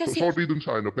So, Kasi, sorry dun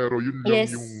sa pero yun lang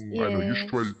yes, yung yes.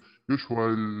 usual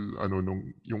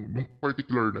yung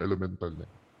particular na elemental na.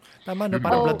 Tama, no? Yun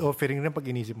Parang lang. blood offering rin pag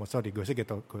inisip mo. Sorry, go. Sige,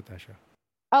 go, Tasha.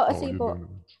 Sige Yun po. lang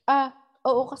naman.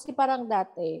 Oo, kasi parang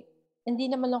dati, hindi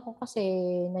naman ako kasi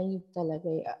naive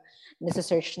talaga.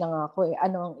 Nasa-search na nga ako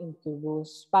ano ang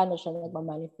incubus? Paano siya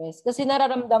nagmamanifest? Kasi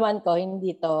nararamdaman ko,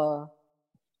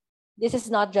 this is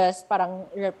not just parang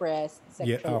repressed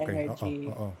Yeah, sexual okay. energy.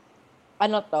 Oo.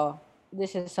 Ano to?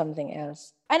 This is something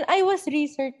else. And I was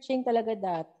researching talaga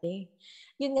dati.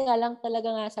 Yun nga lang talaga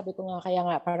nga, sabi ko nga, kaya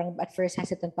nga parang at first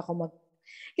hesitant ako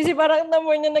kasi parang the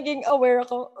more na naging aware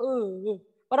ako,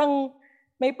 parang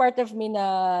may part of me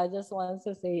na just wants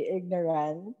to say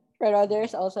ignorant. Pero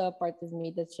there's also a part of me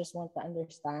that just want to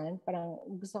understand. Parang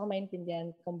gusto ko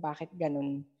maintindihan kung bakit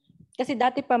ganun. Kasi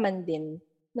dati pa man din,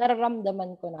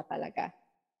 nararamdaman ko na talaga.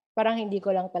 Parang hindi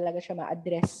ko lang talaga siya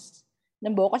ma-address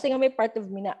ng buo. Kasi nga may part of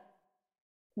me na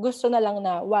gusto na lang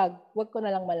na wag ko na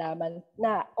lang malaman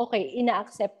na okay,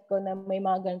 ina-accept ko na may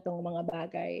mga ganitong mga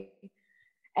bagay.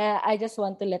 I just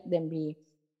want to let them be.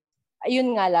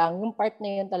 Ayun nga lang, yung part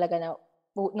na yun talaga na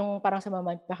nung parang sa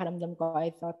pakaramdam ko,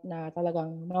 I thought na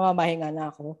talagang mamamahinga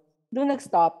na ako. Doon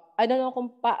nag-stop. I don't know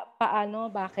kung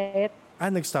paano, bakit.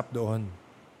 Nag-stop doon?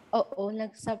 Oo,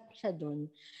 nag-stop siya doon.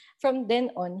 From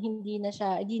then on, hindi na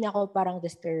ako parang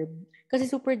disturbed. Kasi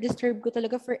super disturbed ko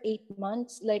talaga for 8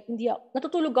 months. Like,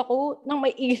 natutulog ako nang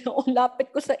may ilaw.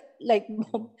 Lapit ko sa light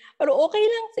bulb. Pero okay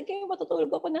lang. Sige,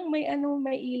 matutulog ako nang may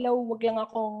ilaw. Wag lang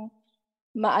akong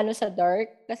maano sa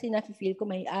dark. Kasi nafe-feel ko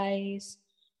may eyes.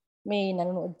 May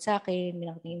nanonood sa akin. May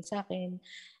nakatingin sa akin.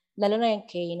 Lalo na yung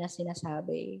K na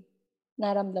sinasabi.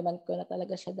 Naramdaman ko na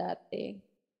talaga siya dati.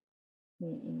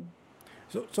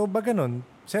 So ba ganun,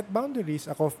 set boundaries.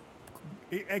 Ako,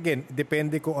 again,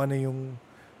 depende kung ano yung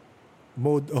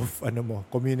mode of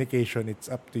communication.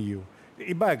 It's up to you.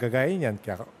 Iba, gagaya niyan,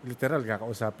 literal,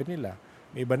 kakausapin nila.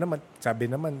 May iba naman, sabi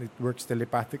naman, it works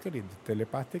telepathically.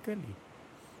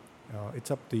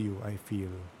 It's up to you, I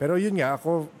feel. Pero yun nga,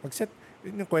 ako,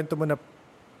 yung kwento mo na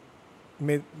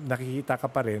may nakikita ka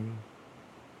pa rin,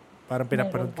 parang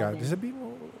pinapanood ka, sabi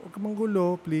mo, huwag ka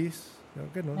manggulo, please.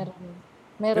 Ganun.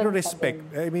 Pero respect.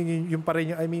 I mean, yung pa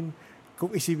rin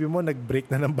kung isipin mo,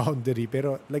 nag-break na ng boundary,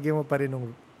 pero lagyan mo pa rin ng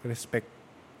respect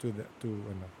to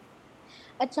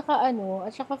At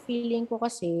saka feeling ko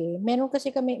kasi, meron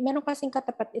kasing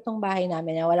katapat itong bahay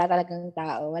namin na wala talagang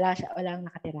tao, walang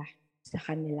nakatira sa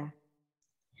kanila.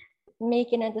 May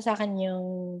kinento sa akin yung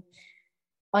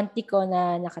auntie ko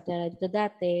na nakatira dito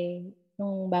dati,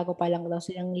 nung bago pa lang daw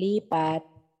silang lipat,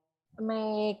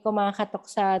 may kumakatok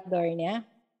sa door niya.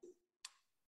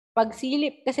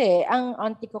 Pagsilip, kasi ang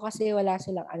auntie ko kasi wala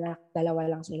silang anak, 2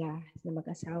 lang sila na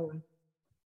mag-asawa.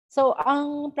 So,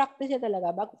 ang practice niya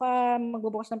talaga, bago ka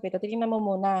magbubukas ng pinto, tingnan mo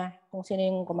muna kung sino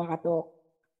yung kumakatok.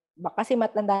 Kasi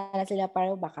matanda na sila,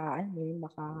 parang baka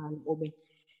lubin.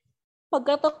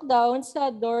 Pagkatok down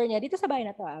sa door niya, dito sa bahay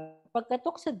na to,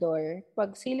 pagkatok sa door,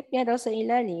 pagsilip niya daw sa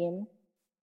ilalim,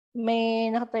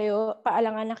 may nakatayo,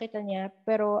 paalangan nakita niya,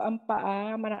 pero ang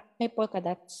paa, may polka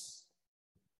dots.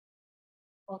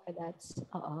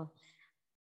 Oo.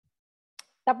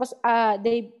 Tapos,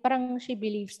 parang she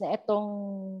believes na itong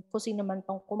kung sino man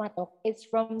tong kumatok, it's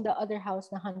from the other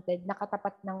house na haunted,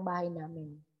 nakatapat ng bahay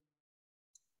namin.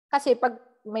 Kasi pag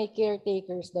may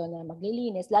caretakers doon na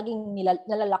maglilinis, laging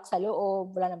nalalak sa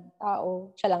loob, wala namang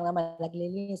tao, siya lang naman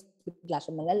naglilinis, bigla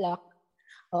siya malalak.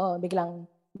 Biglang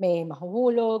may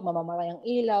mahuhulog, mamamatay ang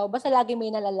ilaw, basta lagi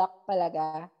may nalalak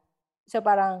talaga. So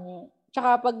parang,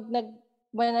 tsaka pag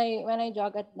when I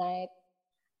jog at night,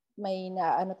 may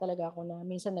talaga ako na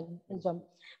minsan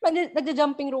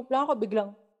nagja-jumping rope lang ako,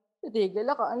 biglang titigil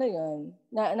ako, ano yun?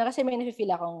 Kasi may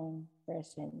nafe-feel akong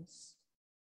presence.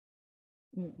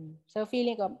 So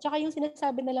feeling ko, tsaka yung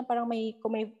sinasabi na lang parang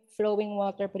kung may flowing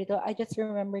water po dito, I just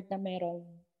remembered na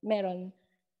meron.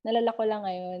 Nalala ko lang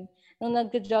ngayon, nung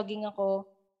nag-jogging ako,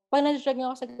 pag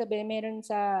nag-jogging ako sa gabi, meron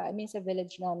sa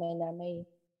village namin na may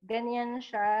ganyan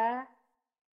siya,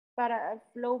 para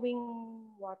flowing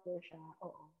water siya.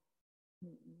 Oo.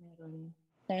 Meron.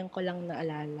 Ngayon ko lang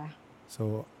naalala.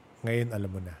 So, ngayon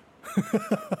alam mo na.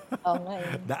 Oo,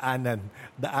 ngayon.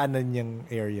 Daanan yung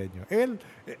area nyo. Well,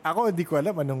 ako hindi ko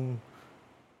alam anong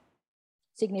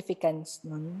significance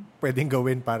nun. Pwedeng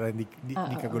gawin para hindi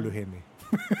kaguluhin eh.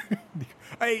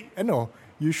 Ay,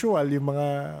 usual yung mga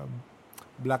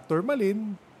black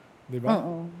tourmaline, di ba?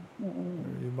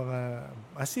 Yung mga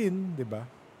asin, di ba?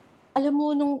 Alam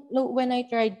mo, when I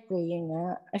tried praying,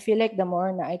 I feel like the more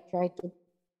na I try to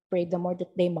pray, the more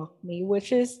that they mock me,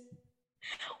 which is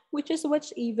what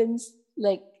even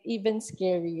like even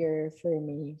scarier for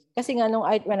me. Kasi nga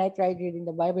when I tried reading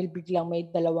the Bible, biglang may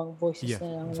dalawang voices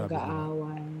na lang sabi ko nga.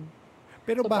 nag-aaway.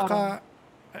 Pero So, baka,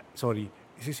 sorry,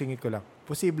 isisingit ko lang.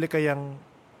 Posible kayang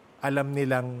alam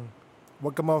nilang,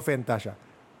 wag ka ma-offend, Tasha,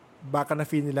 baka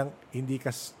na-feel nilang hindi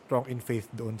ka strong in faith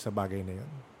doon sa bagay na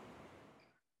yun?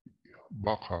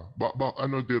 Baka.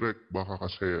 Direct, baka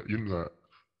kasi, yun nga,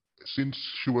 since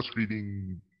she was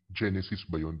reading Genesis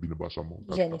ba yun, binabasa mo?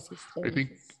 Tasha? Genesis. I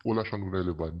think wala siyang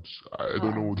relevance. I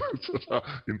don't know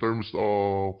in terms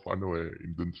of,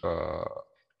 dun sa,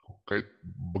 kahit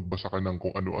magbasa ka ng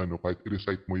kung ano-ano, kahit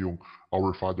i-recite mo yung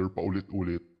Our Father pa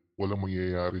ulit-ulit, walang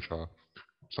mangyayari siya.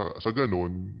 Sa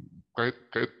ganun, kahit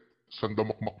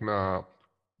sandamakmak na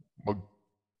mag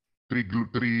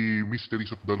three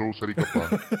mysteries of the rosary ka pa.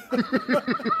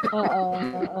 Oo.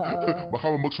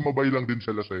 Baka magsumabay lang din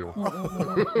sila sa'yo.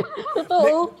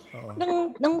 Totoo.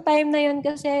 Nung time na yun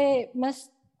kasi mas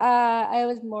I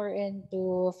was more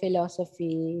into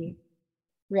philosophy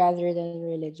rather than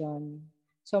religion.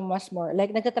 So mas more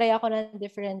like nagtatry ako ng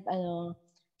different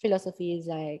philosophies,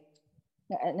 like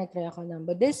nagtry ako ng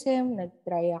Buddhism,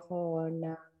 nagtry ako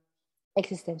ng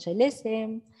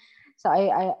existentialism. So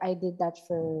I did that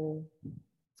for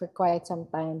quite some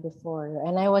time before,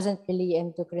 and I wasn't really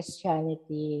into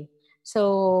Christianity.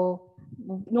 So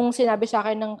nung sinabi sa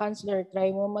akin ng counselor,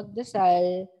 try mo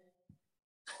magdasal,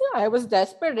 I was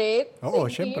desperate. Oo,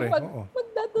 Sige, syempre.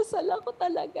 magdadasal ako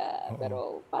talaga. Oo. Pero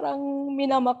parang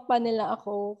minamak pa nila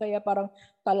ako, kaya parang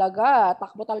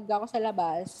takbo talaga ako sa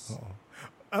labas.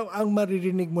 Oo. Ang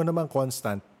maririnig mo naman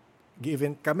constant,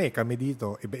 given kami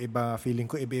dito, iba-iba, feeling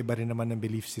ko iba-iba rin naman ng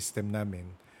belief system namin.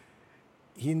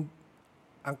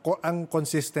 Ang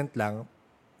consistent lang,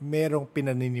 merong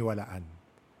pinaniniwalaan.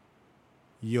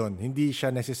 Yun, hindi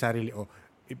siya necessarily,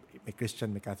 may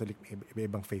Christian, may Catholic, may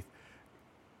iba-ibang faith.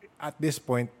 At this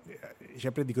point,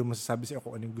 syempre di ko masasabi sa'yo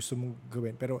kung anong gusto mong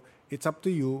gawin, pero it's up to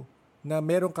you na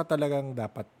meron ka talagang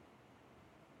dapat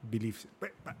beliefs.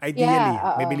 Ideally,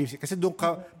 may beliefs. Kasi doon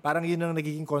ka, parang yun ang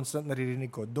nagiging constant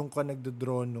naririnig ko. Doon ka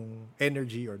nagdodraw nung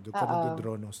energy or doon ka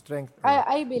nagdodraw nung strength.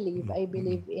 I believe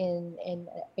in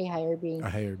a higher being. A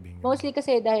higher being. Mostly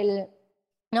kasi dahil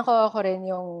nakuha ko rin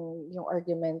yung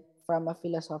argument from a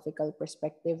philosophical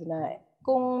perspective na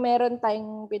kung meron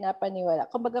tayong pinapaniwala,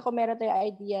 kumbaga kung meron tayong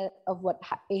idea of what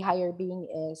a higher being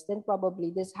is, then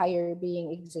probably this higher being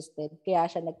existed. Kaya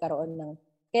siya nagkaroon ng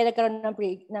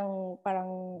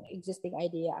parang existing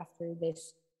idea after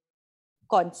this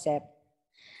concept.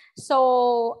 So,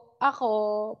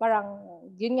 ako, parang,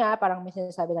 yun nga, parang may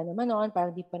sinasabi lang naman noon,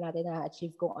 parang di pa natin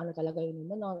na-achieve kung ano talaga yun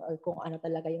naman noon, or kung ano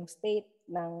talaga yung state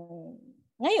ng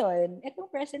ngayon, itong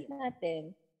present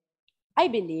natin. I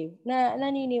believe, na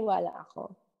naniniwala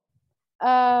ako.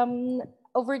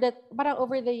 Over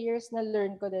the years,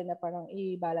 na-learn ko din na parang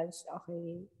i-balance,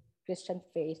 okay, Christian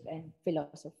faith and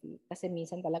philosophy. Kasi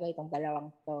minsan talaga itong dalawang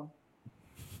to,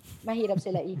 mahirap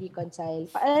sila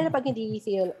i-reconcile. Lalo na pag hindi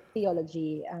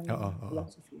theology ang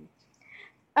philosophy.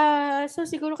 So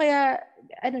siguro kaya,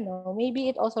 I don't know, maybe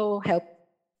it also helped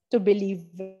to believe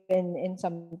in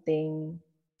something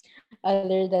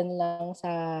other than lang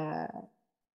sa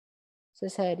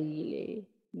sarili.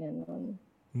 Ganun.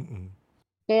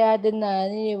 Kaya din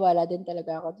naniniwala din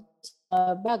talaga ako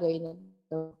sa bagay na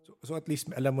to. So at least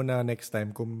alam mo na next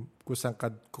time kung saan ka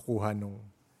kukuha nung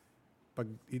pag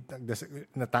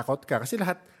natakot ka. Kasi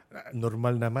lahat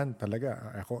normal naman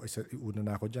talaga. Ako, una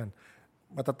na ako dyan.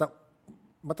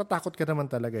 Matatakot ka naman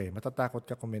talaga eh. Matatakot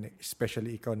ka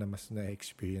especially ikaw na mas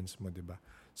na-experience mo, di ba?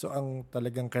 So ang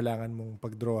talagang kailangan mong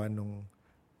pag-drawan nung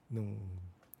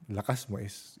lakas mo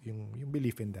is yung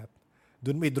belief in that.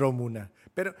 Doon mo i-draw muna.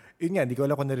 Pero yun nga, hindi ko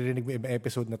alam kung naririnig mo ibang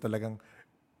episode na talagang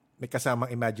may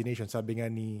kasamang imagination. Sabi nga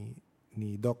ni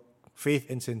Doc, faith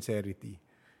and sincerity.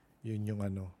 Yun yung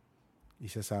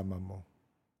isasama mo.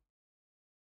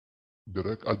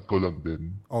 Direct add ko lang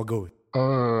din. Oh, go.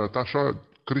 Tasha,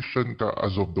 Christian ka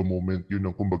as of the moment.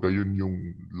 Yun ang kumbaga, yun yung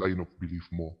line of belief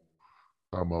mo.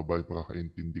 Tama ba yung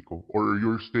pagkakaintindi ko? Or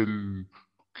you're still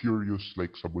curious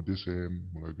like sa Buddhism,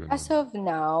 mga ganun? As of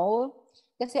now,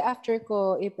 kasi after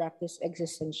ko i-practice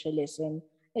existentialism,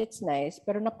 it's nice,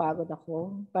 pero napagod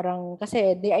ako. Parang,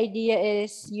 kasi the idea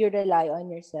is you rely on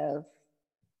yourself.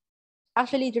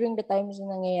 Actually, during the times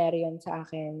na nangyayari yun sa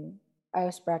akin, I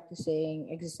was practicing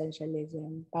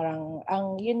existentialism. Parang,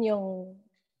 yun yung,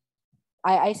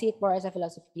 I see it more as a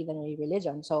philosophy than a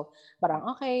religion. So,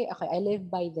 parang, okay, I live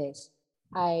by this.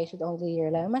 I should only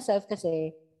rely on myself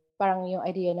kasi parang yung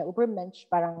idea na Ubermensch,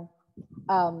 parang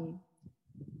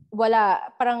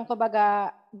parang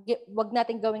kumbaga, wag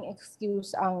nating gawing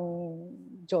excuse ang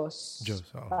Diyos.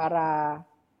 Oh. Para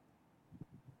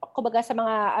kumbaga sa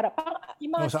mga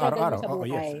yung mga sa struggle mo araw-araw. sa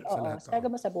buhay. Yes, sa lahat.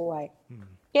 Struggle mo sa buhay. Hmm.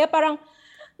 Kaya parang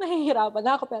nahihirapan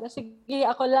ako, pero sige,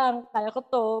 ako lang, kaya ko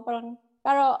to. Parang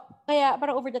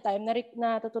over the time,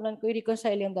 natutunan ko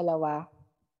i-reconcile yung dalawa.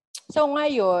 So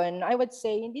ngayon, I would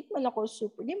say, hindi man ako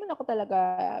talaga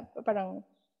parang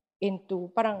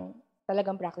parang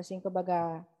talagang practicing,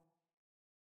 kumbaga,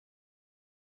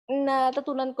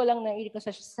 natutunan ko lang na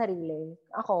i-reconcile sa sarili.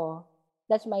 Ako,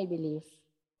 that's my belief.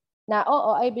 Na,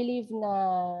 I believe na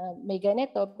may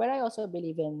ganito, but I also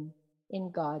believe in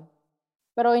God.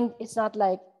 Pero it's not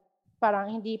like,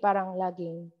 hindi parang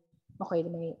laging, okay,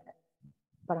 may,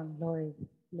 parang Lord.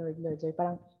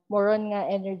 Parang more on nga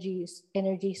energies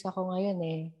ako ngayon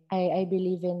eh. I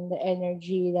believe in the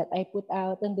energy that I put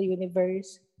out in the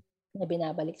universe na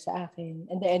binabalik sa akin.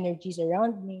 And the energies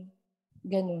around me.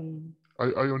 Ganun.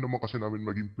 Ayaw naman kasi namin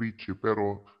maging preachy,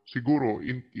 pero siguro,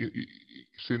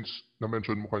 since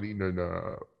na-mention mo kanina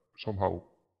na somehow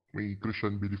may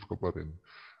Christian belief ka pa rin,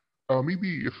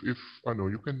 maybe if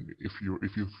you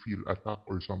feel attacked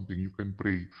or something, you can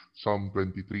pray Psalm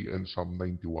 23 and Psalm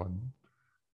 91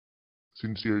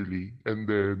 sincerely, and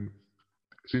then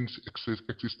since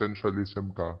existentialism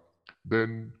ka,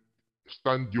 then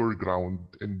stand your ground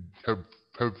and have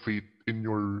faith in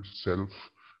yourself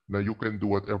na you can do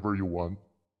whatever you want,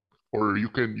 or you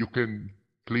can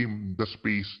claim the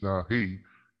space na, hey,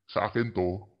 sa akin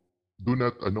to, do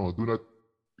not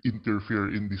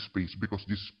interfere in this space because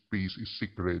this space is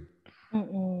sacred.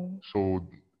 Mm-mm. So,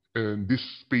 and this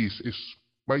space is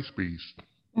my space.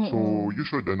 Mm-mm. So you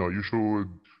should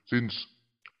since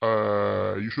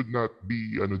you should not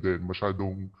be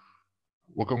masyadong,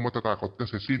 wag kang matatakot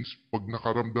kasi since pag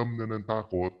nakaramdam na ng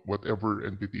takot, whatever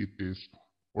entity it is,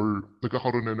 or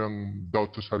nagkakaroon na ng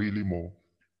doubt sa sarili mo,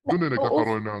 doon na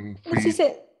nagkakaroon ng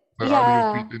faith.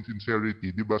 Yung faith and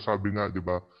sincerity. Di ba sabi nga, di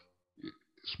ba,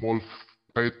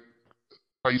 kahit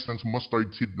size ng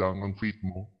mustard seed lang ang faith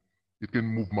mo, it can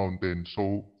move mountains.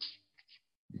 So,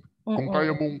 kung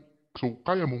kaya mong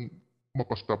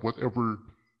mapastop whatever,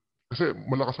 kasi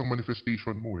malakas ang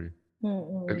manifestation mo eh.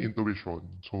 And intuition.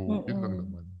 So, yun lang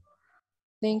naman.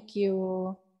 Thank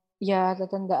you. Yeah,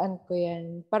 tatandaan ko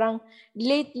yan. Parang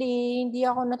lately, hindi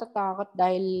ako natatakot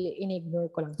dahil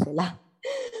in-ignore ko lang sila.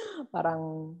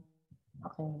 Parang,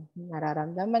 okay,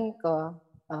 nararamdaman ko,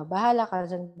 bahala ka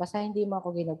dyan. Basta hindi mo ako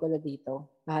ginugulo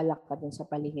dito. Bahala ka dun sa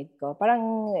paligid ko.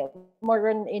 Parang more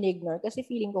on in-ignore. Kasi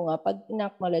feeling ko nga, pag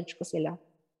in-acknowledge ko sila,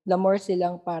 the more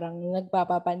silang parang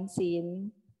nagpapapansin,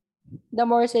 the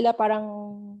more sila parang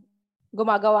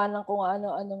gumagawa ng kung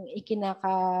ano-anong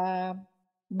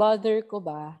ikinaka-bother ko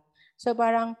ba. So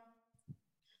parang,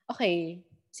 okay,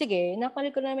 sige,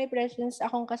 nakulit ko na may presence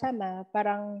akong kasama.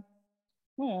 Parang,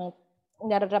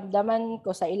 nararamdaman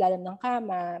ko sa ilalim ng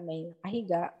kama, may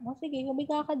nakahiga. Sige,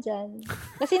 humiga ka dyan.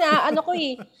 Kasi naano ko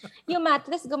yung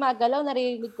mattress gumagalaw,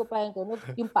 naririnig ko pa yung tunog.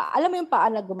 Alam mo yung paa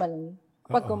na gumalaw?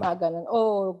 Pag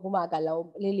gumagalaw,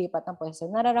 lilipat ng pwesto.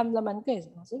 Nararamdaman ko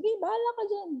sige, bahala ka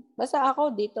dyan. Basta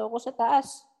ako, dito ako sa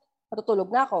taas.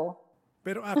 Matutulog na ako.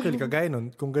 Pero actually, kagaya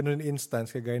nun, kung ganun instance,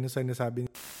 kagaya nun sa nasabi,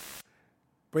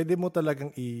 pwede mo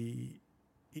talagang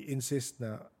i-insist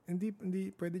na, hindi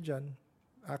pwede dyan.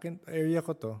 Akin, area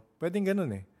ko to. Pwedeng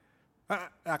ganun eh.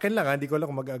 Akin lang hindi ko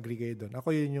lang kung mag-agree kayo doon. Ako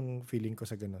yun yung feeling ko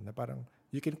sa ganun. Na parang,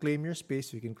 you can claim your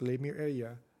space, you can claim your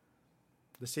area.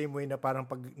 The same way na parang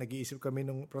pag nag-iisip kami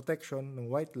ng protection, ng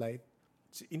white light,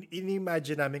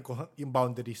 in-imagine namin ko yung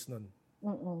boundaries nun.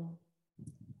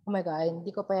 Oh my God, hindi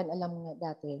ko pa yan alam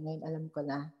nga dati. Ngayon alam ko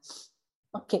na.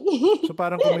 Okay. So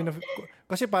parang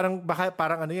kasi parang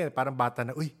ano yan, parang bata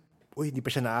na, uy, hindi pa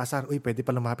siya naasar. Uy, pwede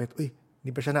pa lumapit. Uy, hindi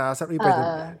pa siya naasar. Uy,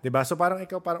 pwede. Diba? So parang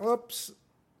ikaw parang, oops,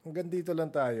 hanggang dito lang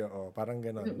tayo. Parang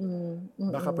gano'n.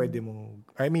 Baka pwede mong,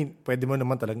 pwede mo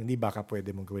naman talagang, hindi baka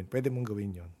pwede mong gawin. Pwede mong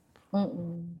gawin yun.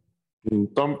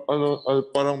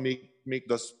 Parang make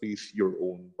the space your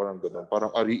own. Parang gano'n.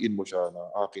 Parang ariin mo siya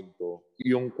na akin to.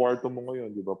 Yung kwarto mo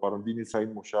ngayon, di ba? Parang dinesign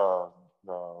mo siya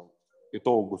na ito,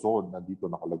 gusto ko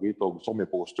nandito nakalagay ito. Gusto ko may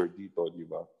poster dito, di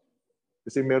ba?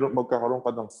 Kasi magkakaroon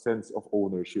ka ng sense of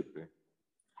ownership eh.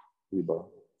 Di ba?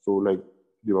 So like,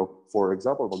 di ba, for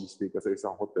example, mag-stay ka sa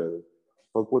isang hotel,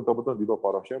 pagpunta mo doon, di ba,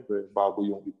 parang syempre, bago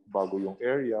yung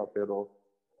area, pero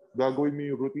gagawin mo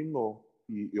yung routine mo,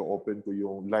 i-open ko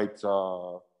yung light sa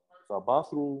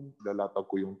bathroom, lalatag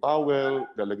ko yung towel,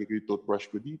 lalagay ko yung toothbrush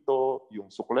ko dito,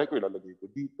 yung suklay ko, ilalagay ko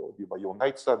dito, di ba, yung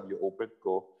nightstand, i-open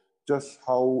ko, just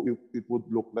how it would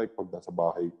look like pag nasa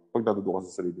bahay, pag natuto ka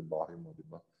sa sariling bahay mo, di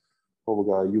ba?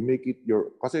 Kumbaga, you make it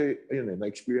kasi, ayun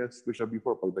na-experience ko siya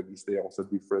before, pag nag-stay ako sa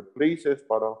different places,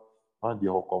 parang, hindi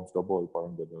ako comfortable,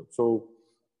 parang gano'n. So,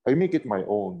 I make it my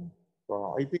own.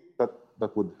 I think that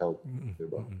would help.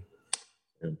 Diba?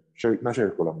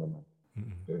 Na-share ko lang naman.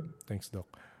 Thanks, Doc.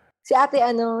 Si Ate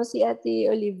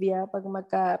Olivia, pag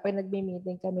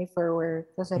nagme-meeting kami for work,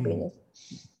 sasabihin niya,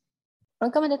 ang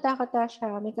ka manatakot,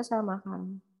 Tasha, may kasama ka.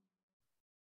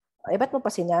 Ay, ba't mo pa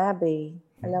sinabi?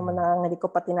 Alam mo na, hindi ko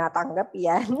pa tinatanggap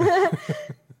yan.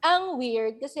 Ang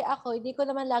weird, kasi ako, hindi ko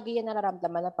naman lagi yan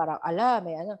nararamdaman na parang,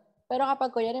 may ano. Pero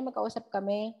kapag kunyari magkausap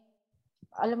kami,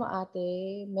 alam mo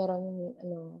ate,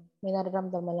 may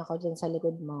nararamdaman ako dyan sa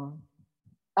likod mo.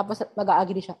 Tapos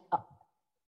mag-a-agree siya.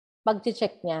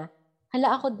 Pag-check niya,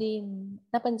 hala ako din,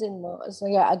 napansin mo. So,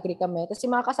 mag-a-agree kami. Tapos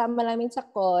yung mga kasama namin sa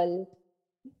call,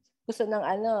 gusto ng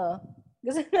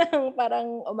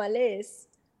parang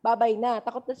umalis. Babay na.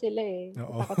 Takot na sila eh.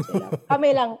 Takot sila. Kami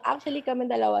lang. Actually, kami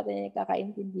dalawa na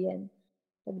kakaintindihan.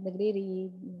 Pag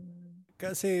nagre-read.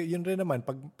 Kasi yun rin naman,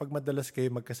 pag madalas kayo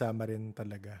magkasama rin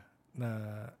talaga,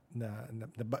 na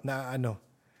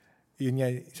yun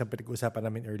nga, isang pinag-uusapan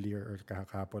namin earlier or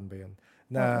kahapon ba yun,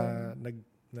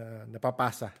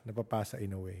 napapasa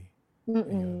in a way.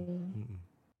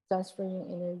 Transfer yung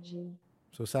energy.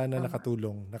 So sana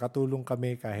nakatulong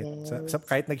kami kahit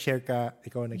kahit nag-share ka,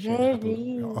 ikaw nag-share.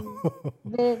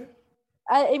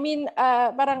 I mean,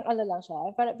 parang lang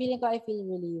siya. Parang I feel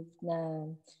relieved na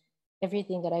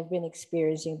everything that I've been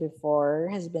experiencing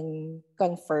before has been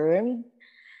confirmed.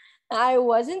 I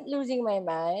wasn't losing my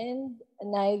mind.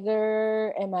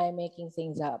 Neither am I making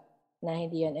things up. Na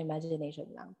hindi yun imagination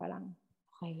lang. Parang,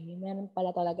 okay, meron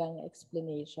pala talagang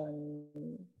explanation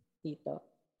dito.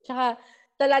 Tsaka,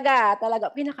 talaga,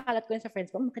 pinakalat ko yun sa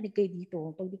friends ko, makinig kayo dito.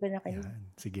 Pag di ko nakinig. Yan,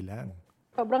 sige lang.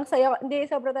 Sobrang saya. Hindi,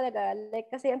 sobra talaga. Like,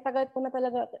 kasi ang tagal ko na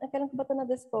talaga, kailan ko ba ito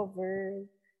na-discover?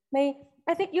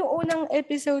 I think yung unang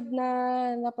episode na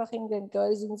napakinggan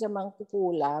ko is yung sa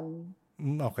Mangkukulam.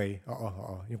 Okay.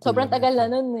 Oo. Sobrang tagal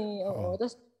na nun eh. Oo.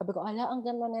 Tapos sabi ko, ang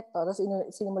ganda nito. Tapos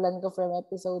sinimulan ko from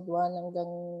episode 1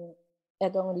 hanggang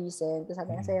etong recent. Tapos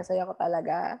sabi nga, saya-saya ko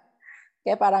talaga.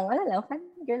 Kaya parang,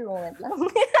 girl moment lang.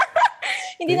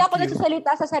 Hindi na ako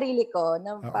nagsasalita sa sarili ko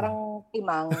na parang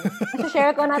timang.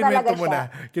 Share ko na talaga siya.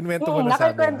 Kinuwento mo na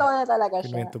sa amin. Nakikwento ko na talaga siya.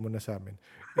 Kinuwento mo na sa amin.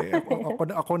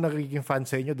 Ako nagiging fan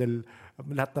sa inyo dahil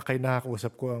lahat na kayo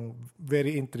nakakausap ko, ang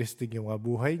very interesting yung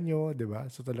buhay nyo, di ba?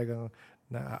 So talagang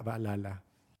naaalala.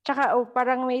 Tsaka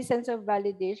parang may sense of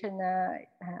validation na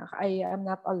I am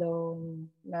not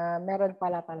alone, na meron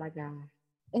pala talaga.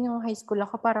 Yung high school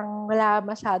ako, parang wala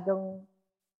masyadong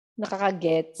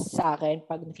nakaka-gets sa akin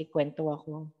pag nakikwento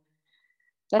ako.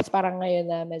 Tapos parang ngayon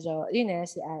na medyo,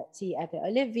 si Ate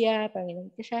Olivia, panginom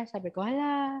ko siya, sabi ko,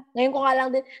 ngayon ko nga lang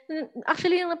din,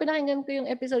 actually yung pinakinggan ko yung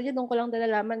episode yun, doon ko lang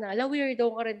nalalaman na, weirdo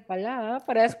ka rin pala,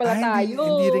 parehas pala tayo.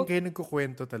 Hindi rin kayo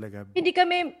nagkukwento talaga. Hindi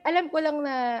kami, alam ko lang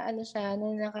na,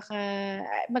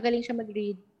 magaling siya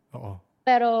mag-read. Oo.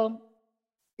 Pero,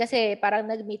 kasi parang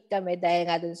nag-meet kami dahil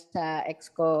nga dun sa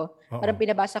ex ko. Parang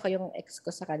pinabasa ko yung ex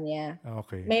ko sa kanya.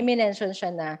 Okay. May mention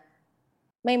siya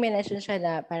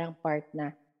na parang part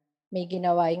na may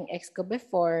ginawa yung ex ko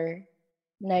before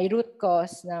na root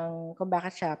cause ng kung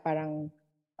bakit siya parang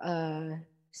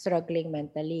struggling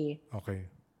mentally. Okay.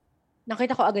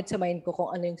 Nakita ko agad sa mind ko kung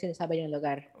ano yung sinasabi niyang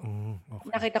lugar. Okay.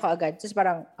 Nakita ko agad. Tapos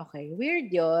parang, okay, weird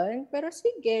yun. Pero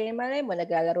sige, malay mo,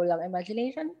 naglalaro lang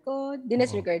imagination ko.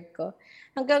 Dinisregard ko.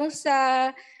 Hanggang sa,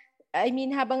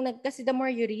 kasi the more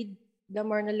you read, the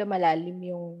more na lumalalim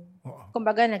yung,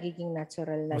 kumbaga, nagiging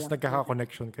natural na mas lang.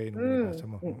 nagkaka-connection kayo nung binabasa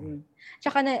mo.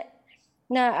 Tsaka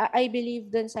na I believe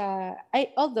dun sa,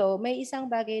 although may isang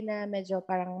bagay na medyo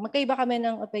parang, magkaiba kami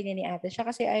ng opinion ni ate. Siya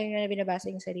kasi ayaw niya na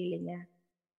binabasa yung sarili niya.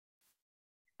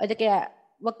 O di kaya,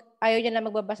 ayaw niya na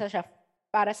magbabasa siya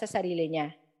para sa sarili niya.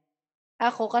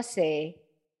 Ako kasi,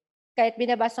 kahit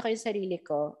binabasa ko yung sarili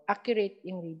ko, accurate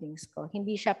yung readings ko.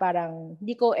 Hindi siya parang,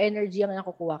 hindi ko energy ang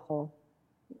nakukuha ko.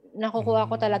 Nakukuha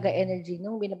ko talaga energy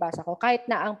nung binabasa ko. Kahit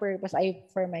na ang purpose ay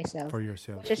for myself. For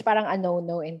yourself. Which is parang a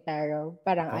no-no in tarot.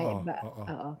 Parang,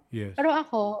 oo. Yes. Pero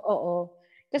ako, oo.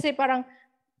 Kasi parang,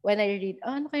 when I read,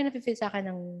 ano kayo nafe-feel sa akin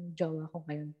ng jowa ko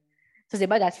ngayon? So,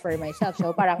 diba, that's for myself.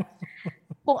 So, parang,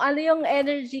 kung ano yung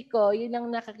energy ko, yun ang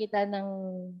nakakita ng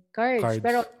cards.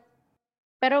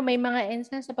 Pero may mga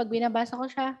instance na pag binabasa ko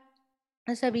siya,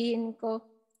 sabihin ko,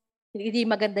 hindi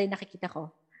maganda yung nakikita ko.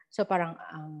 So parang,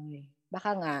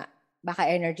 baka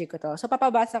energy ko to. So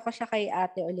papabasa ko siya kay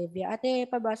Ate Olivia. Ate,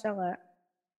 pabasa nga.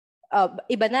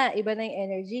 Iba na yung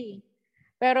energy.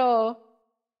 Pero,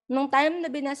 nung time na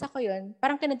binasa ko yun,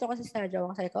 parang kinento ko sa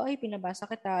jowa ko. Sabi ko, pinabasa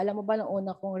kita. Alam mo ba, nung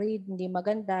una kong read, hindi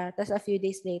maganda. Tapos a few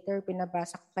days later,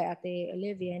 pinabasa ko kay Ate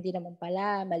Olivia. Hindi naman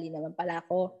pala, mali naman pala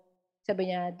ako.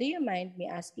 Sabi niya, do you mind me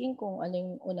asking kung ano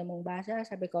yung una mong basa?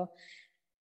 Sabi ko,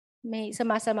 may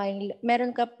sumasama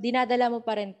meron ka, dinadala mo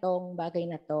pa rin tong bagay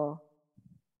na to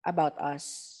about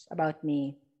us, about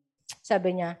me.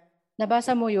 Sabi niya,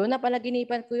 nabasa mo yun?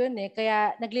 Napanaginipan ko yun eh.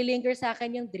 Kaya naglilinger sa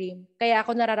akin yung dream. Kaya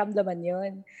ako nararamdaman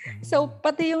yun. So,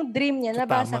 pati yung dream niya, So,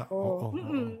 nabasa tama. ko.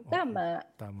 Tama.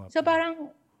 Tama. So, parang,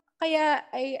 kaya,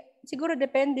 siguro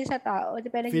depende sa tao.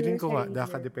 Depende Feeling ko siguro nga,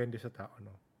 sa nakadepende sa tao,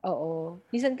 no? Oo.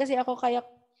 Minsan kasi ako kaya,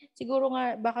 siguro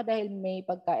nga, baka dahil may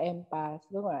pagka-empath,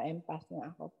 siguro nga, empath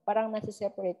nga ako. Parang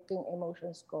nasi-separate ko yung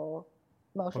emotions ko.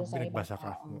 Emotions Pag ng ibang binagbasa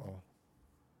ka. tao. Oo.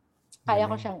 Kaya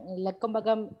ko siyang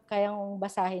kumbaga kayang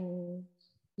basahin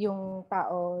yung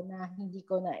tao na hindi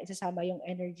ko na isasama yung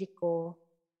energy ko.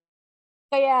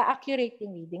 Kaya accurate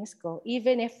yung readings ko,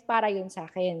 even if para yun sa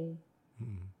akin.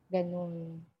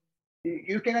 Ganun.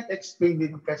 You cannot explain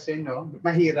it kasi, no?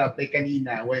 Mahirap. Like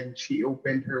kanina, when she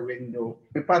opened her window,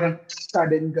 may parang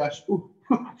sudden gush,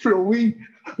 flowing,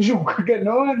 yung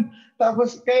ganon.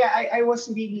 Tapos, kaya I was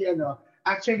really,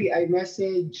 actually, I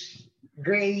messaged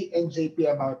Gray and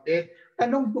JP about it.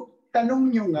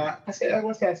 Tanong nyo nga, kasi I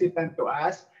was hesitant to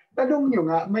ask, tanong nyo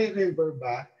nga, may river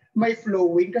ba? May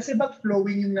flowing? Kasi ba't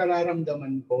flowing yung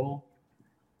nararamdaman ko?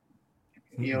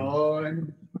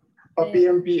 Yun.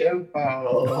 Pa-PM pa.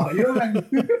 Yun.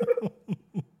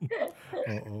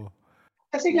 Oo.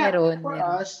 Kasi nga,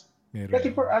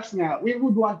 for us nga, we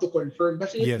would want to confirm.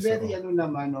 Kasi it's very,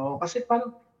 kasi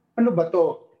parang, ano ba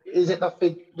to? Is it a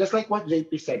just like what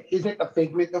JP said, is it a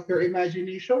figment of your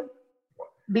imagination?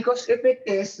 Because if it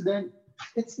is, then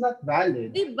it's not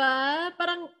valid. Diba?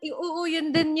 Parang,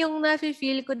 yun din yung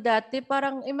nafe-feel ko dati.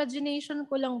 Parang imagination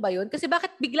ko lang ba yun? Kasi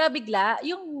bakit bigla-bigla,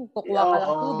 yung kukuha ka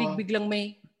lang tubig, biglang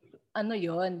may,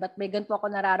 yun, ba't may ganito ako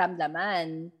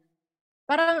nararamdaman?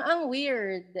 Parang ang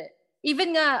weird.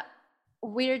 Even nga,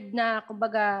 weird na,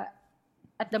 kumbaga,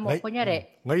 at the moment, kunyari.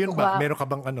 Ngayon ba, meron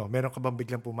ka bang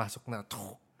biglang pumasok na,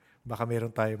 baka meron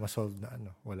tayo masolve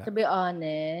na wala? To be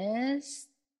honest,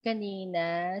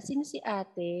 kanina, sino si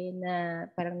ate na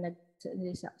parang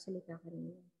nagsalita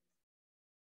kanina?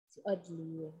 Si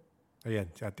Audley.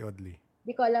 Ayan, si Ate Audley.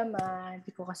 Hindi ko alam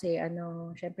hindi ko kasi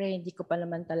syempre hindi ko pa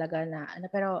naman talaga na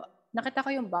pero nakita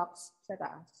ko yung box sa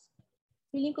taas.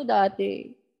 Feeling ko dati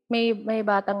may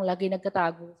batang lagi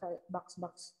nagtatago sa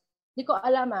box. Hindi ko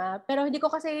alam pero hindi ko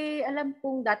kasi alam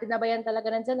kung dati na ba yan talaga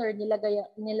nandyan or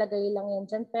nilagay lang yan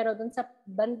dyan. Pero dun sa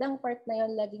bandang part na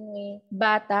yon laging may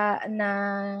bata na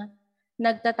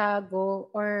nagtatago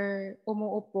or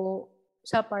umuupo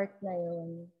sa part na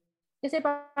yon. Kasi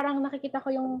parang nakikita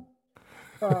ko yung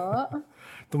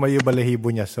tumayo balahibo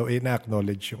niya, so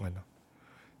ina-acknowledge yung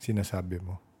sinasabi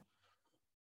mo.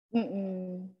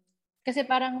 Kasi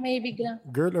parang may biglang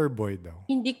girl or boy daw?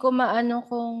 Hindi ko maano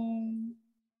kung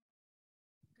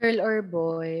girl or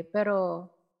boy, pero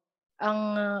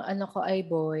ang ko ay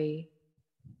boy.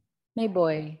 May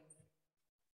boy.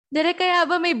 Dire kaya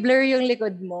ba may blur yung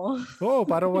likod mo? Oo,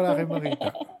 parang wala kayong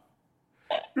makita.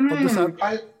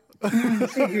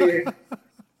 Sige.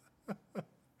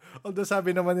 Although sabi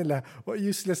naman nila,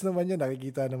 useless naman yun,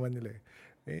 nakikita naman nila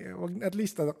at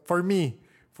least, for me,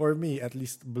 at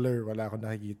least blur, wala akong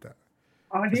nakikita.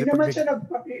 Hindi naman siya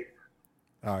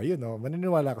nagpakita. Yun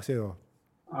maniniwala kasi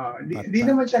Di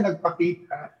naman siya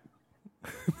nagpakita.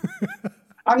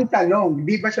 Ang tanong,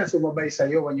 di ba siya sumabay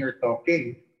sa'yo when you're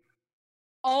talking?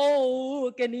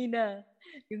 Kanina.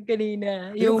 Yung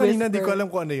kanina. Yung kanina, di ko alam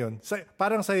kung ano yun.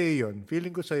 Parang sa'yo yun.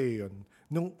 Feeling ko sa'yo yun.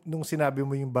 Nung sinabi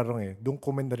mo yung barong doon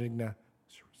ko man narinig na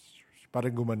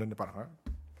parang gumanon na parang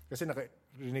kasi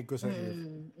nakarinig ko sa ear.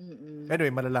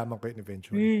 Anyway, malalaman ko yun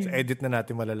eventually. Sa edit na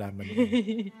natin malalaman.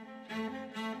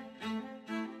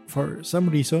 For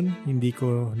some reason, hindi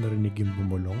ko narinig yung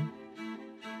bumulong.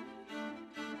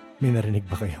 May narinig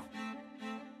ba kayo?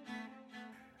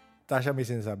 Tasha, may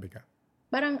sinasabi ka?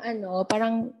 Parang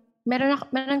parang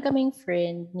meron kaming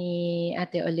friend ni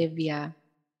Ate Olivia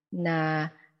na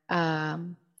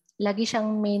lagi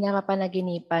siyang may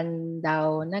napapanaginipan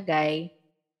daw na guy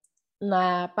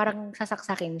na parang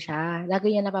sasaksakin siya.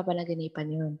 Lagi niya napapanaginipan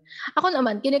yun. Ako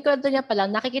naman, kinikwento niya pa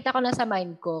lang, nakikita ko na sa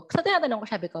mind ko. Sa tinatanong ko,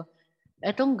 sabi ko,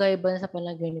 etong guy ba sa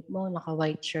panaginip mo,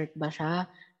 naka-white shirt ba siya?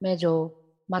 Medyo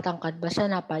matangkad ba siya,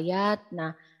 napayat,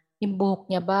 na yung buhok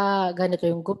niya ba, ganito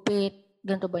yung gupit,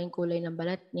 ganito ba yung kulay ng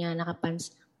balat niya,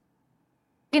 nakapants.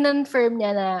 Kinonfirm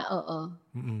niya na, oo.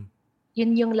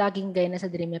 Yun yung laging guy na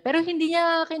sa dream niya. Pero hindi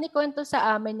niya kinikwento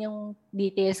sa amin yung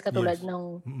details katulad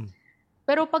ng...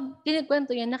 Pero pag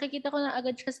kinikwento niya, nakikita ko na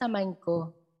agad siya sa mind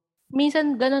ko.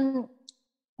 Minsan ganun,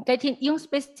 kahit yung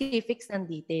specifics ng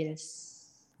details.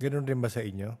 Ganun rin ba sa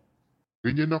inyo?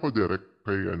 Ganyan ako direct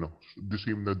kay the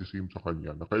same sa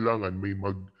kanya na kailangan may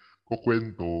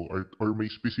magkukwento or may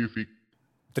specific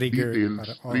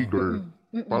details, trigger,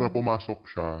 para pumasok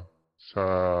siya sa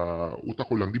utak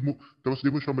ko lang. Tapos di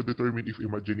mo siya ma-determine if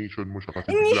imagination mo siya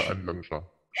kasi biglaan lang siya.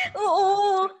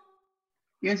 Oo.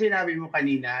 Yung sinabi mo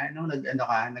kanina, nung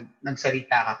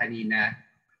nagsalita ka kanina,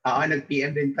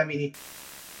 nag-PM din kami ni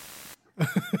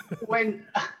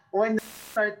when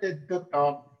started to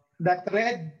talk, that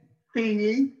red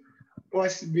thingy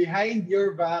was behind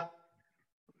your back.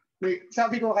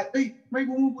 Sabi ko, may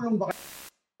bumubulong ba?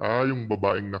 Yung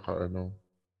babaeng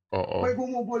Oo. May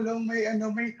bumubulong,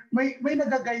 may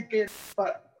nag-guide kayo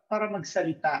para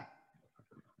magsalita.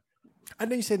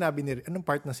 Ano yung sinabi ni Anong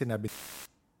part na sinabi?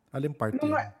 Alin part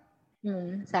yun?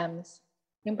 Sam's.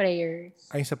 Yung prayers.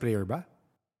 Ay, sa prayer ba?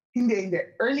 Hindi.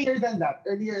 Earlier than that.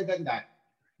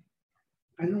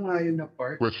 Ano nga yun na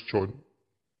part? Question?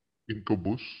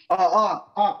 Incubus?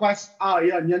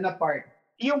 Yun na part.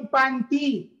 Yung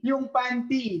panty.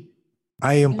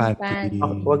 Ay, yung panty.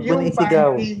 Huwag mo na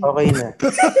isigaw. Okay na.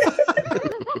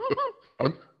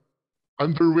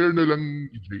 Underwear na lang,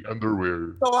 EJ.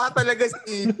 Underwear. Tawa talaga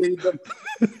si EJ.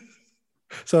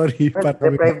 Sorry.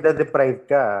 Deprived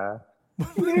ka.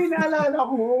 Hindi, naalala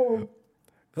ko.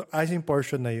 So, yung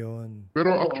portion na yun.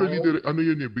 Pero actually,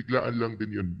 yun biglaan lang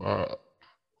din yun.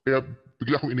 Kaya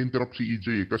bigla akong in-interrupt si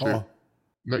EJ kasi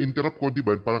na-interrupt ko, di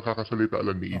ba? Parang kakasalita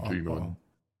lang ni EJ noon.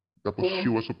 Tapos she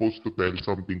was supposed to tell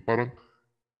something. Parang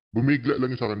bumigla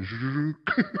lang sa akin.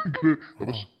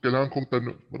 Tapos kailangan kong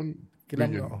tanong. Parang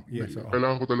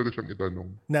kailangan ko talaga siyang itanong.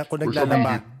 Na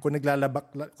kung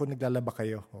naglalaba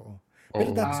kayo. Oo.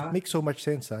 Pero that makes so much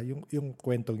sense yung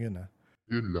kwentong yun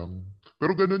Yun lang.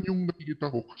 Pero ganun yung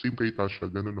nakikita ko, same kay Tasha,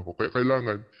 ganun ako. Kaya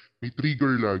kailangan may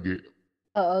trigger lagi.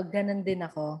 Oo, ganun din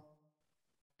ako.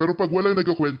 Pero pag walang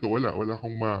nagkukwento, wala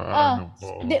akong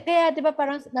Kaya 'di ba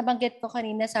parang nabanggit ko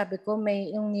kanina, sabi ko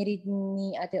yung ni-read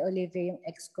ni Ate Olivia yung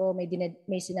ex ko, may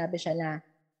sinabi siya na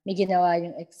may ginawa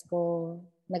yung ex ko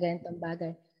na ganitong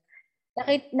bagay.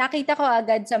 Nakita ko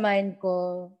agad sa mind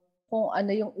ko kung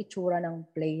ano yung itsura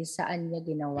ng place, saan niya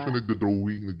ginawa. Kasi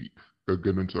nagdo-drawing,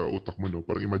 ganun sa utak mo, no?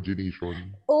 Parang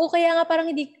imagination. Oo, kaya nga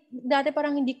parang dati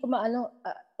parang hindi ko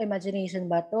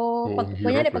imagination ba to? Pag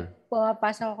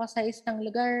pumapasok ako sa isang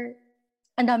lugar,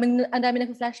 ang daming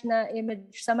nag-flash na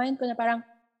image sa mind ko na parang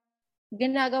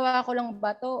ginagawa ko lang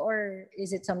ba to or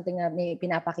is it something na may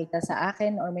pinapakita sa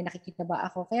akin or may nakikita ba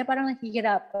ako? Kaya parang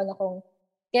nakikirapan akong,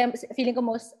 kaya feeling ko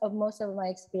most of my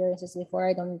experiences before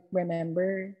I don't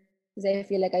remember because I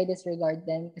feel like I disregard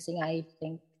them kasi nga I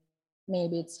think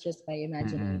maybe it's just my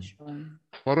imagination.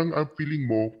 Parang ang feeling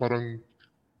mo, parang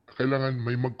kailangan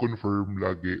may mag-confirm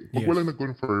lagi. Pag walang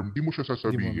nag-confirm, di mo siya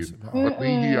sasabihin. At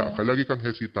nahihiya ka, lagi kang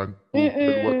hesitant to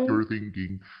tell what you're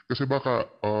thinking. Kasi baka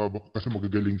kasi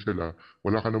magagaling sila,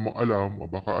 wala ka namang alam, o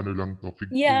baka ano lang to.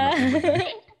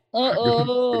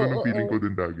 Ganun ang feeling ko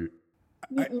din lagi.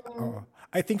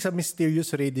 I think sa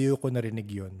Mysterious Radio ko narinig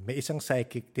yun. May isang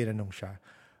psychic, tinanong siya,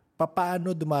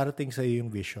 paano dumarating sa iyo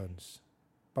yung visions?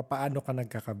 Paano ka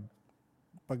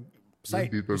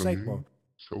sight mo?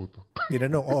 Sa utak.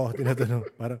 Tinatanong.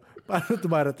 Parang, paano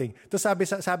dumarating? Tapos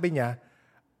sabi niya,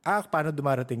 paano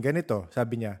dumarating? Ganito,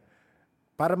 sabi niya,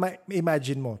 para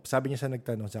ma-imagine mo, sabi niya sa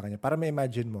nagtanong sa kanya, para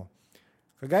ma-imagine mo,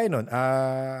 kagaya nun,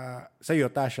 sa'yo,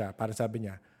 Tasha, parang sabi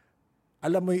niya,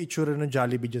 alam mo yung itsura ng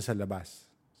Jollibee dyan sa labas?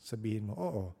 Sabihin mo,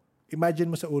 oo. Imagine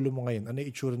mo sa ulo mo ngayon, ano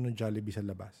yung itsura ng Jollibee sa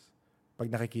labas?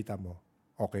 Pag nakikita mo,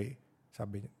 okay?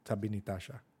 Sabi ni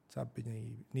Tasha. Sabi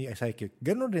ni psychic.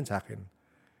 Ganun rin sa akin.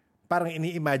 Parang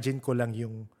ini-imagine ko lang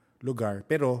yung lugar.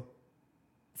 Pero,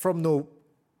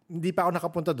 hindi pa ako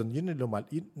nakapunta doon. Yun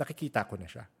nakikita ko na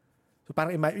siya. So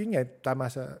parang, yun nga, tama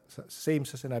same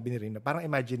sa sinabi ni Rina. Parang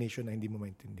imagination na hindi mo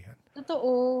maintindihan.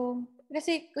 Totoo.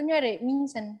 Kasi, kunyari,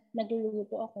 minsan,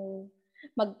 nagluluto ako.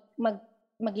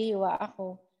 Maghihiwa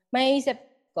ako. May isip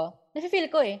ko, nafe-feel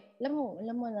ko Alam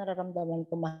mo, nararamdaman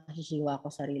ko, mahihiwa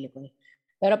ko sarili ko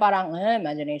Pero parang,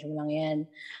 imagination lang yan.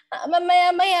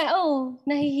 Maya-maya,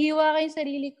 nahihiwa ko yung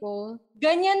sarili ko.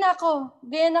 Ganyan ako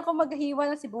maghihiwa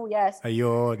ng sibuyas.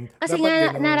 Ayun. Kasi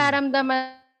nga,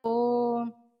 nararamdaman ko.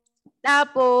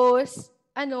 Tapos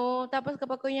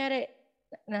kapag kunyari,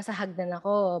 nasa hagdan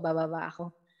ako, bababa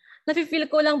ako. Nafe-feel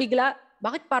ko lang bigla,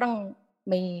 bakit parang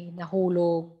may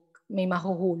mahuhulog.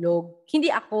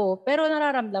 Hindi ako, pero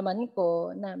nararamdaman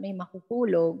ko na may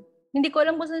mahuhulog. Hindi ko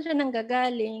alam kung saan siya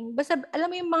nanggagaling. Basta,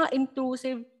 alam mo yung mga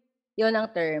intrusive, yun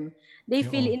ang term. They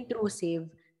feel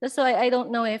intrusive. That's why I don't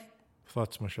know if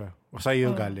thoughts mo siya. O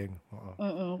sa'yo galing.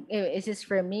 Is this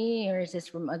from me or is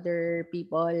this from other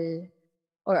people?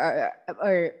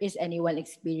 Or is anyone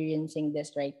experiencing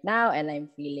this right now and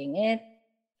I'm feeling it?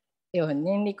 Yun,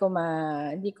 hindi ko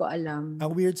alam.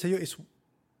 Ang weird sa'yo is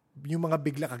yung mga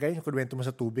bigla kagaya yung kwento mo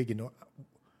sa tubig,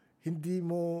 hindi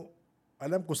mo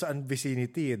alam kung saan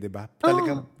vicinity, di ba?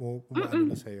 Talagang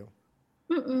pumaano na sa'yo.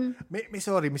 May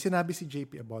sinabi si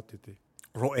JP about it eh.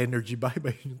 Raw energy ba? Iba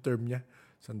yung term niya?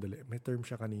 Sandali, may term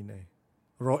siya kanina eh.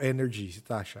 Raw energy, si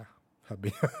Tasha.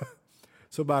 Sabi niya.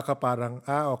 So baka parang,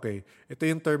 okay. Ito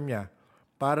yung term niya.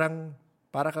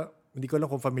 Hindi ko alam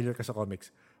kung familiar ka sa comics.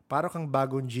 Para kang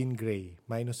bagong Jean Grey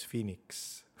minus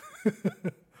Phoenix.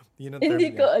 Yun ang term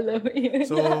Hindi niya. ko alam yun.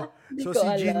 So si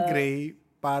Jean Grey,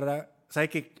 para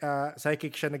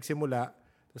psychic siya nagsimula,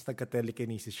 tapos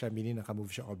nagka-telekinesis siya, meaning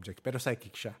nakamove siya object. Pero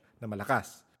psychic siya, na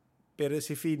malakas. Pero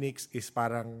si Phoenix is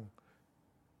parang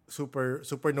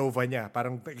supernova niya,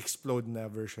 parang explode na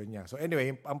version niya. So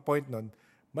anyway, ang point nun,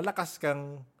 ang lakas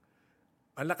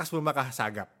mo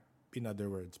makasagap. In other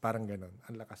words, parang ganon.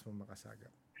 Ang lakas mo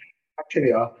makasagap.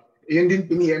 Actually, yun din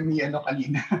piniyan ni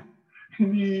kanina.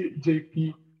 Ni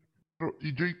JP. Pero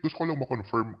gusto ko lang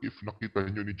ma-confirm if nakita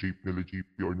nyo ni nila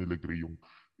JP or nila Gray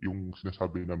yung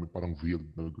sinasabi namin parang veiled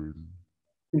na girl.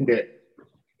 Hindi.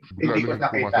 Bigla Hindi ko lang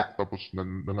nakita. pumasok tapos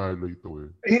nanalo ito eh.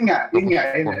 Yun nga.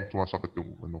 Parang sumasakit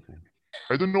yung ano ko.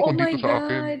 I don't know kung dito sa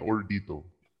akin or dito.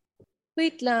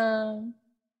 Wait lang.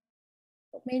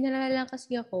 May nalala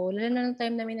kasi ako. Lalo na ng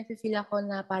time na may nafe-feel ako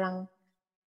na parang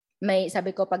sabi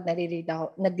ko pag nare-read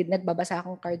ako, nagbabasa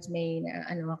akong cards, may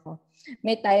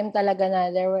may time talaga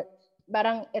na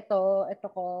parang ito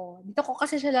ko. Dito ko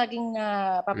kasi siya laging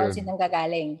papansin ng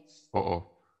gagaling. Oo.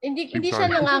 Hindi siya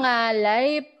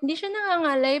nangangalay.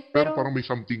 Pero parang may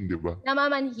something, di ba?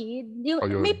 Namamanhid.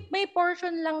 May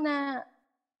portion lang na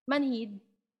manhid.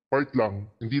 Part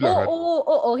lang, hindi lahat.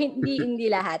 Oo, hindi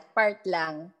lahat. Part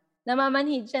lang.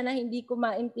 Namamanhid siya na hindi ko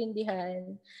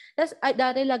maintindihan. Tapos,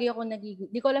 dati lagi ako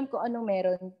di ko alam kung anong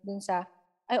meron dun sa,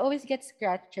 I always get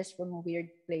scratches from weird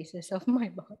places of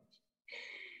my body.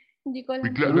 Hindi ko alam.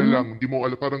 Bigla na lang, hindi mo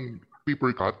alam, parang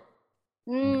paper cut.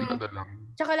 Bigla na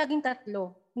lang. Tsaka laging 3.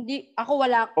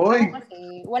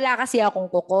 Wala kasi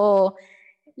akong kuko.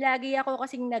 Lagi ako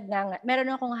kasing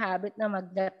meron akong habit na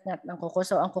magnat-nat ng kuko.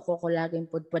 So, ang kuko ko laging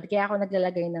pudpud. Kaya ako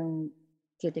naglalagay ng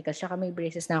cuticles. Tsaka may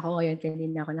braces na ako ngayon kaya hindi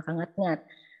na ako nakangat-ngat.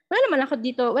 Wala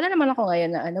naman ako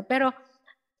ngayon na pero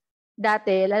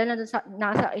dati, lalo na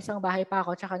nasa isang bahay pa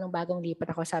ako, tsaka nung bagong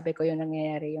lipat ako, sabi ko yung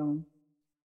nangyayari yung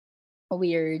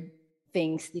weird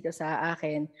things dito sa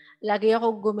akin. Lagi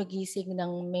ako gumigising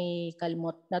ng may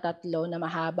kalmot na 3 na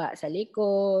mahaba sa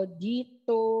likod,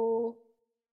 dito.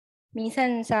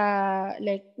 Minsan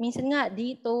nga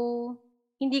dito.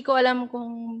 Hindi ko alam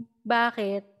kung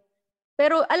bakit.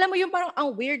 Pero alam mo yung parang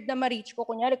ang weird na ma-reach ko.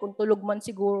 Kunyari, kung tulog man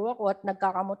siguro ako at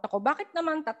nagkakamot ako, bakit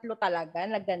naman 3 talaga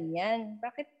na ganyan?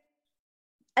 Bakit?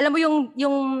 Alam mo yung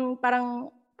parang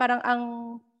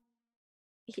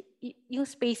yung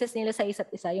spaces nila sa isa't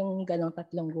isa, yung ganong 3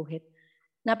 guhit.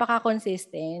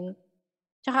 Napaka-consistent.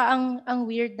 Tsaka ang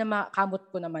weird na makamot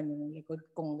ko naman yung likod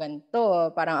kong ganito.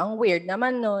 Parang ang weird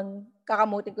naman nun.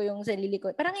 Kakamutin ko yung sarili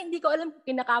ko. Parang hindi ko alam kung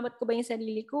kinakamot ko ba yung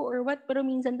sarili ko or what. Pero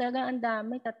minsan talaga ang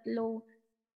dami, 3.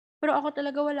 Pero ako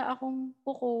talaga wala akong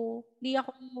kuko.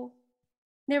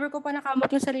 Never ko pa nakamot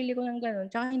yung sarili ko ng gano'n.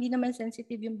 Tsaka hindi naman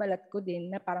sensitive yung balat ko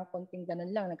din na parang konting gano'n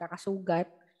lang, nagkakasugat.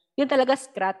 Yun talaga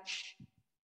scratch.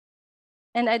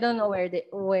 And I don't know where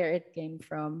it came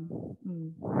from.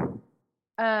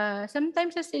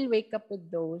 Sometimes I still wake up with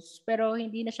those. Pero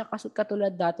hindi na siya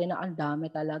katulad dati na ang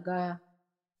dami talaga.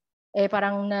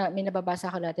 Parang may nababasa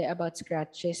ko dati about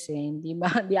scratches eh. Hindi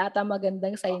ata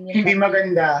magandang sa inyo. Hindi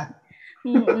maganda.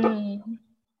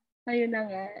 Ayun na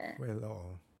nga. Well,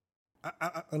 oo.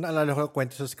 Ang naalala ko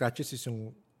kwento sa scratches is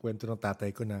yung kwento ng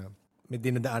tatay ko na may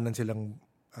dinadaanan silang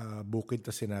bukid,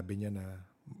 tapos sinabi niya na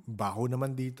baho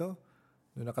naman dito.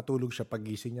 Nung nakatulog siya,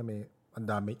 pagising niya, ang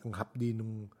dami, ang hapdi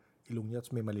nung ilong niya,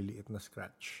 tapos may maliliit na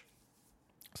scratch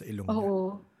sa ilong niya.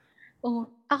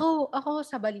 Oo. Ako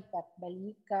sa balikat.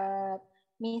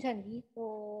 Minsan dito.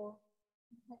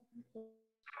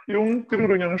 Yung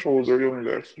tinuro niya ng shoulder, yung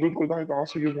left, doon ko nakita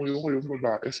kasi yung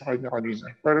babae sa kanya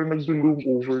kanina. Parang nag-loom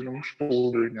over ng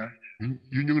shoulder niya.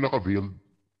 Yun yung naka-veiled?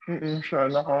 Siya,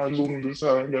 naka-loom doon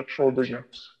sa left shoulder niya.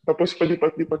 Tapos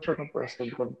palipat-lipat siya ng pwesto,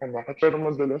 hindi ko alam kung bakit. Pero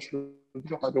madalas doon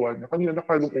sa katawan niya. Kanina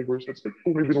naka-loom over sa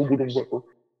kung may binubulong ba to.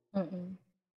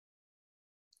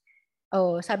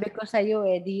 Sabi ko sa'yo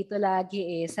dito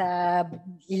lagi sa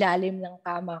ilalim ng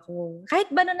kama ko.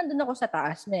 Kahit ba na nandun ako sa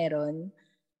taas, meron.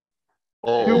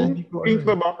 Yung pink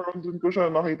na background, dun ko siya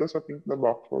nakita sa pink na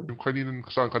background. Yung kanina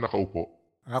saan ka nakaupo?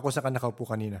 Ako saan ka nakaupo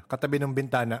kanina? Katabi ng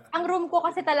bintana. Ang room ko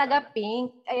kasi talaga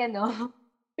pink. Ayan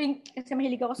pink. Kasi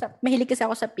mahilig kasi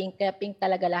ako sa pink. Kaya pink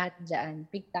talaga lahat dyan.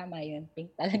 Pink, tama yun.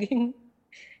 Pink talaga yung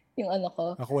Yung ano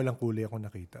ko. Ako walang kulay ako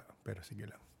nakita. Pero sige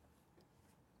lang.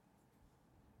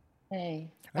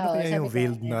 Ay. Ano kaya yung sabi ko,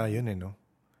 veiled na yun no?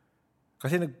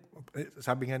 Kasi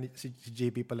sabi nga si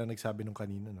JP pala nagsabi nung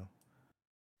kanina, no?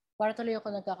 Para tuloy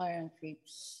ako nagkakaroon ng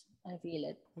creeps. I feel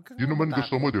it. Yun naman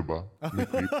gusto mo, di ba? May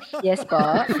creeps. Yes po.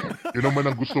 Yun naman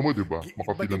ang gusto mo, di ba? Ba't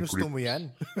Makafeel ng gusto mo creeps. yan?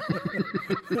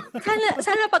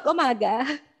 sana pag umaga.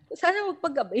 Sana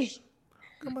magpaggabi.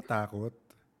 Huwag ka matakot.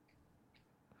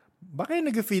 Baka yung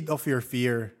nag-feed off your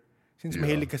fear. Since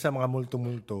mahilig ka sa mga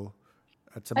multo-multo.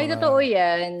 At sa Ay, mga... totoo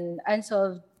yan.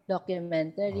 Unsolved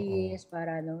documentaries,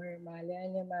 paranormal.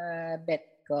 Yan yung mga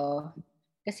bet ko.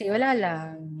 Kasi wala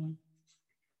lang.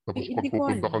 Tapos Hindi pag ko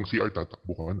pupunta alam. kang CR,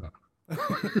 tatakbo ka na.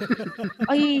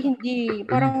 Ay, hindi.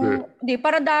 Parang, hindi.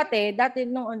 Para dati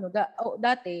nung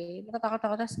dati, natatakot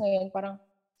ako. Tapos ngayon, parang,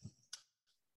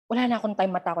 wala na akong time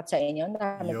matakot sa inyo. Ang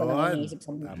dami ko nang iniisip sa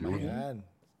mga. Tama yan.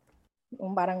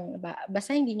 Parang,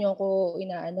 basta hindi nyo ako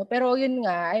inaano. Pero yun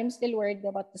nga, I'm still worried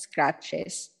about the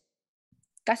scratches.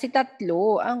 Kasi 3,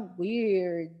 ang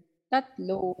weird. 3.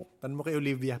 Tanong mo kay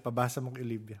Olivia, pabasa mo kay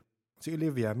Olivia. Si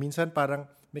Olivia, minsan parang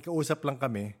may kausap lang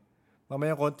kami.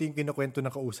 Mamaya konti yung kinukwento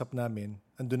ng kausap namin,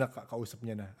 andun na kausap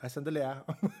niya na. Sandali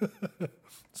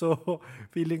So,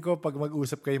 feeling ko pag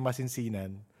mag-usap kayo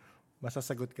masinsinan,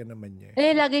 masasagot ka naman niya.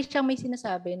 Lagi siyang may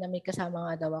sinasabi na may kasama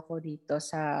nga daw ako dito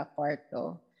sa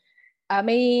kwarto.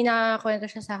 May nakakwento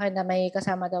siya sa akin na may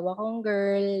kasama daw akong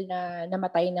girl na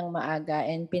namatay ng maaga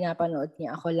and pinapanood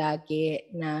niya ako lagi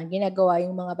na ginagawa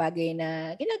yung mga bagay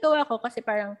na ginagawa ko kasi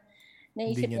parang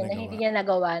naisip niya na hindi niya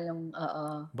nagawa nung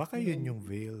Baka yun yung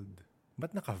veiled.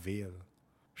 Ba't naka-veil?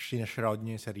 Sinashroud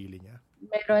niya yung sarili niya?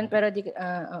 Meron, pero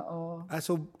oo.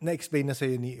 So, na-explain na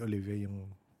sa'yo ni Olivia yung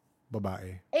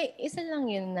babae? Isa lang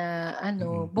yun na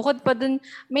bukod pa dun,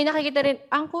 may nakikita rin,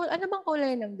 ano bang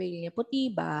kulay ng veil niya? Puti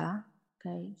ba?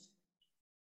 Guys.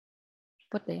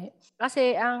 Puti.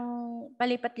 Kasi ang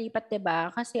palipat-lipat, diba?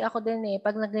 Kasi ako din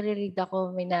pag nagre-read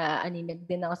ako, may naaaninag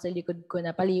din ako sa likod ko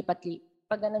na palipat-lipat.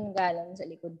 Pag ganon sa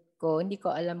likod ko, hindi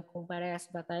ko alam kung parehas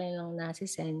ba tayo lang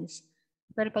nasi-sense.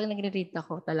 Pero pag nagre-read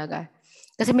ako talaga.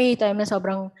 Kasi may time na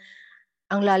sobrang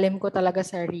ang lalim ko talaga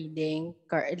sa reading,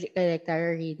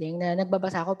 character reading, na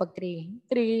nagbabasa ako pag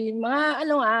 3, mga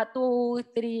 2,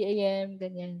 3 a.m.,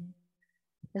 ganyan.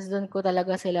 Tapos doon ko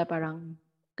talaga sila parang,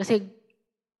 kasi,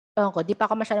 di pa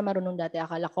ako masyadong marunong dati.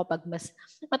 Akala ko pag mas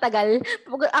matagal,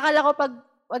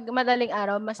 pag madaling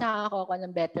araw, mas nakakakuha ko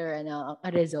ng better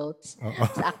results,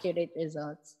 accurate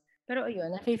results. Pero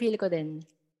ayun, nafe-feel ko din.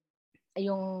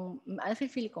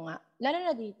 Nafe-feel ko nga, lalo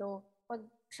na dito, pag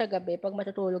sa gabi, pag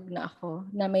matutulog na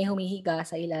ako, na may humihiga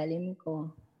sa ilalim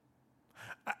ko.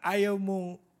 Ayaw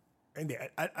mong, hindi,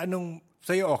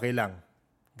 sa'yo okay lang?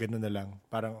 Ganun na lang.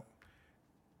 Parang,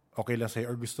 okay lang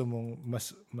sa'yo or gusto mong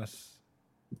mas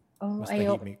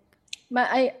tahimik?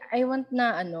 I want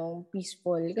na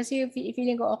peaceful. Kasi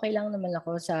feeling ko okay lang naman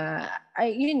ako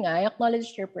yun nga, I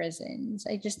acknowledge your presence.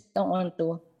 I just don't want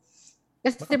to.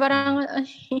 Kasi parang,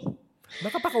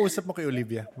 makapakausap mo kay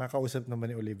Olivia. Makausap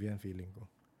naman ni Olivia ang feeling ko.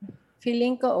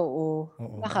 Feeling ko, oo.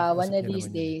 Baka one of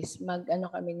these days,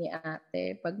 kami ni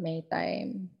ate pag may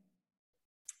time.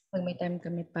 Pag may time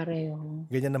kami pareho.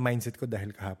 Ganyan na mindset ko dahil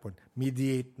kahapon.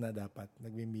 Mediate na dapat.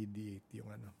 Nagme-mediate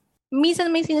yung Minsan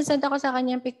may sinasend ako sa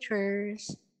kanyang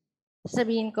pictures.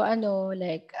 Sabihin ko,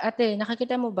 like, ate,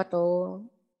 nakikita mo ba to?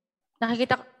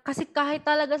 Kasi kahit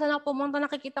talaga saan ako pumunta,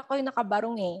 nakikita ko yung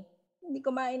nakabarong Hindi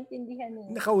ko maintindihan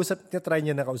Try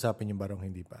niya nakausapin yung barong,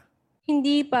 hindi pa?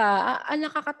 Hindi pa.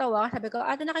 Nakakatawa. Sabi ko,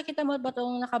 ate, nakikita mo ba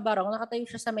itong nakabarong? Nakatayo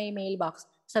siya sa may mailbox.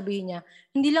 Sabihin niya,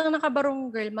 hindi lang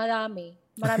nakabarong, girl.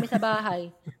 Marami sa bahay.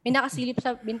 May nakasilip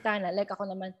sa bintana. Like ako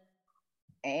naman,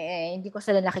 hindi ko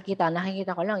sila nakikita.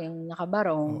 Nakikita ko lang yung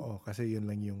nakabarong. Oo, kasi yun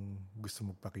lang yung gusto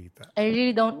magpakita. I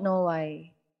really don't know why.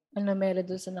 Meron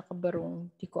doon sa nakabarong.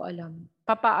 Hindi ko alam.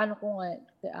 Papaano ko nga.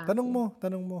 Tanong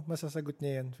mo. Masasagot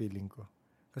niya yan, feeling ko.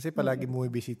 Kasi palagi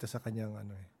bumibisita sa kanyang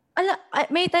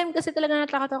may time kasi talaga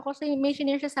natakot ako kasi may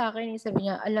shinare siya sa akin. Sabi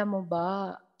niya, alam mo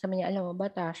ba,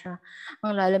 Tasha,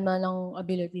 ang lalim na ng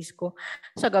abilities ko.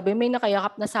 Sa gabi, may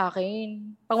nakayakap na sa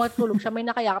akin. Pag matulog siya, may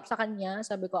nakayakap sa kanya.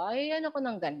 Sabi ko, ako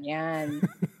ng ganyan.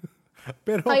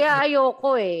 Pero, kaya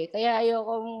ayoko Kaya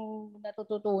ayokong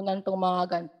natututunan tong mga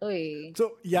ganito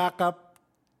So, yakap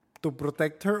to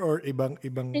protect her or ibang?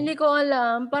 Hindi ko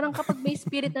alam. Parang kapag may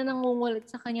spirit na nangungulit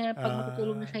sa kanya, pag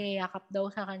matutulog na siya, yayakap daw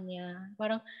sa kanya.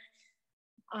 Parang,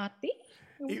 ate?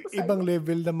 Ibang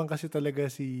level naman kasi talaga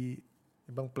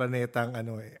ibang planetang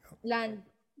Land.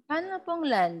 Paano na pong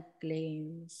land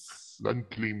claims?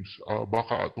 Land claims,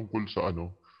 baka tungkol sa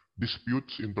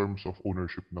disputes in terms of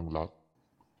ownership ng lot.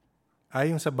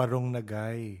 Yung sa barong na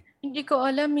guy. Hindi ko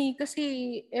alam kasi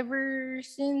ever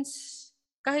since,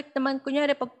 kahit naman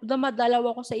kunyari pag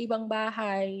dumadalaw ako sa ibang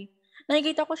bahay,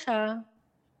 nakikita ko siya.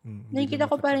 Nakikita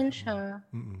ko pa rin siya.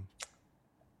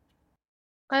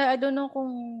 Kaya I don't know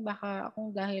kung kung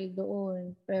dahil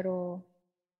doon. Pero,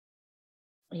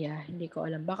 hindi ko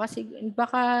alam.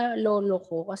 Baka lolo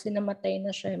ko kasi namatay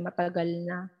na siya, matagal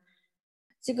na.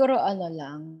 Siguro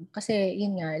lang, kasi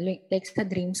yun nga, like sa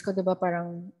dreams ko, diba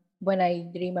parang when I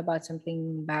dream about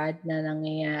something bad na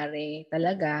nangyayari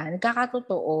talaga,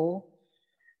 nagkakatotoo.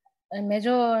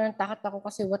 Medyo natakot ako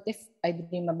kasi what if I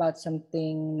dream about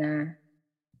something na,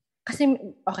 kasi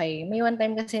okay, may one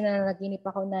time kasi na naginip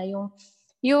ako na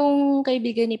yung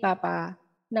kaibigan ni Papa,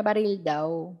 nabaril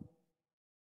daw.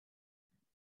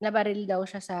 Nabaril daw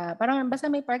siya parang basta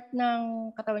may part ng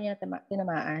katawan niya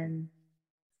tinamaan.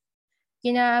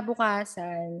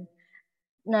 Kinabukasan,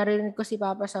 narinig ko si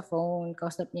Papa sa phone,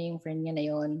 kausap niya yung friend niya na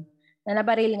yon, na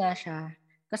nabaril nga siya.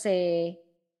 Kasi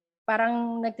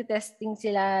parang nagtitesting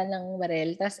sila ng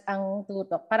baril, tas ang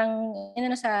tutok, parang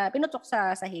pinutok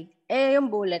sa sahig. Yung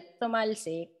bullet,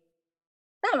 tumalsik,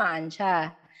 tamaan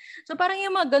siya. So parang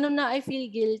yung mga ganun na I feel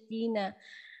guilty na,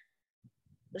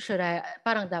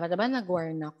 parang dapat ba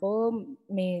nag-warn ako?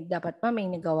 Dapat pa may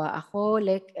nagawa ako?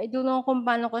 Like, I don't know kung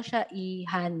paano ko siya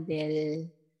i-handle.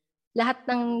 Lahat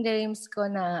ng dreams ko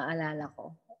naaalala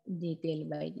ko. Detail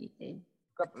by detail.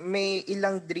 May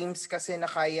ilang dreams kasi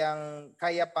na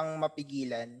kaya pang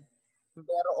mapigilan.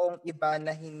 Pero iba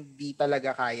na hindi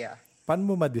talaga kaya.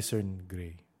 Paano mo ma-discern,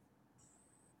 Gray?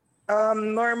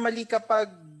 Normally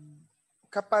kapag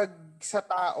sa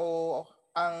tao,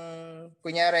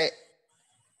 kunyari,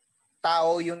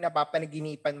 tao yung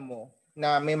napapanaginipan mo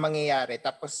na may mangyayari,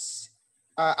 tapos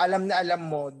alam na alam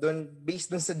mo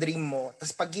based dun sa dream mo,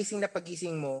 tapos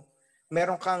pagising mo,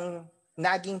 meron kang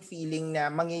naging feeling na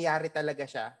mangyayari talaga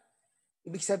siya.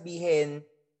 Ibig sabihin,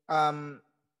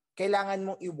 kailangan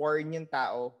mong i-warn yung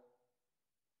tao.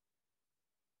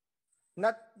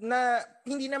 Na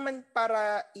hindi naman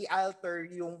para i-alter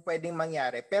yung pwedeng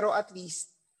mangyari, pero at least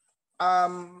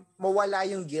mawala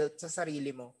yung guilt sa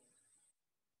sarili mo.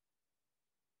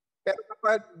 Pero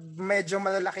kapag medyo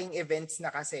malalaking events na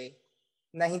kasi,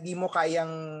 na hindi mo kayang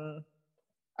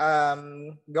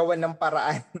gawan ng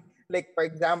paraan, like for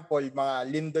example, mga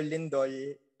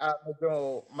lindol-lindol, medyo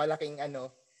malaking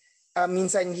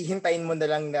minsan hihintayin mo na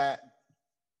lang na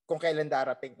kung kailan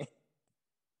darating.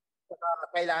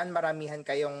 Kailangan maramihan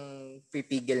kayong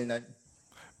pipigil nun.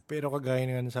 Pero kagaya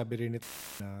nga sabi rin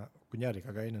na, kunyari,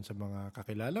 kagaya nun sa mga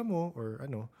kakilala mo or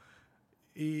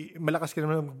malakas ka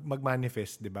naman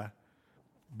mag-manifest, di ba?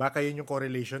 Baka yun yung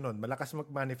correlation nun. Malakas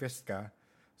mag-manifest ka,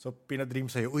 so pinadream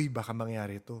sa'yo, uy, baka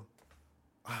mangyari ito.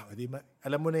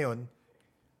 Alam mo na yun,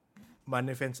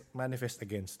 manifest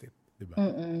against it. Diba?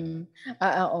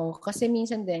 Oo. Kasi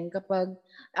minsan din, kapag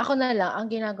ako na lang, ang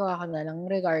ginagawa ko na lang,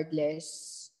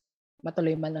 regardless,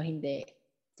 matuloy man o hindi,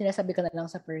 sinasabi ko na lang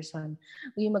sa person,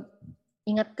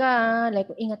 ingat ka,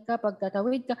 ingat ka pag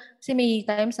tatawid ka. Kasi may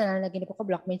times na naginip ako,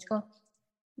 blockmates ko,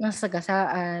 nasa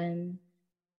sagasaan.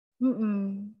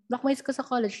 Blockmates ko sa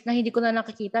college na hindi ko na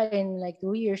nakikita in 2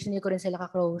 years, hindi ko rin sila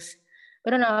ka-close.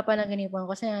 Pero napanaginipan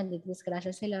ko siya,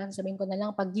 disgrasya sila. Sabihin ko na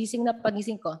lang, pagising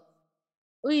ko,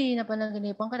 uy,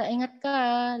 napanaginipan ka na, ingat ka.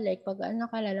 Pag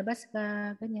lalabas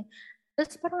ka, ganyan.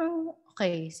 Tapos parang,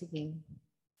 okay, sige.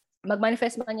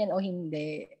 Mag-manifest man yan o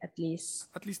hindi, at least.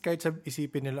 At least kahit sa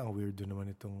isipin nila, ang weirdo naman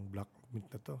itong blockmate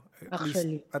na to.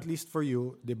 At least for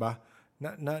you, di ba?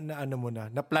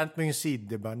 Na-plant mo yung seed,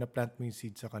 di ba? Na-plant mo yung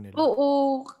seed sa kanila.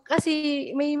 Oo,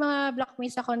 kasi may mga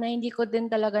blockmates ako na hindi ko din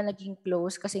talaga naging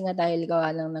close kasi nga dahil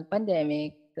gawa lang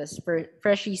ng-pandemic. Tapos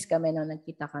freshies kami nung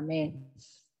nagkita kami.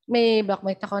 May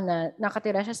blockmate ako na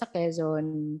nakatira siya sa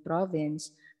Quezon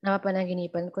province.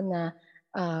 Napapanaginipan ko na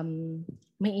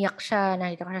umiiyak siya.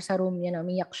 Nakita ko siya sa room niya na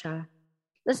umiiyak siya.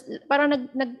 Tapos parang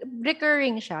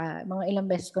nag-recurring siya. Mga ilang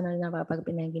beses ko na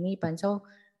napapagpanaginipan. So,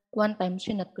 one time,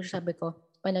 sinat ko, sabi ko,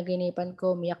 panaginipan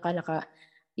ko, umiyak ka,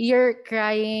 you're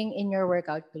crying in your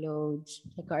workout clothes.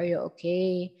 Sabi ko, are you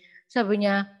okay? Sabi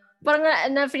niya, parang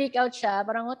na-freak out siya.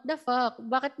 Parang, what the fuck?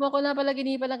 Bakit mo ako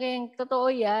napalaginipan na kayang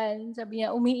totoo yan? Sabi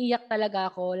niya, umiiyak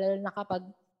talaga ako. Lalo na kapag,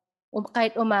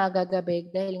 kahit umaga, gabi,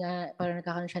 dahil nga parang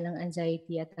nagkakaroon siya ng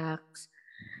anxiety attacks.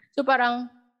 So parang,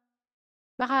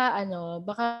 baka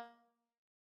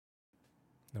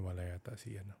nawala yata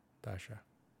si Tasha.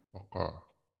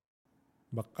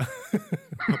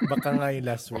 Baka nga yung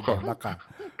last word. Baka.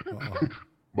 Oo.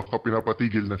 Baka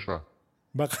pinapatigil na siya.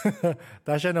 Baka,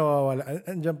 Tasha nawawala.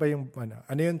 Andiyan pa yung,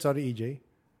 ano yun? Sorry, EJ?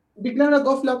 Biglang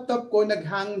nag-off laptop ko,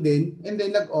 nag-hang din, and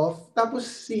then nag-off. Tapos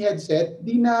si headset,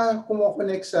 di na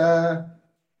kumo-connect sa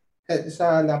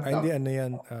Sa Hindi, laptop. ano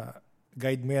yan.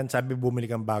 Guide mo yan. Sabi bumili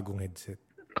kang bagong headset.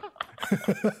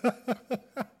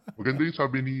 Maganda yung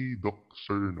sabi ni Doc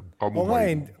Sir, no? Oo nga,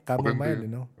 Chamomile. chamomile, Maganda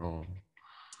no? yun.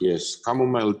 Yes,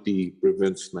 chamomile tea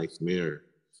prevents nightmare.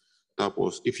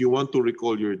 Tapos, if you want to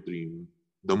recall your dream,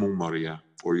 damong Maria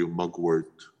or yung mugwort.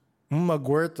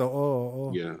 Magwort,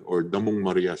 oo. Yeah, or damong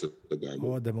Maria sa Tagalog.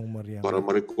 Oo, damong Maria. Para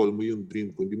ma-recall mo yung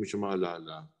dream, kung hindi mo siya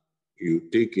maalala, you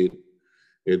take it,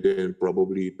 and then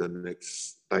probably the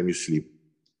next time you sleep,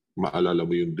 maalala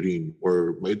mo yung dream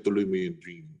or maituloy mo yung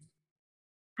dream.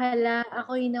 Hala,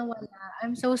 ako'y nawala.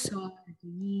 I'm so sorry.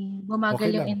 Bumagal Okay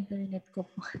yung lang. internet ko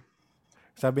po.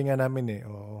 Sabi nga namin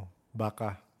oo,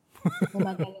 baka.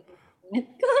 Bumagal yung internet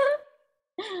ko.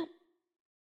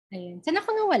 Ayun. Saan ako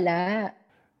nawala?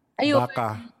 Ayun,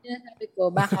 Baka. sinasabi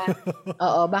ko, baka,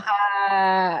 oo, baka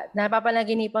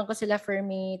napapanaginipan ko sila for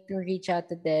me to reach out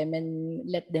to them and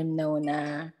let them know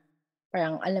na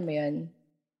parang, alam mo yun.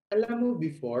 Alam mo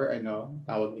before,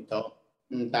 tawag nito,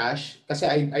 Tash, kasi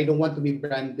I don't want to be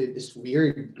branded as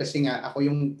weird kasi nga ako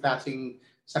yung klaseng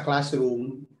sa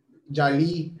classroom,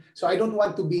 jolly. So I don't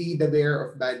want to be the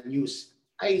bearer of bad news.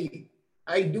 I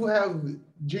do have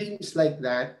dreams like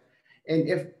that, and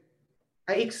if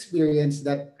I experience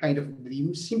that kind of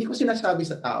dreams, hindi ko sinasabi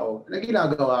sa tao. Na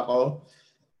ginagawa ko,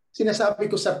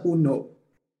 sinasabi ko sa puno.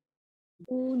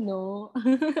 Puno?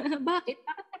 Bakit?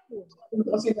 Bakit sa puno? Hindi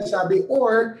ko sinasabi.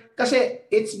 Or, kasi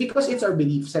it's because it's our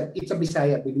belief. It's a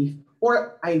Bisaya belief.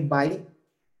 Or I buy,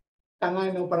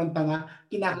 tanga, no, parang tanga,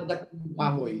 kinakagat ng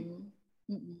kahoy.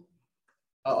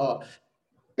 Oo.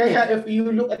 Kaya if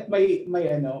you look at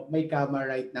my camera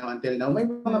right now until now, may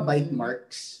mga bite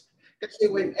marks.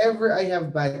 Kasi whenever I have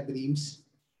bad dreams,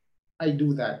 I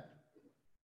do that.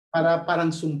 Parang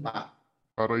sumpa.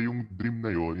 Para yung dream na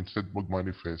yon instead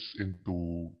mag-manifest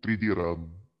into 3D realm,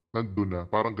 nandun na.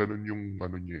 Parang ganun yung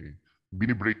niya eh.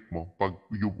 Binibreak mo pag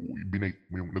binake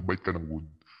mo yung nagbite ka ng wood.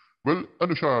 Well,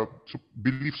 siya,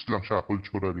 beliefs lang siya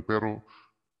culturally, pero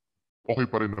okay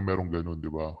pa rin na merong ganun, di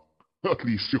ba? At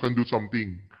least you can do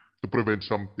something to prevent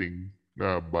something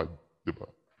na bad, di ba?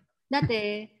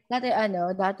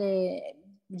 Dati,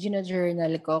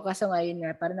 gino-journal ko. Kaso ngayon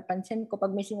nga, parang napansin ko,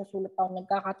 pag may sinusulat ako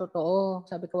nagkakatotoo,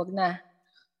 sabi ko, wag na,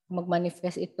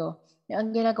 mag-manifest ito.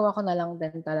 Ang ginagawa ko na lang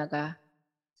din talaga,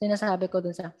 sinasabi ko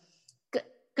dun sa,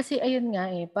 kasi ayun nga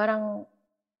parang,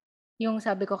 yung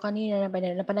sabi ko kanina,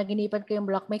 napanaginipan ko yung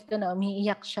blockmate ko na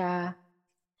umiiyak siya.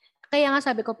 Kaya nga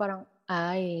sabi ko parang,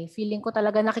 feeling ko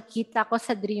talaga nakikita ko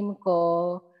sa dream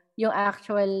ko, yung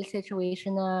actual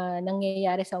situation na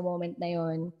nangyayari sa moment na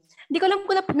yon. Hindi ko alam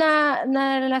kung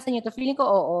naranasan niyo to. Feeling ko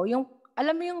oo. Yung,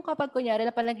 alam mo yung kapag kunyari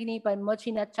na panaginipan mo,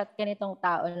 chinat-chat ka nitong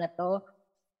tao na to.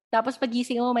 Tapos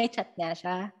pagising mo, may chat nga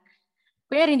siya.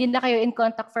 Pero hindi na kayo in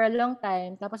contact for a long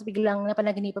time. Tapos biglang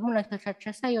napanaginipan mo, nag-chat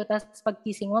siya sa'yo. Tapos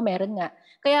pagising mo, meron nga.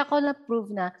 Kaya ako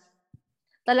na-prove na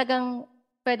talagang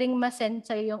pwedeng ma-send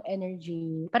sa'yo yung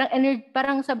energy.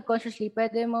 Parang subconsciously,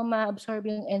 pwede mo ma-absorb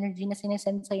yung energy na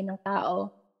sinesend sa'yo ng tao.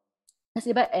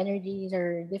 Kasi diba, energies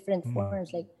are different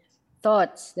forms, like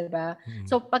thoughts, diba?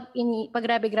 So, pag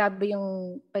grabe-grabe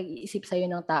yung pag-iisip sa'yo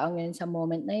ng tao ngayon sa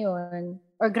moment na yun,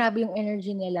 or grabe yung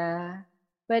energy nila,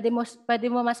 pwede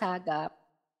mo masagap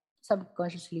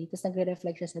subconsciously, tapos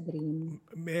nagre-reflect siya sa dream.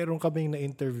 Meron kaming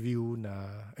na-interview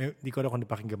na, hindi ko alam kung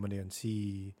napakinggan mo na yun,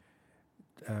 si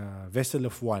Vessel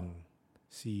of One,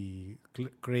 si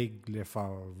Craig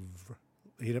Lefebvre.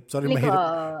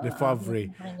 Lefebvre.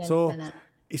 So,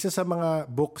 isa sa mga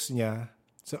books niya,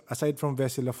 so aside from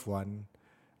Vessel of One,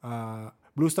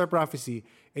 Blue Star Prophecy,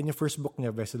 and yung first book niya,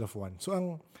 Vessel of One. So,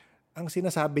 ang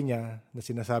sinasabi niya,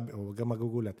 huwag kang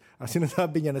magugulat, ang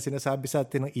sinasabi niya na sinasabi sa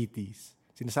atin ng ETs,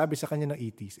 sinasabi sa kanya ng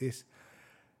ETs is,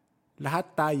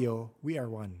 lahat tayo, we are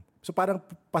one. So, parang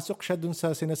pasok siya dun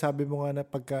sa sinasabi mo nga na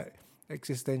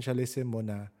pagka-existentialism mo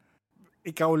na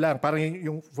ikaw lang, parang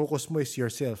yung focus mo is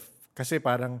yourself. Kasi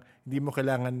parang hindi mo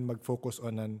kailangan mag-focus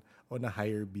on a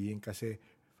higher being kasi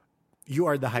you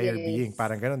are the higher being.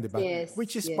 Parang ganun, di ba? Yes,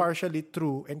 which is partially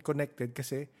true and connected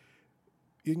kasi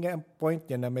yun nga ang point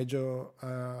niya na medyo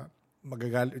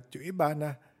magagalit yung iba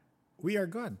na we are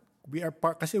God.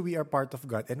 Kasi we are part of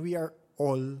God and we are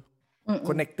all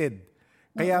connected.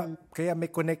 Kaya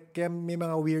may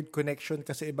mga weird connection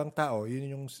kasi ibang tao, yun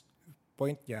yung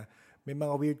point niya. May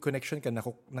mga weird connection ka na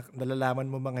nalalaman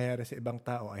mo mangyayari sa ibang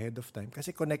tao ahead of time.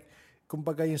 Kasi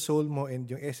kumbaga yung soul mo and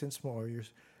yung essence mo or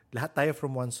lahat tayo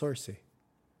from one source eh.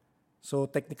 So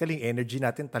technically, energy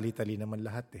natin tali-tali naman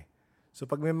lahat eh. So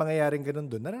pag may mangyayaring ganun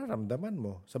doon, nararamdaman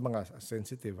mo sa mga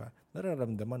sensitive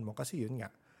nararamdaman mo kasi yun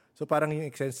nga. So parang yung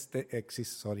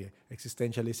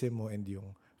existentialism mo and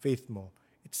yung faith mo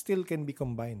it still can be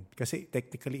combined. Kasi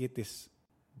technically it is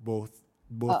both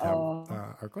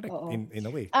are correct in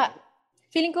a way.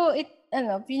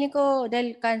 Feeling ko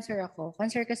dahil cancer ako.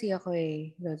 Cancer kasi ako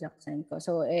zodiac sign ko.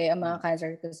 So ang mga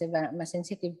cancer kasi mas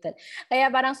sensitive.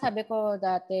 Kaya parang sabi ko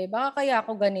dati, baka kaya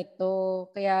ako ganito.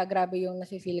 Kaya grabe yung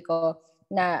nafe-feel ko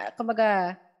na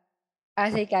kumbaga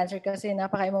as a cancer kasi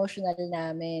napaka-emotional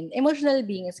namin. Emotional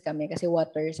beings kami kasi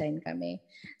water sign kami.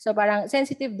 So parang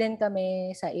sensitive din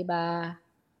kami sa iba.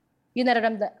 Yung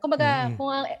kumbaga,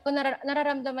 kung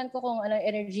nararamdaman ko kung ano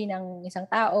energy ng isang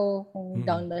tao, kung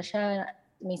down ba siya,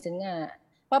 minsan nga.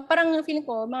 Parang feeling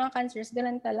ko, mga cancers,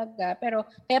 ganun talaga. Pero,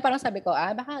 kaya parang sabi ko,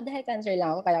 baka dahil cancer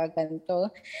lang ako, kaya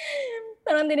ganito.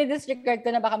 Parang dinidisregard ko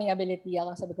na baka may ability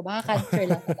ako. Sabi ko, baka cancer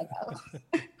lang talaga ako.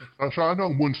 Tasha, ano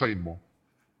ang moon sign mo?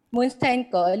 Moon sign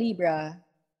ko, Libra.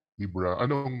 Libra.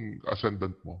 Anong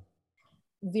ascendant mo?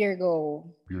 Virgo.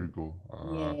 Virgo.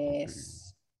 Yes.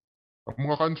 Okay. Ang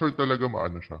mga cancer talaga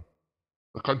maano siya.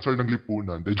 Cancer ng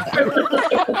lipunan.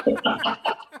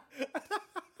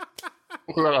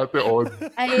 Lang ate on.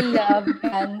 I love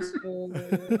cancer.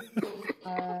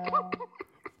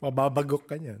 Mababagok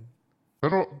ka niyan.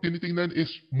 Pero tinitingnan is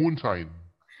moon sign.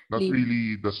 Not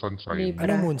really the sun sign. Libra.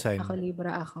 Ano moon sign? Ako,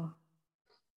 Libra ako.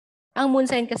 Ang moon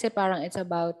sign kasi parang it's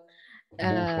about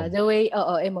the way,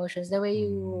 emotions. The way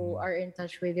you are in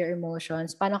touch with your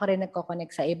emotions. Paano ka rin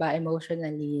nagko-connect sa iba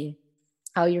emotionally.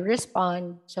 How you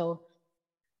respond. So,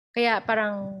 kaya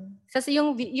parang,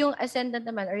 yung ascendant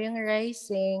naman or yung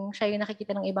rising, siya yung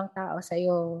nakikita ng ibang tao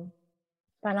sa'yo.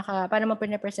 Paano mo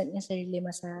pinapresent yung sarili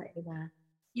mo sa iba.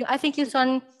 I think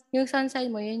yung sun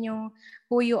sign mo, yun yung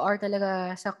who you are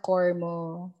talaga sa core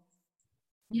mo.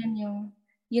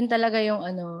 Yun talaga yung,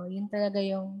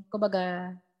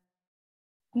 kumbaga,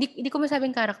 hindi ko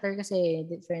masabing character kasi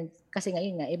different. Kasi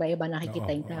ngayon nga, iba-iba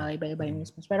nakikita yung tao, iba-iba yung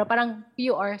response. Pero parang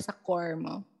you are sa core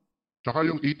mo. Tsaka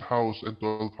yung 8th house and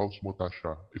 12th house mo,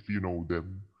 Tasha, if you know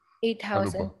them. 8th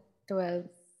house and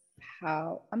 12th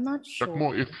house. I'm not sure. Check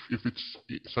mo if it's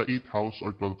sa 8th house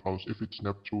or 12th house, if it's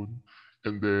Neptune.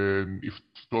 And then, if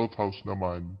 12th house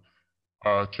naman,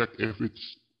 check if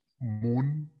it's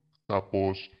Moon.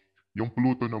 Tapos, yung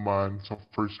Pluto naman sa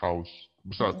first house.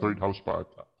 Basta third house pa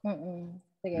ata.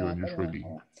 Sige, yun, usually.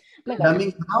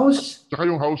 Daming house. Tsaka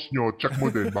yung house nyo, check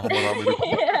mo din. Baka marami nito.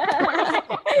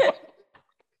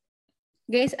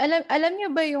 Guys, alam niyo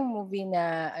ba yung movie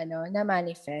na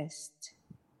Manifest?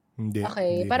 Hindi.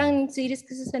 Okay, hindi parang series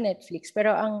kasi sa Netflix,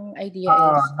 pero ang idea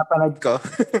is napanood ko.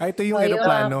 ito yung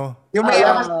aeroplano. Yung may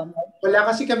wala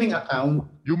kasi kaming account.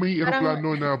 Yung may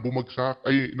aeroplano na bumagsak,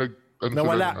 ay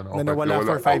nawala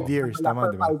for 5 years.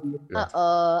 Tama, di ba?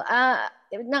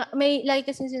 May lagi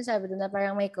kasi sinasabi doon na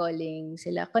parang may calling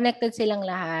sila. Connected silang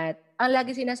lahat. Ang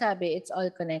lagi sinasabi, it's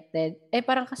all connected.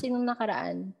 Parang kasi nung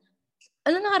nakaraan,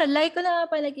 like ko na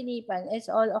panaginipan, it's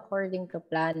all according to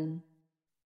plan.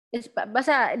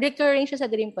 Basta, recurring siya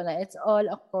sa dream ko na, it's all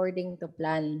according to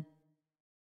plan.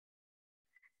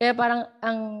 Kaya parang,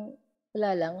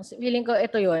 wala lang, feeling ko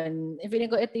ito yun.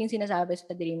 Feeling ko ito yung sinasabi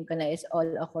sa dream ko na, is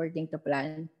all according to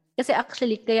plan. Kasi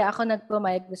actually, kaya ako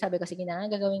nagpumayag, sabi ko, sige na,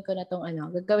 gagawin ko na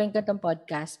tong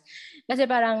podcast. Kasi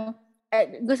parang,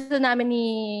 gusto namin ni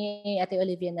Ate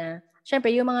Olivia na,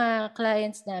 syempre, yung mga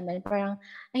clients namin, parang,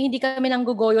 hindi kami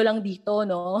nanggugoyo lang dito,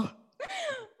 no?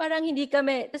 Parang hindi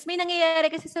kami, tapos may nangyayari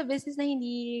kasi sa business na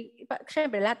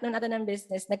syempre, lahat ng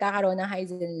business, nagkakaroon ng highs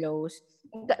and lows.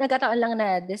 Nagkataon lang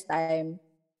na this time,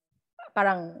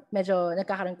 parang medyo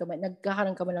nagkakaroon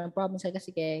kami ng problems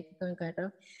kasi gawin ko na to.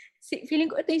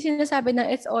 Feeling ko ito yung sinasabi na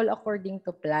it's all according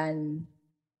to plan.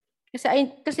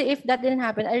 Kasi if that didn't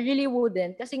happen, I really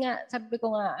wouldn't. Kasi nga, sabi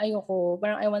ko nga, ayoko,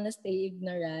 parang I wanna stay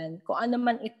ignorant. Kung ano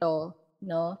man ito,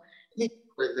 no?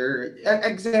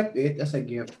 Accept it as a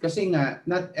gift. Kasi nga,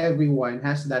 not everyone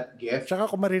has that gift. Tsaka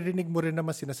kung maririnig mo rin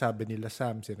naman sinasabi nila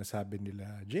Sam, sinasabi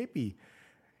nila JP,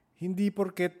 hindi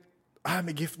porket,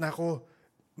 may gift na ako,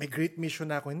 may great mission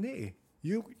na ako. Hindi eh.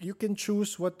 You can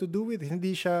choose what to do with it.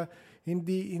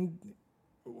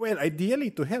 Well, ideally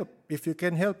to help. If you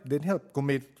can help, then help. Kung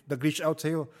may nag-reach out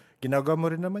sa'yo, ginagawa mo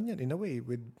rin naman yan in a way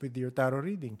with your tarot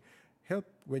reading. Help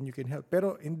when you can help.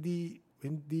 Pero hindi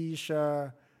siya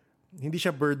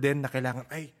burden na kailangan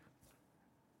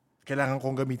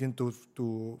kong gamitin to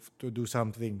do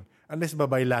something. Unless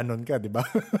babaylanon ka, di ba?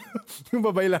 Yung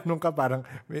babaylanon ka, parang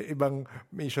may ibang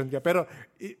mission ka. Pero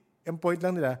ang point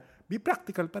lang nila, be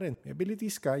practical pa rin. May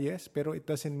abilities ka, yes, pero it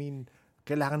doesn't mean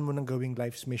kailangan mo nang gawing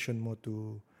life's mission mo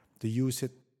to use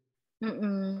it.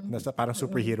 Nasa parang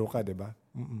superhero ka, di ba?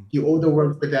 You owe the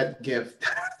world for that gift.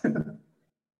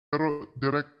 Pero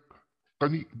direct,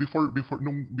 before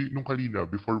nung kanina,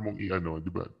 before mong i-ano,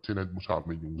 di ba, sinend mo sa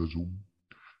amin yung Zoom.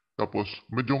 Tapos,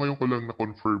 medyo ngayon ko lang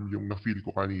na-confirm yung na-feel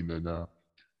ko kanina na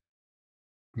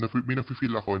may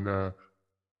na-feel ako na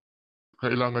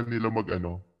kailangan nila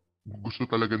gusto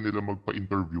talaga nila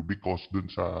magpa-interview because dun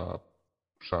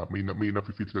may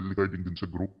na-feel sila regarding dun sa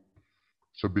group,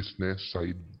 sa business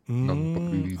side ng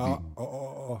pagli-leading.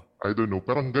 Oo. I don't know,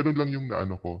 parang ganun lang yung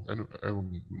naano ko.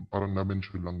 Parang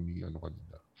na-mention lang ni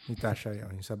kanina. Ni Tasha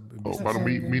yung sa business. Parang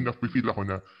may na-feel ako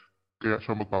na kaya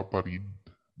siya magpaparead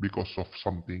because of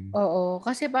something. Oo,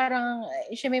 kasi parang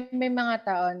siya may mga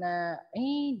tao na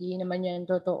hindi naman yan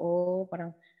totoo.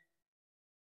 Parang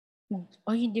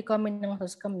hindi kami nang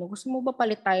scam. No? Gusto mo ba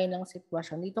palit tayo ng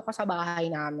sitwasyon? Dito ka sa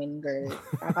bahay namin, girl.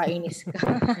 Kakainis ka.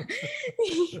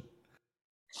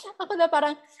 Ako na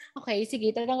parang, okay,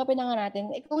 sige, tatanggapin na nga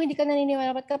natin. Kung hindi ka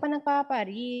naniniwala, ba't ka pa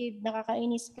nagpaparid?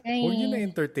 Nakakainis ka Huwag nyo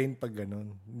na-entertain pag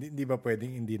ganun. Di ba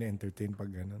pwedeng hindi na-entertain pag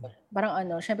ganun? Parang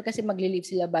syempre kasi magli-leave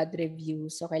sila bad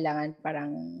reviews. So, kailangan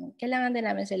din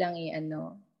namin silang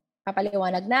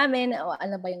papaliwanag namin o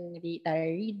ano ba yung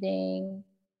reading.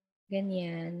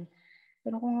 Ganyan.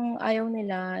 Pero kung ayaw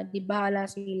nila, di bahala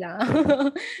sila.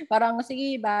 Parang,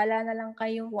 sige, bahala na lang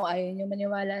kayo kung ayaw nyo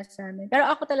maniwala sa amin.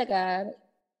 Pero ako talaga,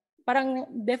 parang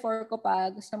before ko pa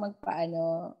gusto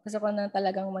gusto ko na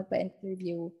talagang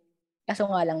magpa-interview. Kaso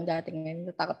nga lang dati ngayon,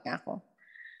 natakot nga ako.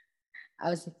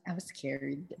 I was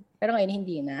scared. Pero ngayon,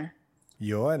 hindi na.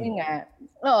 Yun nga.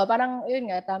 Oo, parang, yun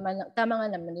nga, tama nga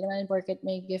naman. Hindi naman porket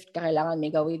may gift ka, kailangan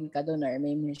may gawin ka doon or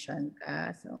may mission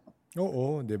ka. So,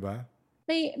 oo, di ba?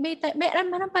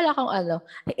 Meron pala akong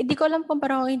hindi ko alam kung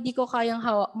parang hindi ko kayang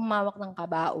humawak ng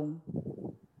kabaong.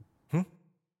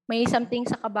 May something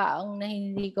sa kabaong na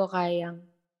hindi ko alam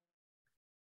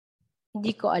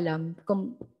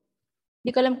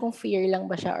kung fear lang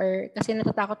ba siya or kasi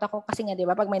natatakot ako kasi nga 'di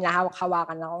ba pag may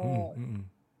nahawak-hawakan ako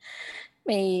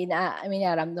may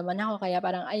naramdaman ako kaya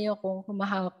parang ayokong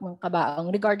humahawak ng kabaong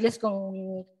regardless kung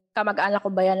kamag-anak ko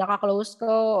ba yan naka-close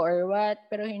ko or what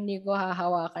pero hindi ko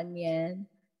hahawakan yan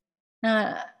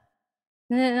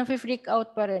na-freak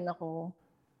out pa rin ako.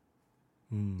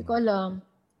 Hindi ko alam.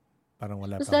 Parang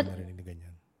wala pa ako narinig na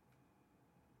ganyan.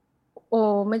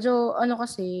 Medyo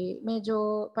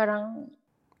medyo parang...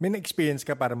 May na-experience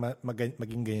ka para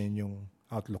maging ganyan yung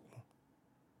outlook mo?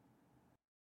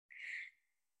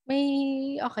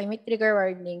 May trigger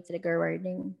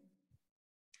warning.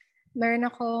 Meron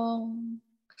akong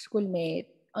schoolmate,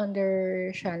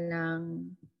 under siya ng...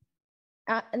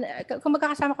 kung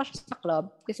magkakasama ko siya sa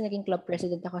club, kasi naging club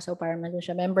president ako, so parang nandun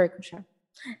siya, member ko siya,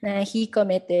 na he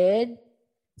committed...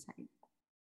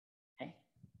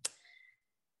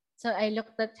 So, I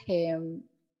looked at him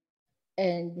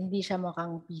and hindi siya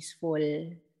mukhang peaceful.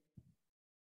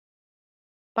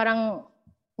 Parang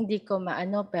hindi ko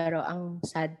pero ang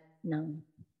sad ng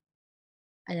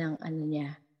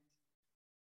niya.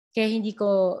 Kaya hindi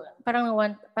ko, parang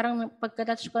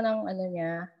pagka-touch ko ng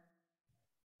niya,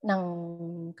 ng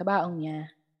kabaong niya,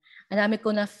 ang dami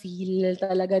ko na feel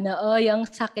talaga na, ang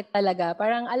sakit talaga.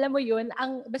 Parang alam mo yun,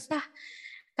 basta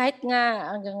kahit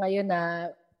nga hanggang ngayon na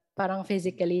parang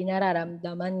physically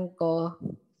nararamdaman ko.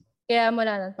 Kaya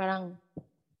mula nun, parang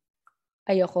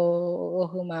ayoko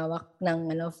humawak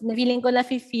ng feeling ko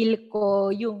na-feel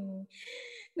ko yung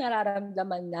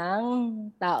nararamdaman ng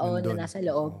tao nandun, na nasa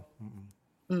loob.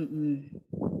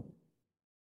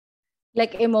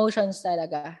 Like emotions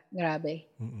talaga.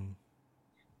 Grabe.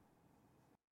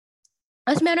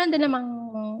 As meron din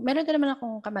naman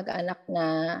akong kamag-anak na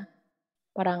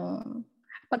parang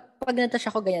pag natas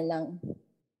ako ganyan lang.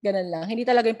 Ganun lang. Hindi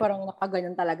talaga yung parang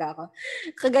nakaganyan talaga ako.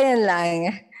 Kaganyan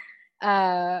lang.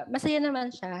 Masaya naman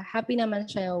siya. Happy naman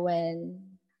siya when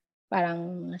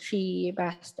parang she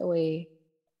passed away.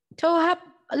 So,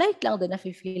 light lang doon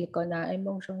na-feel ko na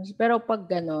emotions. Pero pag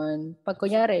ganun, pag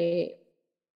kunyari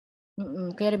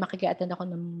makikiatan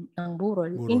ako ng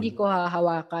burol, hindi ko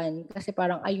hahawakan. Kasi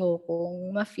parang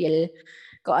ayokong ma-feel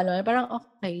ko parang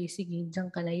okay, sige, dyan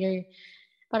ka na.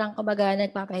 Parang kumbaga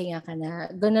nagpapahinga ka na.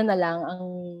 Gano'n na lang ang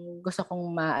gusto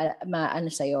kong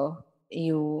maano sa'yo.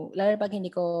 Lalo pag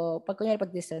kunyari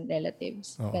pag distant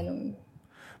relatives. Ganun.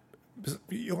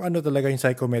 Yung talaga, yung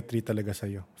psychometry talaga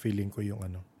sa'yo. Feeling ko yung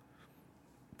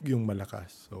yung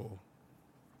malakas. So,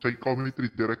 psychometry,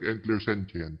 direct and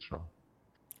clairsentient siya.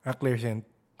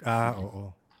 Clairsentient.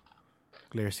 Oo.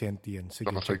 Clairsentient.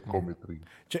 Sige, check psychometry.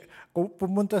 Kung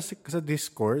pumunta sa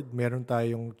Discord, meron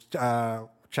tayong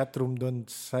chatroom doon,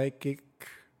 psychic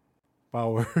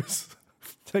powers.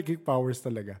 Psychic powers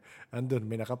talaga. Andun,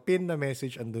 may nakapin na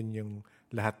message, andun yung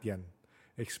lahat yan.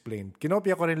 Explained.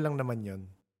 Kinopya ko rin lang naman yon.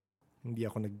 Hindi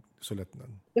ako nagsulat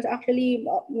nun. Because actually,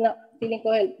 feeling ko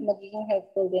magiging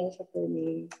helpful din siya for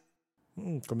me.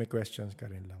 Kung may questions ka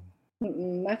rin lang.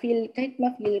 Kahit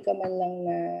ma-feel ka man lang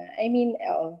na,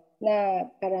 na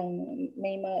parang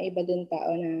may mga iba din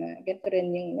tao na ganito rin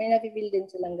yung, may na-feel din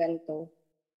silang ganito.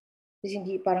 Kasi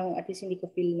at least hindi ko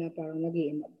feel na parang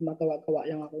magawa-gawa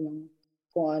lang ako ng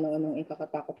kung ano-anong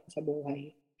ikakatakot ko sa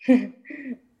buhay.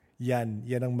 Yan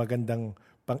ang magandang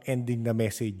pang-ending na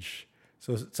message.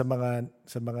 So sa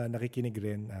mga nakikinig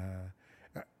rin,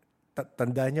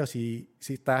 tandaan nyo, si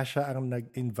Tasha ang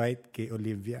nag-invite kay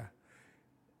Olivia.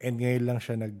 And ngayon lang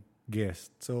siya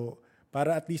nag-guest. So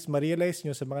para at least ma-realize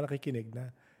nyo sa mga nakikinig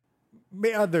na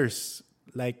may others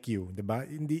like you, 'di ba?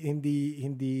 Hindi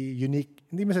unique,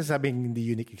 hindi masasabing hindi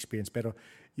unique experience, pero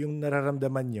yung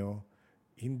nararamdaman nyo,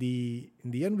 hindi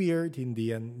yan weird,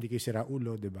 hindi kayo sira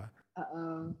ulo, 'di ba?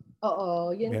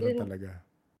 Oo, yun meron din. Talaga.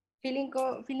 Feeling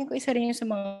ko isa rin yung sa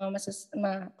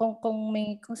mga kung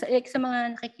sa mga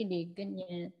nakikinig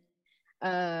ganyan.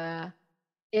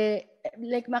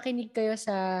 Like makinig kayo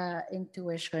sa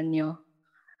intuition nyo.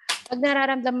 Pag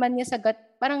nararamdaman niyo sa gut,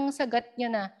 parang sa gut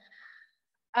nyo na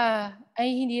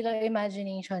ay hindi lang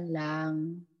imagination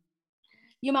lang.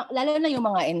 Lalo na yung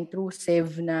mga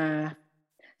intrusive na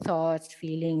thoughts,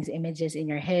 feelings, images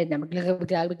in your head na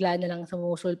bigla na lang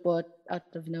sumusulpot out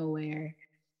of nowhere.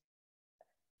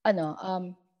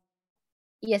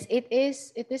 Yes, it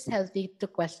is healthy to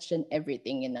question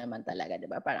everything, yun naman talaga, 'di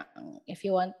ba? Parang if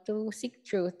you want to seek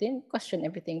truth, then question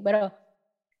everything. Pero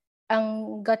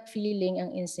ang gut feeling,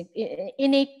 ang instinct,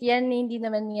 innate yan, hindi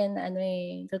naman yan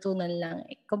tutunan lang.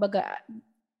 Kumbaga,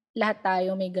 lahat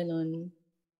tayo may ganun.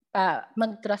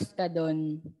 Mag-trust ka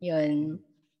doon. Yun.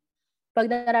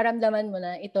 Pag nararamdaman mo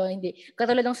na ito, hindi.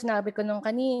 Katulad ng sinabi ko nung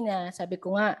kanina, sabi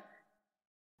ko nga,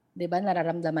 'di ba,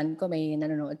 nararamdaman ko may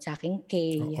nanonood sa akin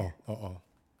kay.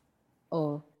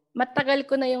 Oo. Matagal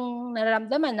ko na yung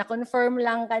nararamdaman, na-confirm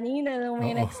lang kanina nung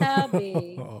may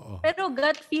nagsabi. Pero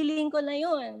gut feeling ko na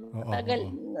yun.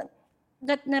 Matagal,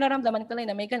 nararamdaman ko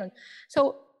lang na may ganun.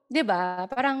 So, 'di ba,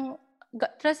 parang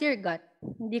trust your gut.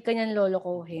 Hindi ka niyan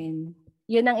lolokohin.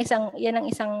 Yan ang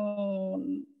isang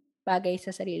bagay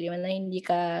sa sarili mo na hindi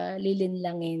ka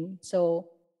lilinlangin. So,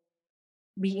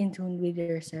 be in tune with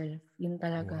yourself. Yun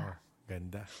talaga. Wow,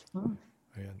 ganda.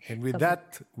 Ayan. And with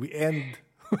that, we end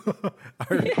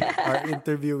our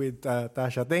interview with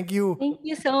Tasha. Thank you. Thank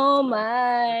you so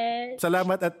much.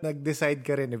 Salamat at nag-decide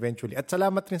ka rin eventually. At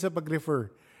salamat rin sa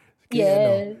pag-refer.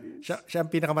 Yes. Siya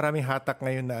ang pinakamaraming hatak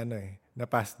ngayon na na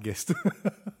past guest.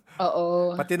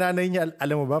 Oo. Pati nanay niya,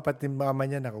 alam mo ba, pati mama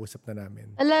niya nakausap na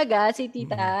namin. Talaga, si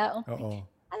tita? Oo.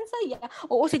 Ang saya.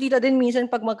 Oo, si tita din minsan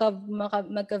pag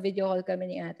magka-video call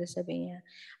kami ni ate, sabi niya,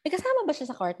 may kasama ba siya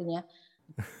sa kwarto niya?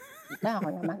 Tita,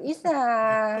 ako na mag-isa.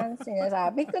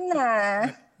 Sinasabi ko na.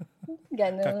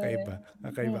 Ganun.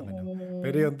 Kakaiba.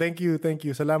 Pero yun, thank you.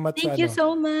 Salamat Thank you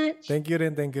so much. Thank you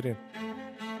rin.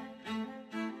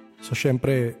 So,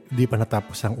 syempre, di pa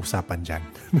natapos ang usapan dyan.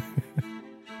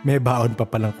 May baon pa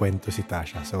palang kwento si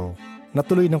Tasha. So,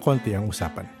 natuloy ng konti ang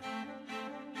usapan.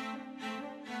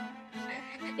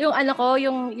 Yung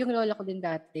yung lola ko din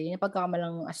dati, yung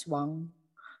pagkakamalang aswang.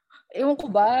 Ewan ko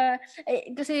ba?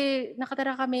 Kasi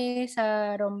nakatira kami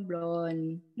sa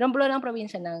Romblon. Romblon ang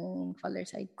probinsya ng father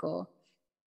side ko.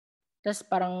 Tapos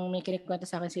parang may kinikwento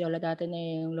sa akin si lola dati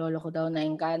na yung lolo ko daw na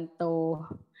engkanto.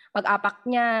 Pag-apak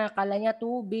niya, kala niya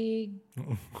tubig.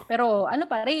 Pero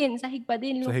pa rin, sahig pa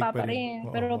din, lupa pa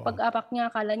rin. Pero pag-apak niya,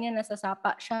 kala niya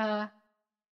nasasapa siya.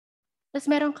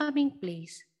 Tapos meron kaming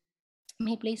place.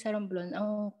 May place sa Romblon.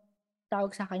 Ang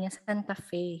tawag sa kanya, Santa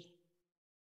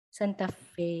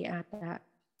Fe ata.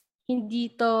 Hindi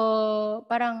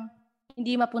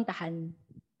mapuntahan.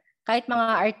 Kahit mga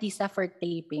artista for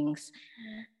tapings.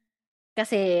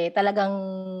 Kasi talagang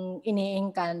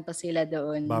iniengkanto sila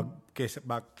doon.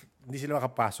 Hindi sila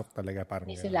makapasok talaga. Parang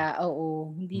hindi sila,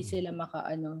 oo. Hindi sila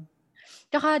makaano.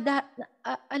 Tsaka,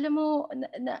 alam mo,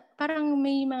 parang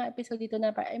may mga episode dito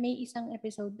na, may isang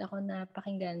episode ako na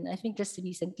pakinggan, I think just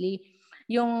recently,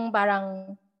 yung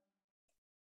parang,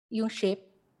 yung ship.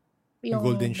 Yung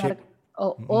golden ship?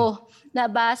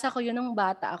 Nabasa ko yun nung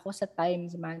bata ako sa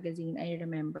Times magazine, I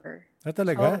remember.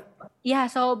 Talaga? Yeah,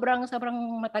 sobrang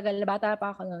matagal. Bata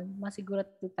pa ako noon. Masiguro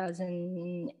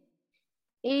 2008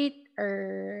 or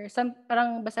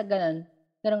parang basta ganun.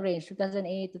 Ganung range,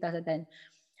 2008, 2010.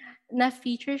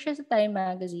 Na-feature siya sa Time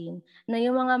magazine na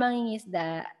yung mga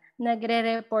mangingisda,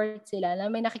 nagre-report sila na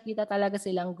may nakikita talaga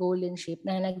silang golden ship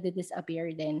na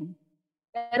nagdi-disappear din.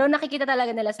 Pero nakikita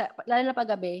talaga nila, lalo na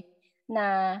paggabi,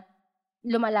 na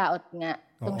lumalaot nga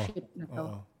itong ship na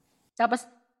to. Tapos,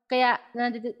 Kaya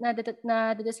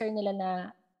na-discern nila na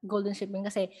golden ship yun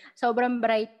kasi sobrang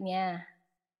bright niya.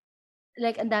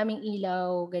 Like, ang daming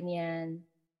ilaw, ganyan.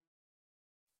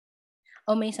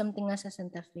 O may something nga sa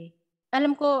Santa Fe.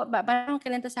 Alam ko, parang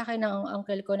kinenta sa akin ng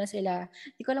uncle ko na sila,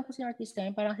 di ko alam kung sino artista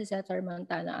yun, parang si Cesar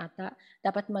Montana ata.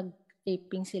 Dapat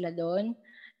mag-taping sila doon.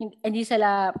 Hindi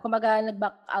sila, kumaga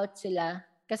nag-back out sila.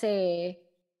 Kasi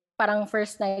parang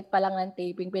first night pa lang ng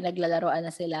taping, pinaglalaroan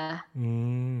na sila.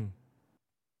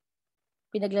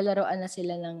 Pinaglalaroan na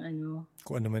sila ng ano.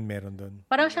 Kung ano man meron doon.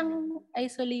 Parang siyang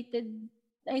isolated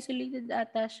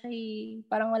ata siya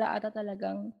parang wala ata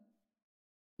talagang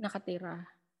nakatira.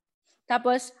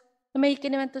 Tapos, may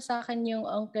kinimento sa akin yung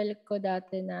uncle ko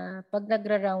dati na pag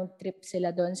nagra-round trip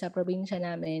sila doon sa probinsya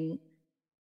namin,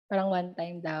 parang one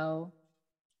time daw,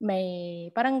 may,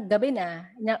 parang gabi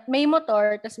na may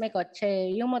motor, tas may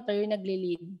kotse. Yung motor yung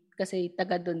nagli-lead kasi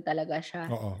taga doon talaga siya.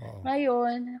 Oo.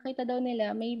 Ngayon, nakita daw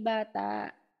nila, may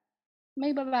bata,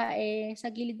 may babae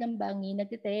sa gilid ng bangi,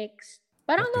 nagte-text.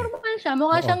 Parang normal siya.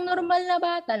 Mukha siyang normal na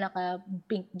bata.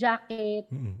 Naka-pink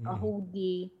jacket,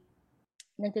 hoodie.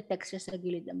 Nagte-text siya sa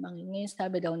gilid ng bangi. Ngayon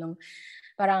sabi daw nung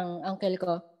parang uncle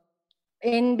ko,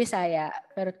 in Bisaya,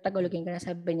 pero Tagalogin ka na,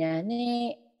 sabi niya,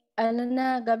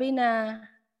 gabi na,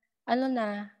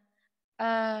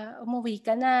 umuwi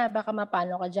ka na, baka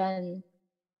mapano ka dyan.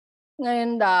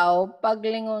 Ngayon daw,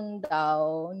 paglingon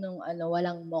daw, nung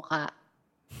walang muka.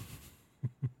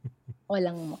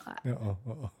 Walang muka.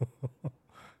 Oo.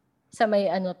 Sa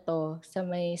may sa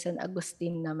may San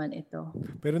Agustin naman ito.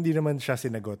 Pero hindi naman siya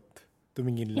sinagot.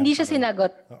 Tumingin lang. Hindi siya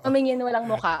sinagot. Tumingin, walang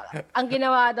muka. Ang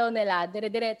ginawa daw nila,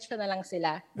 dire-diretso na lang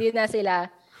sila. Di na sila,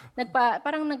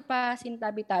 parang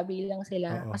nagpa-sintabi-tabi lang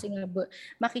sila. Kasi nga,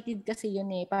 makitid kasi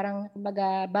yun eh. Parang,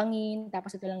 kumbaga, bangin,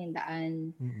 tapos ito lang yung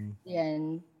daan.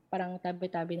 Yan. Parang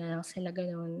tabi-tabi na lang sila,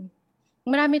 ganun.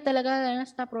 Marami talaga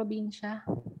sa probinsya.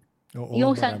 Oo,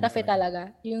 yung Santa Fe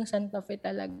talaga. Yung Santa Fe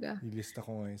talaga. Ilista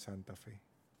ko nga yung Santa Fe.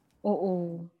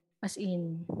 Oo. As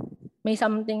in. May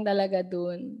something talaga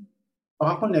dun.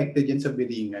 Baka connected yan sa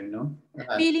Biringan, no?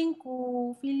 Feeling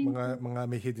ko. Mga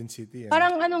may hidden city.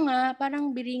 Parang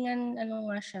parang Biringan,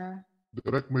 nga siya.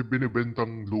 Direct, may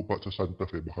binibentang lupa sa Santa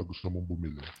Fe. Baka gusto mong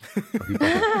bumili. Nakita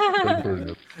ko sa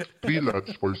internet. 3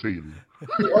 lots for sale.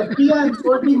 Yan,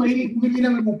 40, mahilig bumili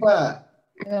ng lupa.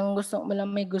 Ang gusto mo lang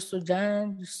may gusto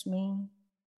dyan. Diyos me.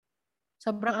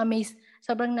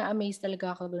 Sobrang na-amaze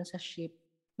talaga ako dun sa ship.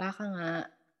 Baka nga,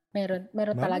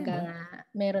 meron talaga nga.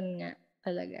 Meron nga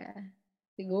talaga.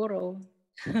 Siguro.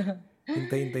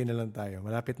 Hintay-hintay na lang tayo.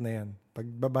 Malapit na yan.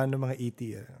 Pagbaba ng mga ET,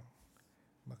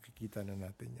 makikita na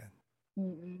natin yan.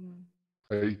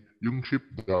 Ay, yung ship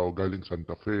daw galing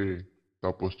Santa Fe.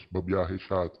 Tapos babiyahe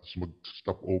siya. Tapos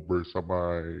mag-stop over sa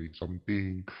may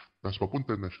something. Tapos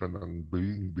papunta na siya ng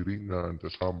Biringan sa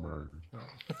summer.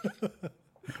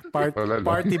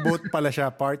 Party boat pala siya.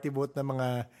 Party boat na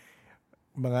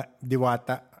mga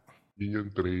diwata. Yun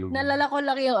yung trail. Nalala ko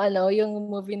lang yung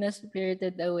movie na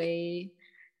Spirited Away.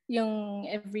 Yung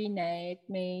every night,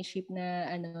 may ship na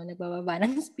nagbababa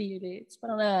ng spirits.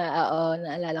 Parang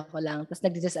naalala ko lang. Tapos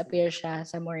nag-disappear siya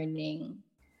sa morning.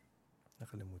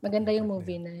 Nakalimutan. Maganda yung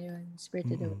movie na yun.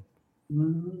 Spirited Away.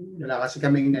 Wala kasi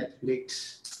kaming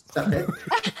Netflix. Sakit.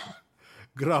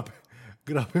 Grabe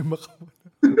makawala.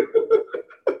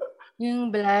 Yung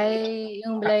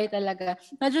Blay talaga.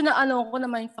 Medyo na ko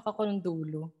naman yung ako ng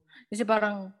dulo. Kasi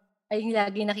parang, ay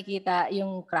lagi nakikita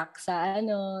yung crack sa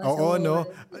Oo, no?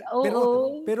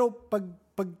 Oo. Pero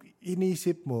pag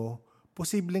inisip mo,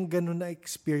 posibleng ganun na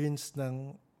experience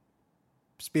ng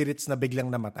spirits na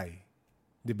biglang namatay.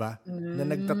 'Di ba? Na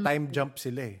nagta-time jump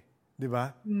sila eh. 'Di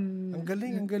ba? Ang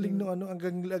galing no ang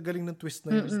galing ng twist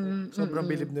na yun. Sobrang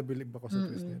bilib ako sa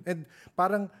twist na yun. And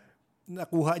parang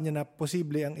nakuha niya na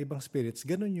posible ang ibang spirits,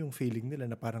 ganun yung feeling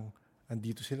nila na parang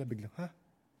andito sila biglang, ha?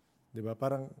 'Di ba?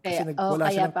 Parang kasi wala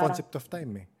silang concept of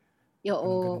time eh.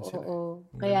 Oo.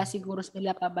 Kaya siguro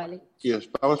sila pabalik. Yes,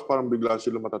 tapos parang bigla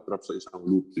sila matatrap sa isang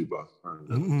loop, di ba?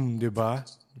 'Di ba?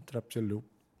 Trap sa loop.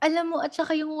 Alam mo, at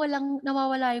saka yung walang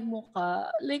nawawala yung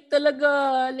mukha. Like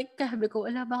talaga, sabi ko,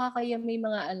 baka kaya may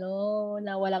mga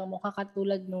na walang mukha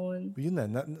katulad nun. Yun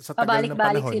na sa tagal ng panahon.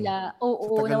 Pabalik-balik sila.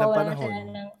 Oo, nawawala sila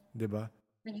ng... Di ba?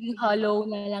 Naging hollow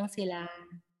na lang sila.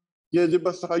 Yeah, di ba?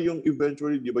 Saka yung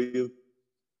eventually, di ba, yung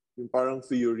parang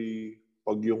theory,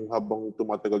 pag yung habang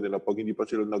tumatagal nila, pag hindi pa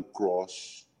sila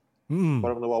nag-cross,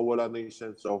 parang nawawala na yung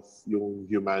sense of yung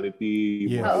humanity,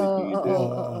 morality,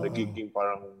 nagiging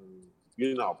parang,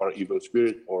 yun na, parang evil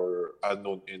spirit or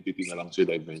unknown entity na lang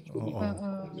sila eventually.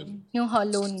 Yung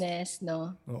hollowness,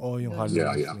 no? Oo, yung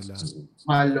hollowness nila.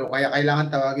 Hollow. Kaya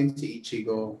kailangan tawagin si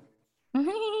Ichigo.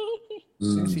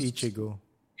 Sino si Ichigo?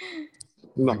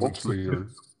 Nako. Demon Slayer.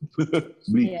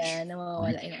 Bleach. Yeah,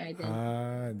 nawawala yung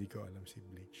identity. Hindi ko alam si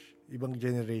Bleach. Ibang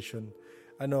generation.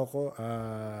 Ano ko,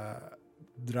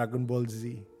 Dragon Ball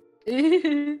Z.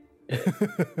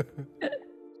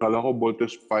 Kala ko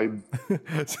Voltes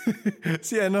 5.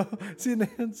 Sino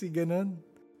yun? Si ganon?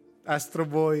 Astro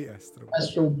Boy.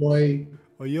 Astro Boy.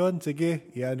 O yun, sige.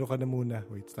 Iano ka na muna.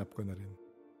 Wait, stop ko na rin.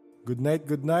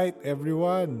 Good night,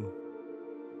 everyone.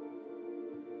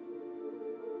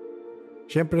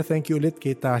 Siyempre, thank you ulit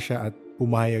kay Tasha at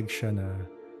pumayag siya na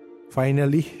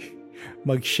finally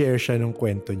mag-share siya ng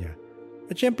kwento niya.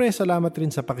 At siyempre, salamat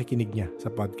rin sa pakikinig niya sa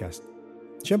podcast.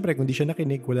 Siyempre, kung di siya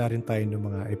nakinig, wala rin tayo ng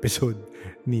mga episode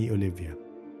ni Olivia.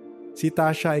 Si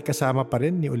Tasha ay kasama pa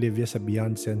rin ni Olivia sa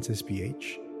Beyond Senses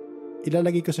PH.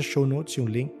 Ilalagay ko sa show notes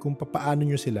yung link kung paano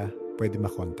nyo sila pwede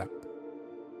makontak.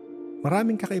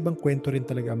 Maraming kakaibang kwento rin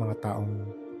talaga ang mga taong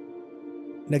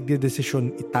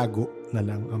nagdedesisyon itago na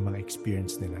lang ang mga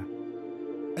experience nila.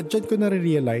 At dyan ko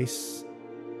na-realize,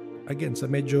 again, sa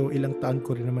medyo ilang taon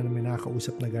ko rin naman na may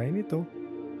nakakausap na gaya nito,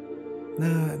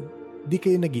 na di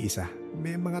kayo nag-iisa.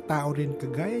 May mga tao rin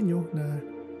kagaya nyo na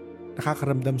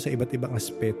nakakaramdam sa iba't ibang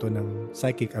aspeto ng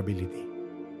psychic ability.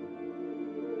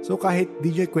 So kahit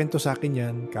DJ kwento sa akin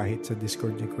yan, kahit sa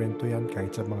Discord niya kwento yan,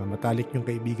 kahit sa mga matalik nyong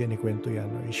kaibigan ni kwento yan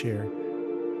o i-share,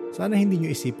 sana hindi nyo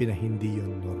isipin na hindi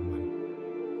yun normal.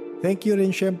 Thank you rin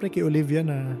syempre kay Olivia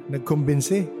na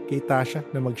nagkumbinse kay Tasha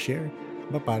na mag-share.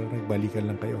 Para nagbalikan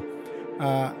lang kayo.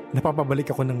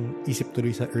 Napapabalik ako ng isip tuloy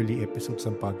sa early episodes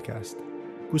ng podcast.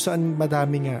 Kung saan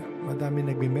madami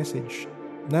nagme-message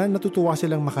na natutuwa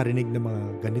silang makarinig ng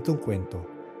mga ganitong kwento.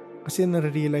 Kasi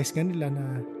nare-realize nga nila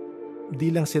na di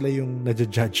lang sila yung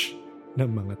nadja-judge ng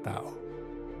mga tao.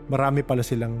 Marami pala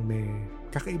silang may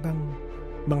kakaibang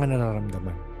mga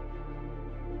nararamdaman.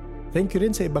 Thank you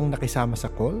rin sa ibang nakisama sa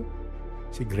call.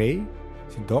 Si Gray,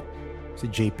 si Doc,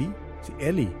 si JP, si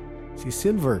Ellie, si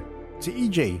Silver, si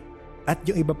EJ, at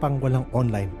yung iba pang walang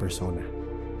online persona.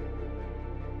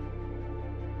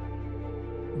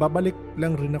 Babalik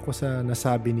lang rin ako sa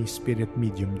nasabi ni Spirit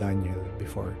Medium Daniel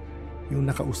before.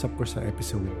 Yung nakausap ko sa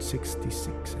episode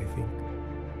 66, I think.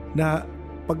 Na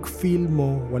pag feel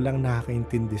mo walang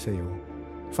nakakaintindi sa'yo,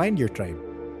 find your tribe.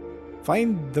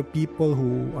 Find the people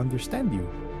who understand you.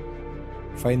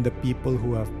 Find the people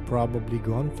who have probably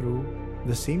gone through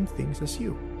the same things as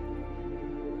you.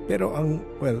 Pero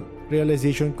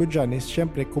realization ko dyan is,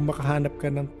 syempre, kung makahanap ka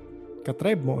ng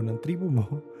katribe mo o ng tribo mo,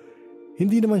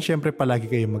 hindi naman syempre palagi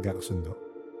kayo magkakasundo.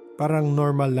 Parang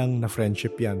normal lang na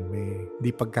friendship yan. May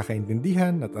di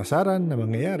pagkakaintindihan at asaran na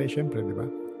mangyayari, syempre, di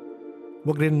ba?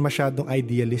 Huwag rin masyadong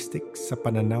idealistic sa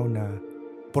pananaw na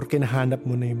porke nahanap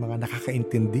mo na yung mga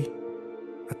nakakaintindi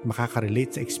at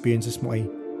makakarelate sa experiences mo ay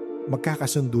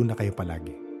magkakasundo na kayo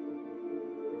palagi.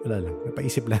 Wala lang.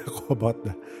 Napaisip lang ako about the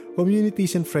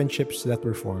communities and friendships that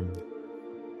were formed.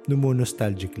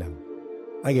 Nostalgic lang.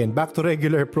 Again, back to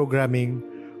regular programming.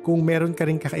 Kung meron ka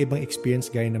rin kakaibang experience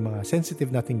gaya ng mga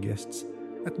sensitive nating guests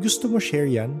at gusto mo share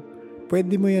yan,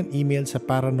 pwede mo yan email sa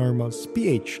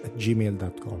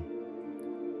paranormalsph@gmail.com.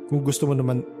 Kung gusto mo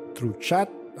naman through chat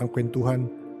ang kwentuhan,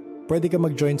 pwede ka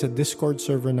mag-join sa Discord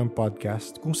server ng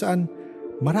podcast kung saan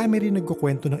marami rin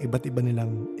nagkukwento ng iba't iba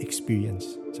nilang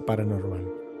experience sa paranormal.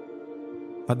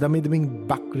 Madami-daming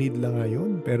backread lang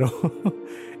ngayon, pero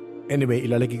anyway,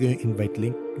 ilalagay ko yung invite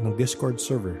link ng Discord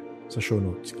server sa show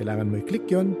notes. Kailangan mo i-click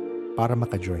yon para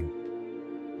maka-join.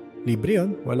 Libre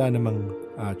yon, wala namang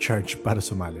charge para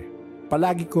sumali.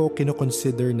 Palagi ko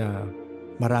kinoconsider na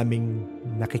maraming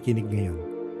nakikinig ngayon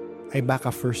ay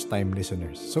baka first-time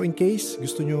listeners. So in case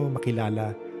gusto nyo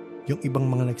makilala yung ibang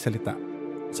mga nagsalita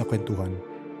sa kwentuhan,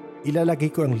 ilalagay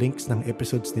ko ang links ng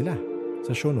episodes nila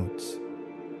sa show notes.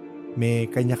 May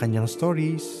kanya-kanyang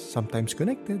stories, sometimes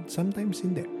connected, sometimes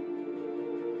hindi.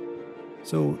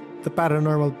 So, the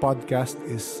Paranormal Podcast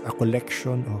is a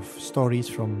collection of stories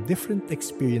from different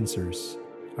experiencers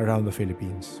around the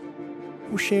Philippines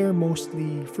who share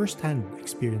mostly first-hand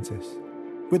experiences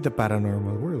with the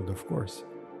paranormal world, of course.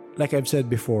 Like I've said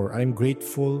before, I'm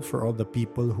grateful for all the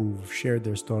people who've shared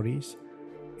their stories,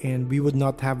 and we would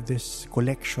not have this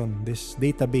collection, this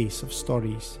database of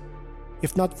stories,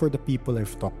 if not for the people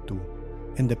I've talked to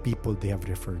and the people they have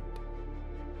referred.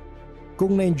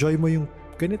 Kung na-enjoy mo yung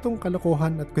ganitong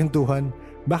kalokohan at kwentuhan,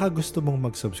 baka gusto mong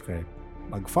mag-subscribe,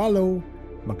 mag-follow,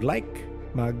 mag-like,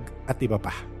 at iba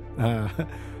pa.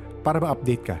 Para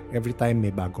ma-update ka every time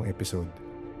may bagong episode.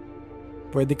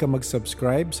 Pwede ka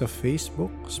mag-subscribe sa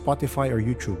Facebook, Spotify, or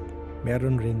YouTube.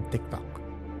 Meron rin TikTok.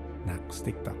 Nax,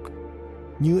 TikTok.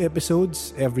 New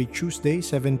episodes every Tuesday,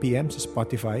 7 p.m. sa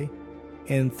Spotify.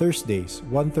 and Thursdays,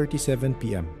 1:37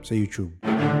 p.m. sa YouTube.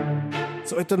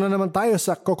 So ito na naman tayo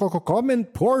sa comment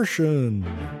portion.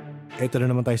 Ito na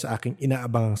naman tayo sa aking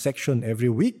inaabangang section every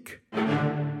week.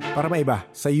 Para maiba,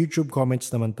 sa YouTube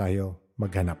comments naman tayo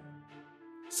maghanap.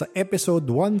 Sa episode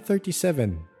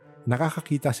 137,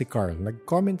 nakakakita si Carl.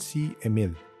 Nag-comment si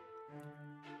Emil.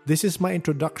 This is my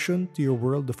introduction to your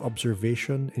world of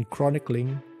observation and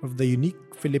chronicling of the unique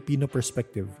Filipino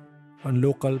perspective on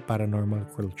local paranormal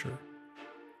culture.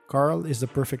 Carl is the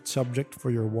perfect subject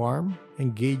for your warm,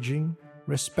 engaging,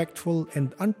 respectful,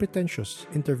 and unpretentious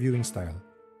interviewing style.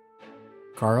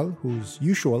 Carl, whose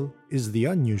usual is the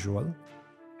unusual,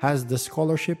 has the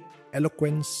scholarship,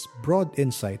 eloquence, broad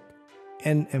insight,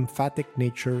 and emphatic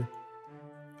nature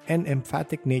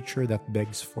that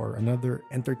begs for another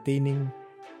entertaining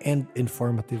and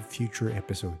informative future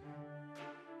episode.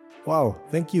 Wow,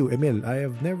 thank you, Emil. I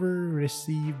have never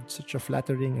received such a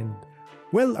flattering and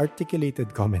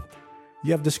well-articulated comment.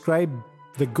 You have described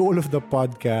the goal of the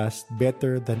podcast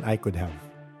better than I could have.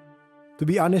 To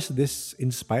be honest, this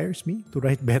inspires me to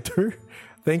write better.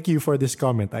 Thank you for this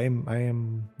comment. I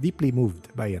am deeply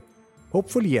moved by it.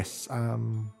 Hopefully, yes.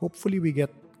 Hopefully we get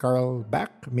Carl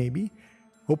back, maybe.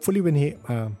 Hopefully when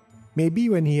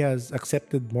he has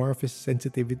accepted more of his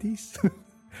sensitivities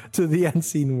to the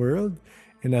unseen world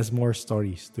and has more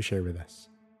stories to share with us.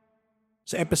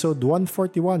 Sa episode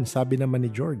 141, sabi naman ni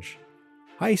George,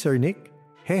 "Hi, Sir Nick.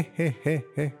 He.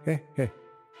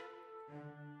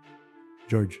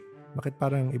 George, bakit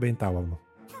parang iba yung tawag mo?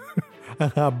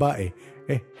 Ang haba eh.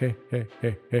 He.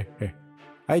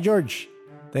 Hi, George.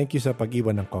 Thank you sa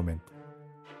pag-iwan ng comment.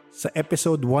 Sa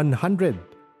episode 100,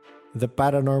 The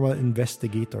Paranormal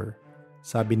Investigator,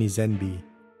 sabi ni Zenby,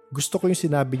 gusto ko yung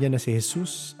sinabi niya na si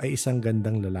Jesus ay isang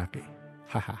gandang lalaki.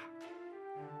 Haha.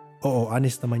 Oo,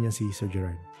 honest naman yan si Sir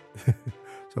Gerard.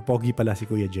 So, pogi pala si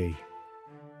Kuya Jay.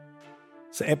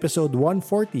 Sa episode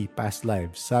 140, Past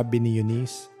Lives, sabi ni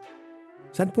Eunice,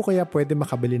 saan po kaya pwede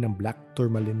makabili ng black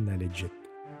tourmaline na legit?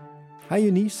 Hi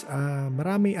Eunice,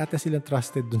 marami ata silang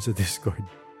trusted dun sa Discord.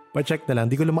 Pa-check na lang.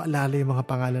 Di ko lang maalala yung mga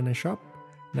pangalan ng shop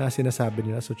na sinasabi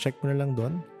nila. So, check mo na lang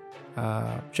doon.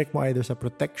 Check mo either sa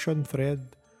protection thread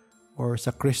or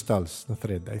sa crystals na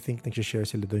thread. I think nagsishare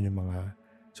sila doon yung mga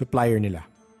supplier nila.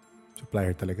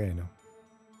 Supplier talaga, no?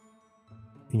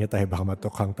 Ingat tayo, baka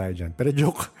matukhang tayo dyan. Pero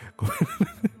joke.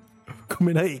 Kung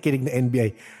may nakikinig na NBI,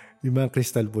 yung mga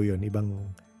crystal po yun. Ibang,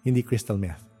 hindi crystal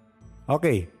meth.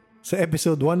 Okay. Sa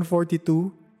episode 142,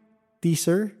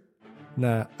 teaser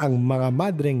na ang mga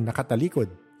madreng nakatalikod,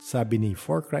 sabi ni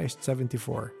For Christ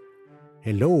 74.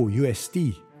 Hello,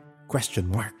 UST?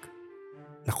 Question mark.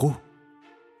 Naku,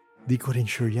 di ko rin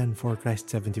sure yan, For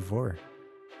Christ 74.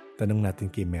 Tanong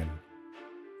natin kay Mel.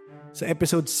 Sa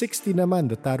episode 60 naman,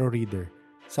 The Tarot Reader,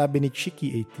 sabi ni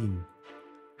Chiki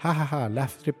 18. Hahaha,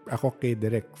 laugh trip ako kay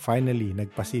Derek. Finally,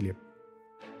 nagpasilip.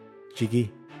 Chiki,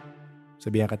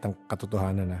 sabihan katang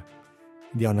katotohanan na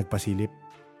hindi ako nagpasilip.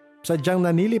 Sadyang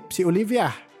nanilip si Olivia.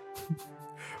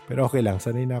 Pero okay lang,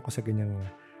 sanay na ako sa ganyang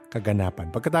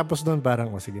kaganapan. Pagkatapos doon,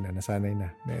 parang, sige na, nasanay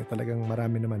na. May talagang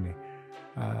marami naman eh.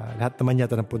 Lahat naman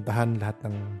yata ng puntahan, lahat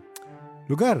ng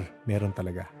lugar, meron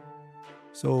talaga.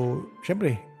 So,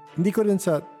 syempre, hindi ko rin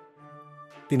sa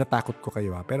tinatakot ko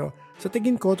kayo pero sa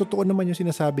tingin ko, totoo naman yung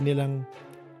sinasabi nilang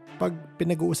pag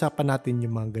pinag-uusapan natin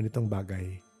yung mga ganitong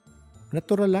bagay,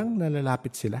 natural lang na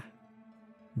lalapit sila.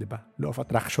 Diba? Law of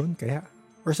attraction, kaya.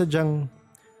 Or sadyang,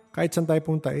 kahit saan tayo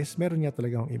punta is, meron niya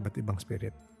talagang iba't ibang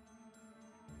spirit.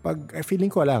 Pag,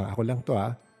 feeling ko lang, ako lang to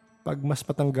pag mas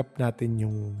patanggap natin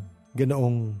yung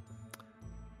ganoong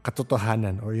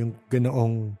katotohanan o yung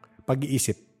ganoong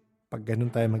pag-iisip, pag ganun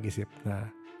tayo mag-isip na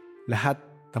lahat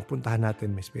ng puntahan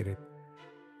natin may spirit,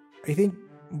 I think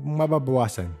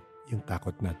mababawasan yung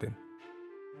takot natin.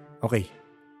 Okay,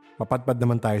 mapadpad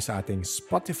naman tayo sa ating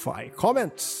Spotify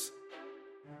comments.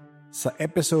 Sa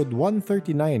episode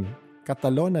 139,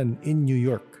 Catalonan in New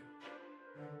York,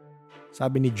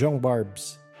 sabi ni Jong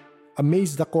Barbs,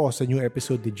 amazed ako sa new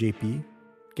episode ni JP.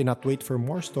 Cannot wait for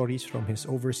more stories from his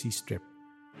overseas trip.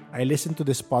 I listened to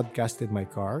this podcast in my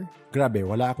car. Grabe,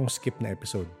 wala akong skip na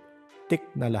episode. Tick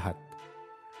na lahat.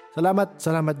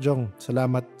 Salamat Jong.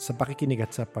 Salamat sa pakikinig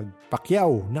at sa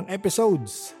pagpakyaw ng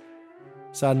episodes.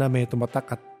 Sana may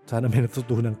tumatak at sana may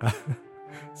natutunan ka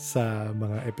sa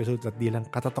mga episodes at di lang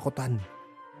katatakutan.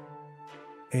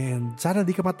 And sana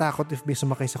di ka matakot if may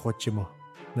sumakay sa kotse mo.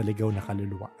 Naligaw na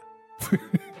kaluluwa.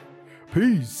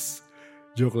 Peace!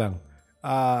 Joke lang.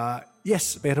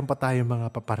 Yes, meron pa tayong mga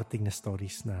paparating na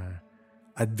stories na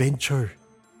adventure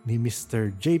ni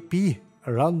Mr. JP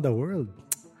around the world.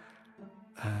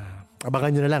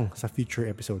 Abangan nyo na lang sa future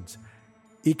episodes.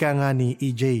 Ika nga ni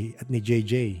EJ at ni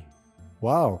JJ.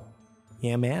 Wow.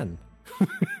 Yeah, man.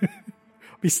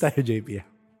 Peace tayo, JP.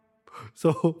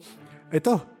 So,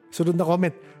 ito. Sunod na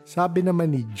comment. Sabi naman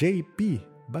ni JP.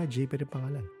 Ba, JP rin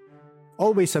pangalan.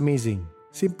 Always amazing.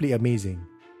 Simply amazing.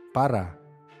 Para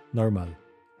normal.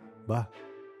 Ba?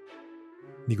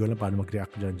 Hindi ko alam paano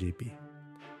mag-react dyan, JP.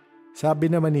 Sabi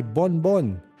naman ni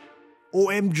Bonbon.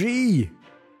 OMG!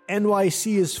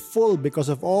 NYC is full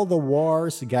because of all the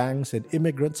wars, gangs, and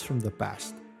immigrants from the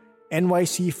past.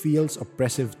 NYC feels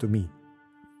oppressive to me.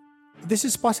 This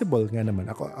is possible nga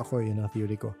naman. Ako yun ang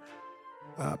theory ko.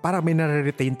 Parang may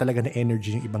nare-retain talaga na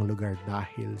energy ng ibang lugar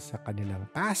dahil sa kanilang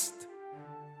past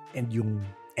and yung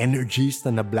energies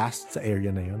na na-blast sa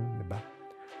area na yun. Diba?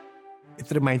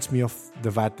 It reminds me of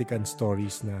the Vatican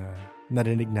stories na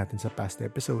narinig natin sa past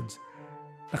episodes.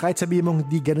 Na kahit sabihin mong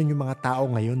hindi ganun yung mga tao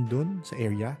ngayon dun sa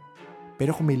area,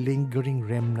 pero kung may lingering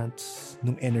remnants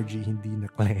nung energy hindi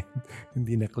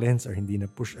na cleanse or hindi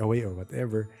na push away or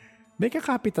whatever, may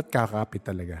kakapit at kakapit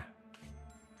talaga.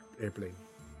 Airplane.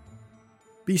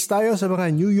 Peace tayo sa mga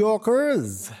New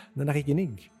Yorkers na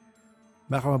nakikinig.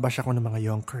 Baka mabash ako ng mga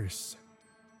Yonkers.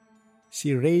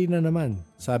 Si Reyna naman,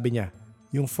 sabi niya,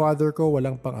 yung father ko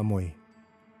walang pang-amoy.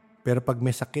 Pero pag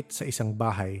may sakit sa isang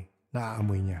bahay,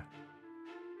 naaamoy niya.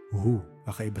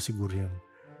 Kakaiba siguro yung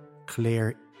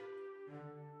Claire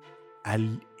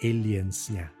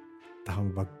aliens niya.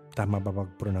 Tama ba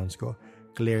pag-pronounce ko?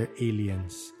 Claire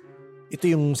aliens. Ito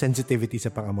yung sensitivity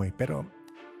sa pang-amoy. Pero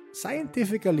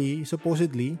scientifically,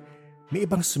 supposedly, may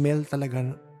ibang smell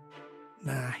talaga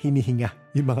na hinihinga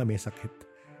yung mga may sakit.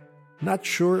 Not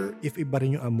sure if iba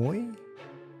rin yung amoy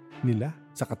nila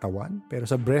sa katawan. Pero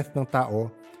sa breath ng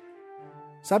tao,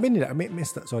 sabi nila,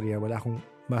 wala akong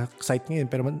ma-cite ngayon,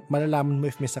 pero malalaman mo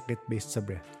if may sakit based sa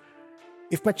breath.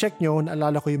 If ma-check nyo,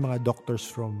 naalala ko yung mga doctors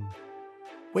from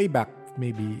way back,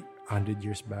 maybe 100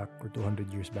 years back or 200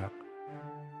 years back.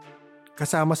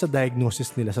 Kasama sa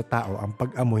diagnosis nila sa tao ang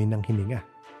pag-amoy ng hininga.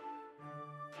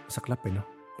 Saklap no?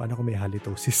 Paano kung may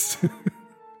halitosis?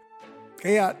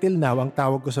 Kaya till now, ang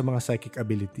tawag ko sa mga psychic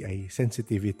ability ay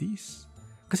sensitivities.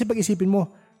 Kasi pag-isipin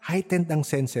mo, heightened ang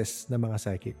senses ng mga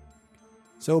psychic.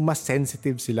 So, mas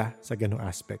sensitive sila sa ganung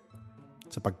aspect.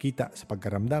 Sa pagkita, sa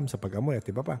pagkaramdam, sa pag-amoy, at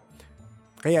iba pa.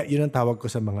 Kaya, yun ang tawag ko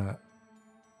sa mga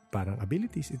parang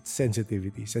abilities. It's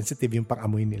sensitivity. Sensitive yung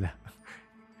pag-amoy nila.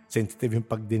 Sensitive yung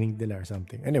pagdinig nila or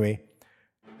something. Anyway,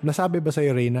 nasabi ba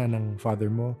sa'yo, Reyna, ng father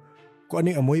mo, kung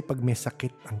ano yung amoy pag may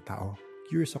sakit ang tao?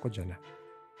 Curious ako dyan.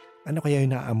 Ano kaya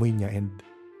yung naamoy niya? And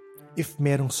if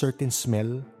merong certain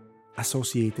smell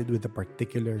associated with a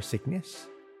particular sickness?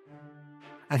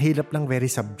 Ang hirap lang,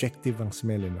 very subjective ang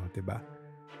smell, diba?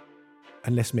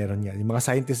 Unless meron yan. Yung mga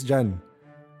scientists dyan,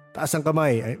 taas ang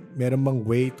kamay, meron bang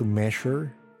way to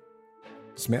measure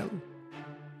smell?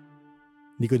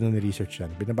 Hindi ko na ni-research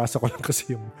yan. Binabasa ko lang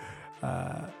kasi yung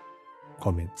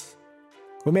comments.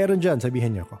 Kung meron dyan,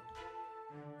 sabihin niyo ako.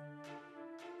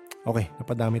 Okay,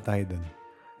 napadami tayo dun.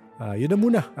 Yun na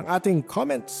muna ang ating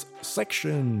comments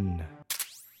section.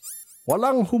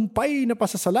 Walang humpay na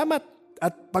pasasalamat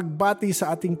at pagbati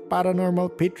sa ating Paranormal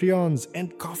Patreons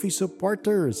and Coffee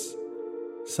supporters.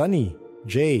 Sunny,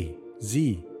 J,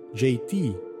 Z,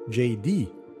 JT, JD,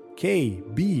 K,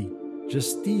 B,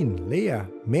 Justine, Leah,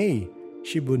 May,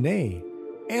 Shibune,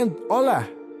 and Ola.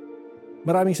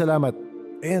 Maraming salamat.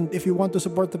 And if you want to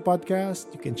support the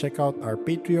podcast, you can check out our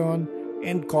Patreon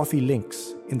and Coffee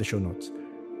links in the show notes.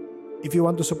 If you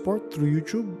want to support through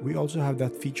YouTube, we also have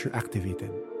that feature activated.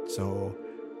 So,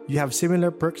 you have similar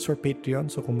perks for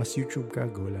Patreon. So, kung mas YouTube ka,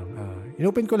 go lang.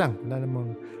 Inopen ko lang. Wala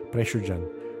namang pressure dyan.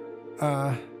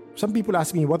 Some people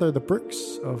ask me, what are the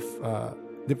perks of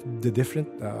the different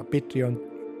Patreon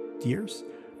tiers?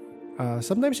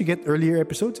 Sometimes you get earlier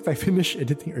episodes if I finish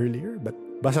editing earlier. But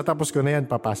basta tapos ko na yan,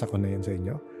 papasa ko na yan sa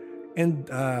inyo. And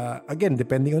again,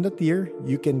 depending on the tier,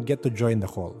 you can get to join the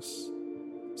calls.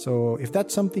 So, if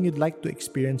that's something you'd like to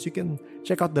experience, you can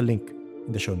check out the link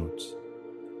in the show notes.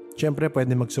 Siyempre,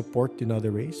 pwede mag-support in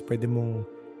other ways. Pwede mong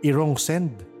i-wrong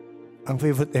send ang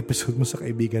favorite episode mo sa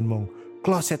kaibigan mong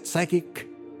Closet Psychic.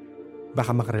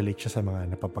 Baka makarelate siya sa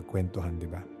mga napapagkwentuhan, di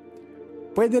ba?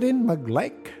 Pwede rin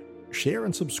mag-like, share,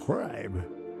 and subscribe.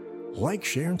 Like,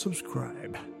 share, and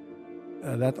subscribe.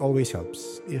 That always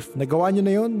helps. If nagawa nyo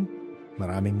na yun,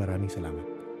 maraming salamat.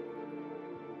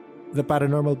 The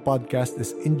Paranormal Podcast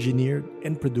is engineered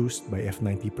and produced by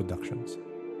F90 Productions.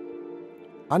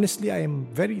 Honestly, I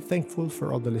am very thankful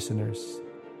for all the listeners.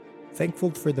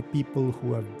 Thankful for the people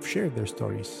who have shared their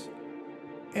stories.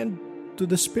 And to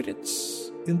the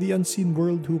spirits in the unseen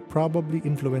world who probably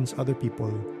influence other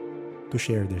people to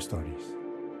share their stories.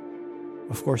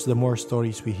 Of course, the more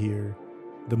stories we hear,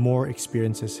 the more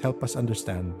experiences help us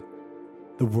understand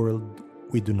the world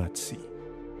we do not see.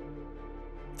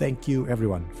 Thank you,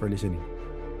 everyone, for listening.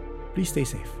 Please stay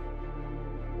safe.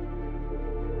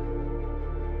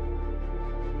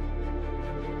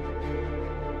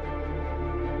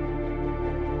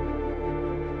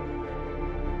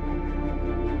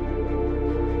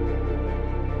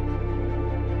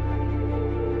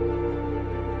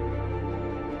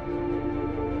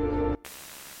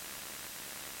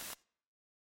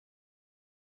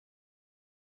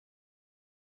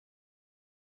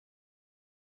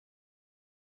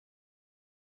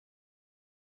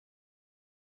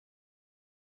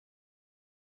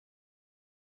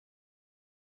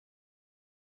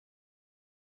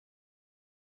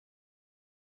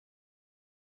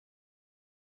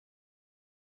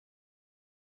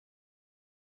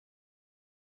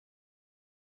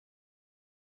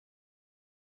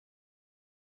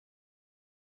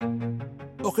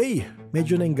 Okay,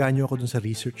 medyo nainganyo ako dun sa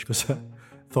research ko sa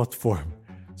thought form.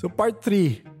 So part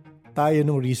 3, tayo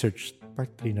nung research.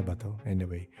 Part 3 na ba to?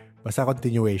 Anyway, basta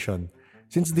continuation.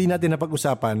 Since di natin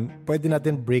napag-usapan, pwede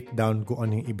natin break down kung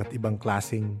ano yung iba't ibang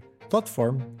klaseng thought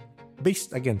form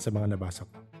based again sa mga nabasa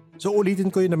ko. So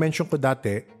ulitin ko yung na-mention ko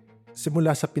dati,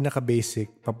 simula sa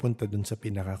pinaka-basic papunta dun sa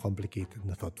pinaka-complicated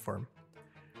na thought form.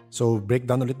 So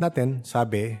breakdown ulit natin,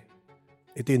 sabi,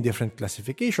 ito yung different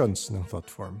classifications ng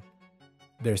thought form.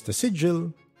 There's the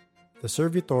sigil, the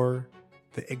servitor,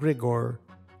 the egregor,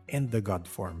 and the God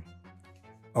form.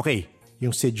 Okay, yung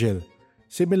sigil.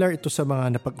 Similar ito sa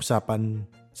mga napag-usapan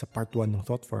sa part 1 ng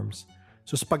thought forms.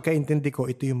 So sa pagkaintindi ko,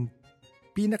 ito yung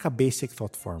pinaka-basic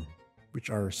thought form,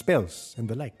 which are spells and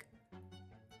the like.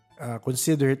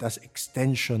 Consider it as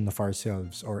extension of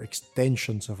ourselves or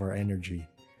extensions of our energy.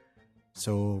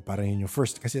 So parang yun yung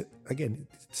first. Kasi again,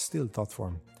 it's still thought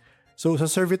form. So sa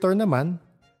servitor naman,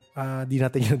 di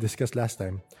natin yung discuss last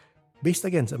time. Based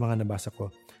again sa mga nabasa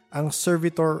ko, ang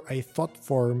servitor ay thought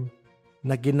form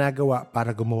na ginagawa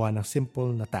para gumawa ng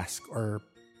simple na task or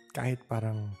kahit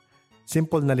parang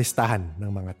simple na listahan ng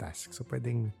mga task. So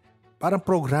pwedeng parang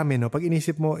program no? Pag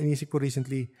inisip ko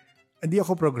recently, hindi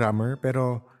ako programmer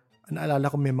pero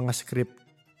naalala ko may mga script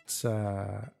sa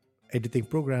editing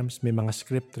programs, may mga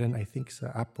script rin I think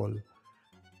sa Apple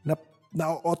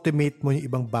na-automate mo yung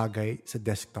ibang bagay sa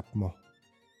desktop mo.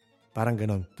 Parang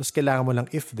ganon. Tapos kailangan mo lang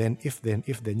if then.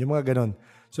 Yung mga ganon.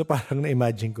 So parang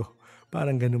na-imagine ko,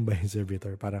 parang ganon ba yung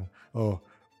servitor? Parang,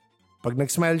 pag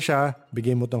nag-smile siya,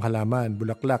 bigay mo tong halaman,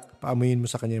 bulaklak. Paamuyin mo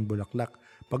sa kanya yung bulaklak.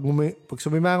 Pag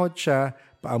sumimangot siya,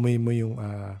 paamuyin mo yung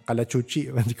kalachuchi.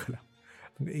 Hindi ko lang.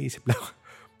 Naiisip lang.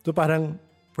 So parang,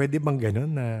 pwede bang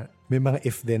ganon na may mga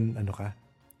if then,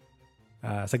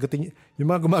 sagutin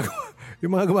yung mga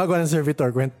gumagawa ng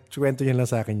servitor, kwento yun lang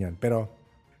sa akin yun. Pero,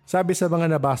 sabi sa mga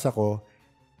nabasa ko,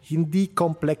 hindi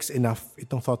complex enough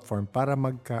itong thought form para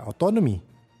magka-autonomy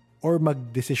or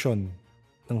mag-desisyon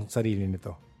ng sarili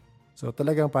nito. So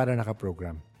talagang para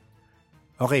naka-program.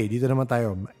 Okay, dito naman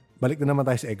tayo. Balik na naman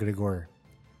tayo sa egregor.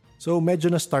 So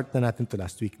medyo na-start na natin to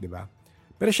last week, di ba?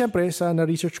 Pero syempre, sa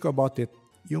na-research ko about it,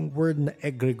 yung word na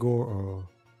egregor o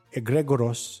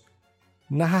egregoros,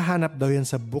 nahahanap daw yan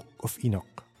sa Book of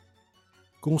Enoch.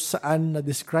 Kung saan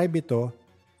na-describe ito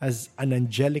as an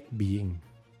angelic being.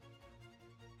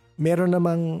 Meron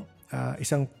namang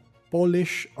isang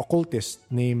Polish occultist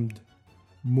named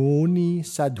Muni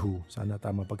Sadhu. Sana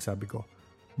tama pagsabi ko.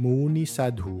 Muni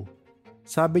Sadhu.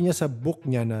 Sabi niya sa book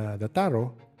niya na The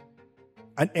Tarot,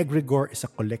 an egregor is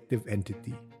a collective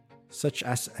entity, such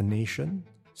as a nation,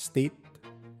 state,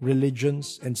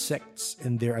 religions, and sects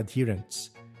and their adherents,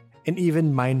 and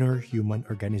even minor human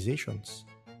organizations.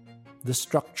 The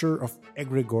structure of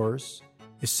egregors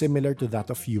is similar to that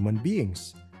of human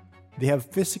beings. They have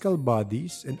physical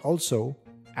bodies and also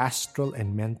astral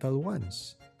and mental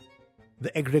ones.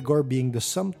 The egregor being the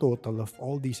sum total of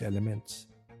all these elements.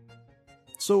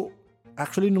 So,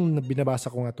 actually nung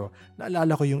binabasa ko nga to,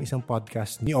 naalala ko yung isang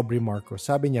podcast ni Aubrey Marcos.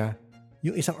 Sabi niya,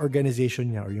 yung isang organization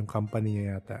niya or yung company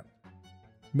niya yata,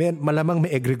 malamang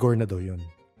may egregor na daw yun.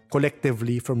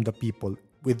 Collectively from the people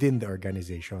within the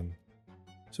organization.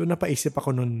 So napaisip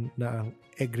ako nun na ang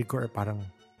egregor parang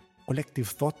collective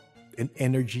thought and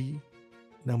energy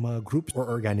ng mga groups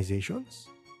or organizations.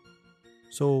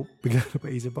 So bigla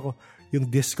napaisip ako,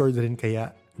 yung Discord rin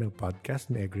kaya ng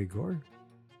podcast may egregor.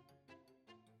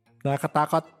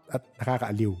 Nakakatakot at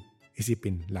nakakaaliw.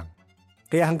 Isipin lang.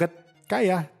 Kaya hanggat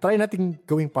kaya, try natin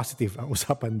gawing positive ang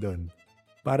usapan doon.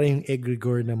 Para yung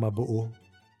egregor na mabuo,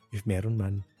 if meron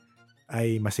man,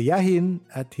 ay masiyahin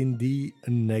at hindi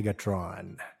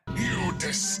negatron. You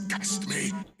disgust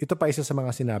me. Ito pa isa sa mga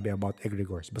sinabi about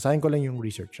egregores. Basahin ko lang yung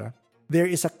research, ha? There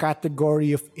is a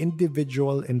category of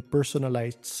individual and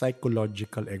personalized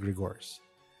psychological egregores.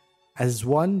 As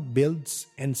one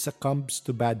builds and succumbs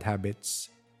to bad habits,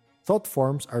 thought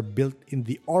forms are built in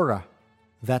the aura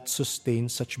that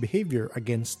sustains such behavior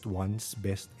against one's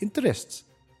best interests,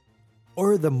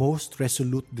 or the most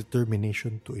resolute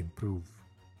determination to improve.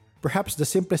 Perhaps the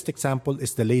simplest example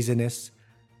is the laziness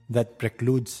that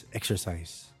precludes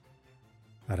exercise.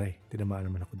 Aray,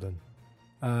 tinamaan naman ako doon.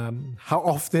 How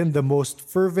often the most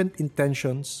fervent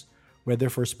intentions, whether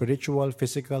for spiritual,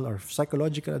 physical, or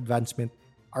psychological advancement,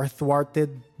 are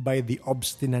thwarted by the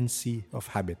obstinacy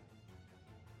of habit.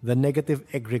 The negative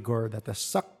egregore that has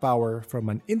sucked power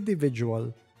from an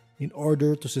individual in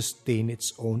order to sustain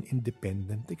its own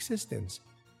independent existence.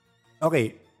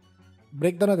 Okay,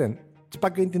 breakdown natin. Sa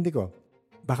pagkaintindi ko,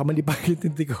 baka mali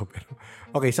pagkaintindi ko, pero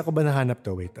okay, saan ko ba nahanap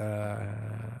to? Wait,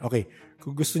 okay,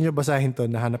 kung gusto nyo basahin to,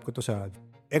 nahanap ko to sa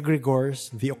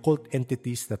Egregores, The Occult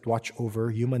Entities That Watch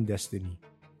Over Human Destiny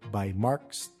by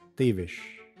Mark Stavish.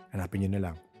 Hanapin nyo na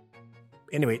lang.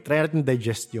 Anyway, try natin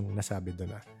digest yung nasabi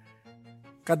doon.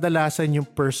 Kadalasan yung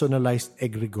personalized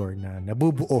egregore na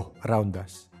nabubuo around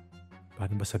us.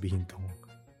 Paano ba sabihin tong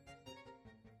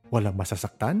walang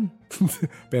masasaktan?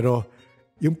 Pero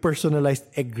yung personalized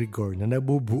egregore na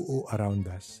nabubuo around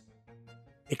us,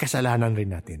 kasalanan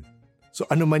rin natin. So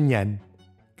ano man yan,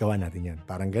 gawa natin yan.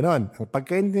 Parang ganon. Ang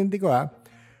pagkaintindi ko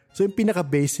so yung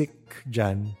pinaka-basic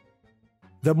dyan,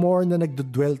 the more na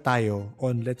nagdudwell tayo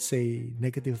on, let's say,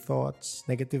 negative thoughts,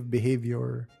 negative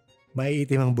behavior,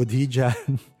 maiitim ang budhi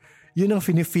dyan, yun ang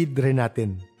finifeed rin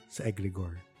natin sa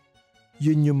egregore.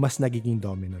 Yun yung mas nagiging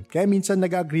dominant. Kaya minsan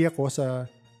nag-agree ako sa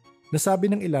nasabi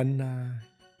ng ilan na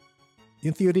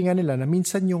yung theory nga nila na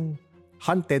minsan yung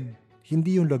haunted,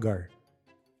 hindi yung lugar.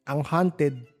 Ang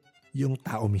haunted, yung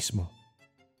tao mismo.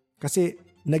 Kasi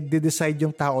nagde-decide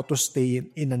yung tao to stay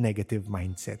in a negative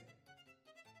mindset.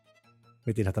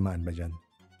 May tinatamaan ba dyan?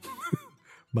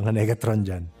 Mga negatron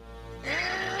dyan.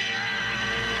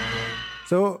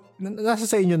 So, nasa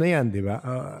sa inyo na yan, di ba?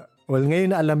 Well,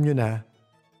 ngayon na alam nyo na,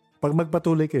 pag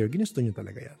magpatuloy kayo, ginusto nyo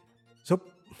talaga yan. So,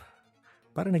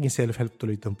 parang naging self-help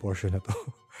tuloy itong portion na to.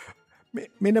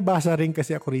 May nabasa rin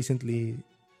kasi ako recently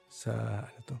sa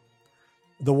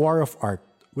The War of Art,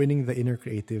 Winning the Inner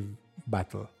Creative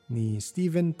Battle ni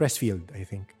Steven Pressfield, I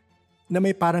think. Na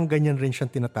may parang ganyan rin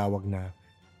siyang tinatawag na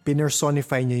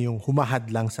pinersonify niya yung humahad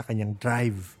lang sa kanyang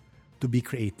drive to be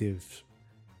creative.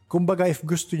 Kumbaga, if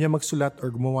gusto niya magsulat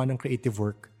or gumawa ng creative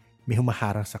work, may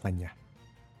humaharang sa kanya.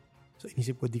 So,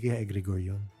 inisip ko, di kaya egregore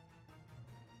yun.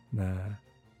 Na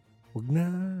Huwag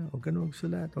ka na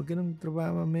magsulat, huwag ka na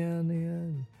magtrabaho, mamaya na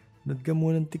yan. Nood ka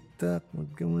muna ng TikTok,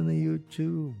 nood ka muna ng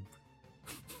YouTube.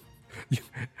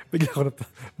 Bigla ko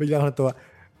natuwa.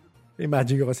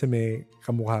 Imagine ko kasi may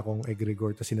kamukha kong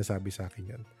egregore tapos sinasabi sa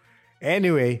akin yan.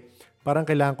 Anyway, parang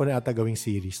kailangan ko na ata gawing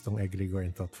series tong egregore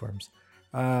and thought forms.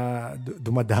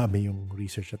 Dumadami yung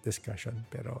research at discussion.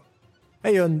 Pero,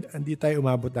 ayun, hindi tayo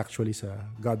umabot actually sa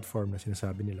God form na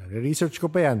sinasabi nila. Research ko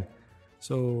pa yan.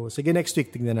 So, sige next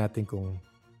week, tingnan natin kung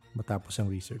matapos ang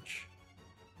research.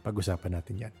 Pag-usapan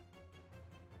natin yan.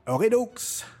 Okay,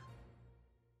 dokes!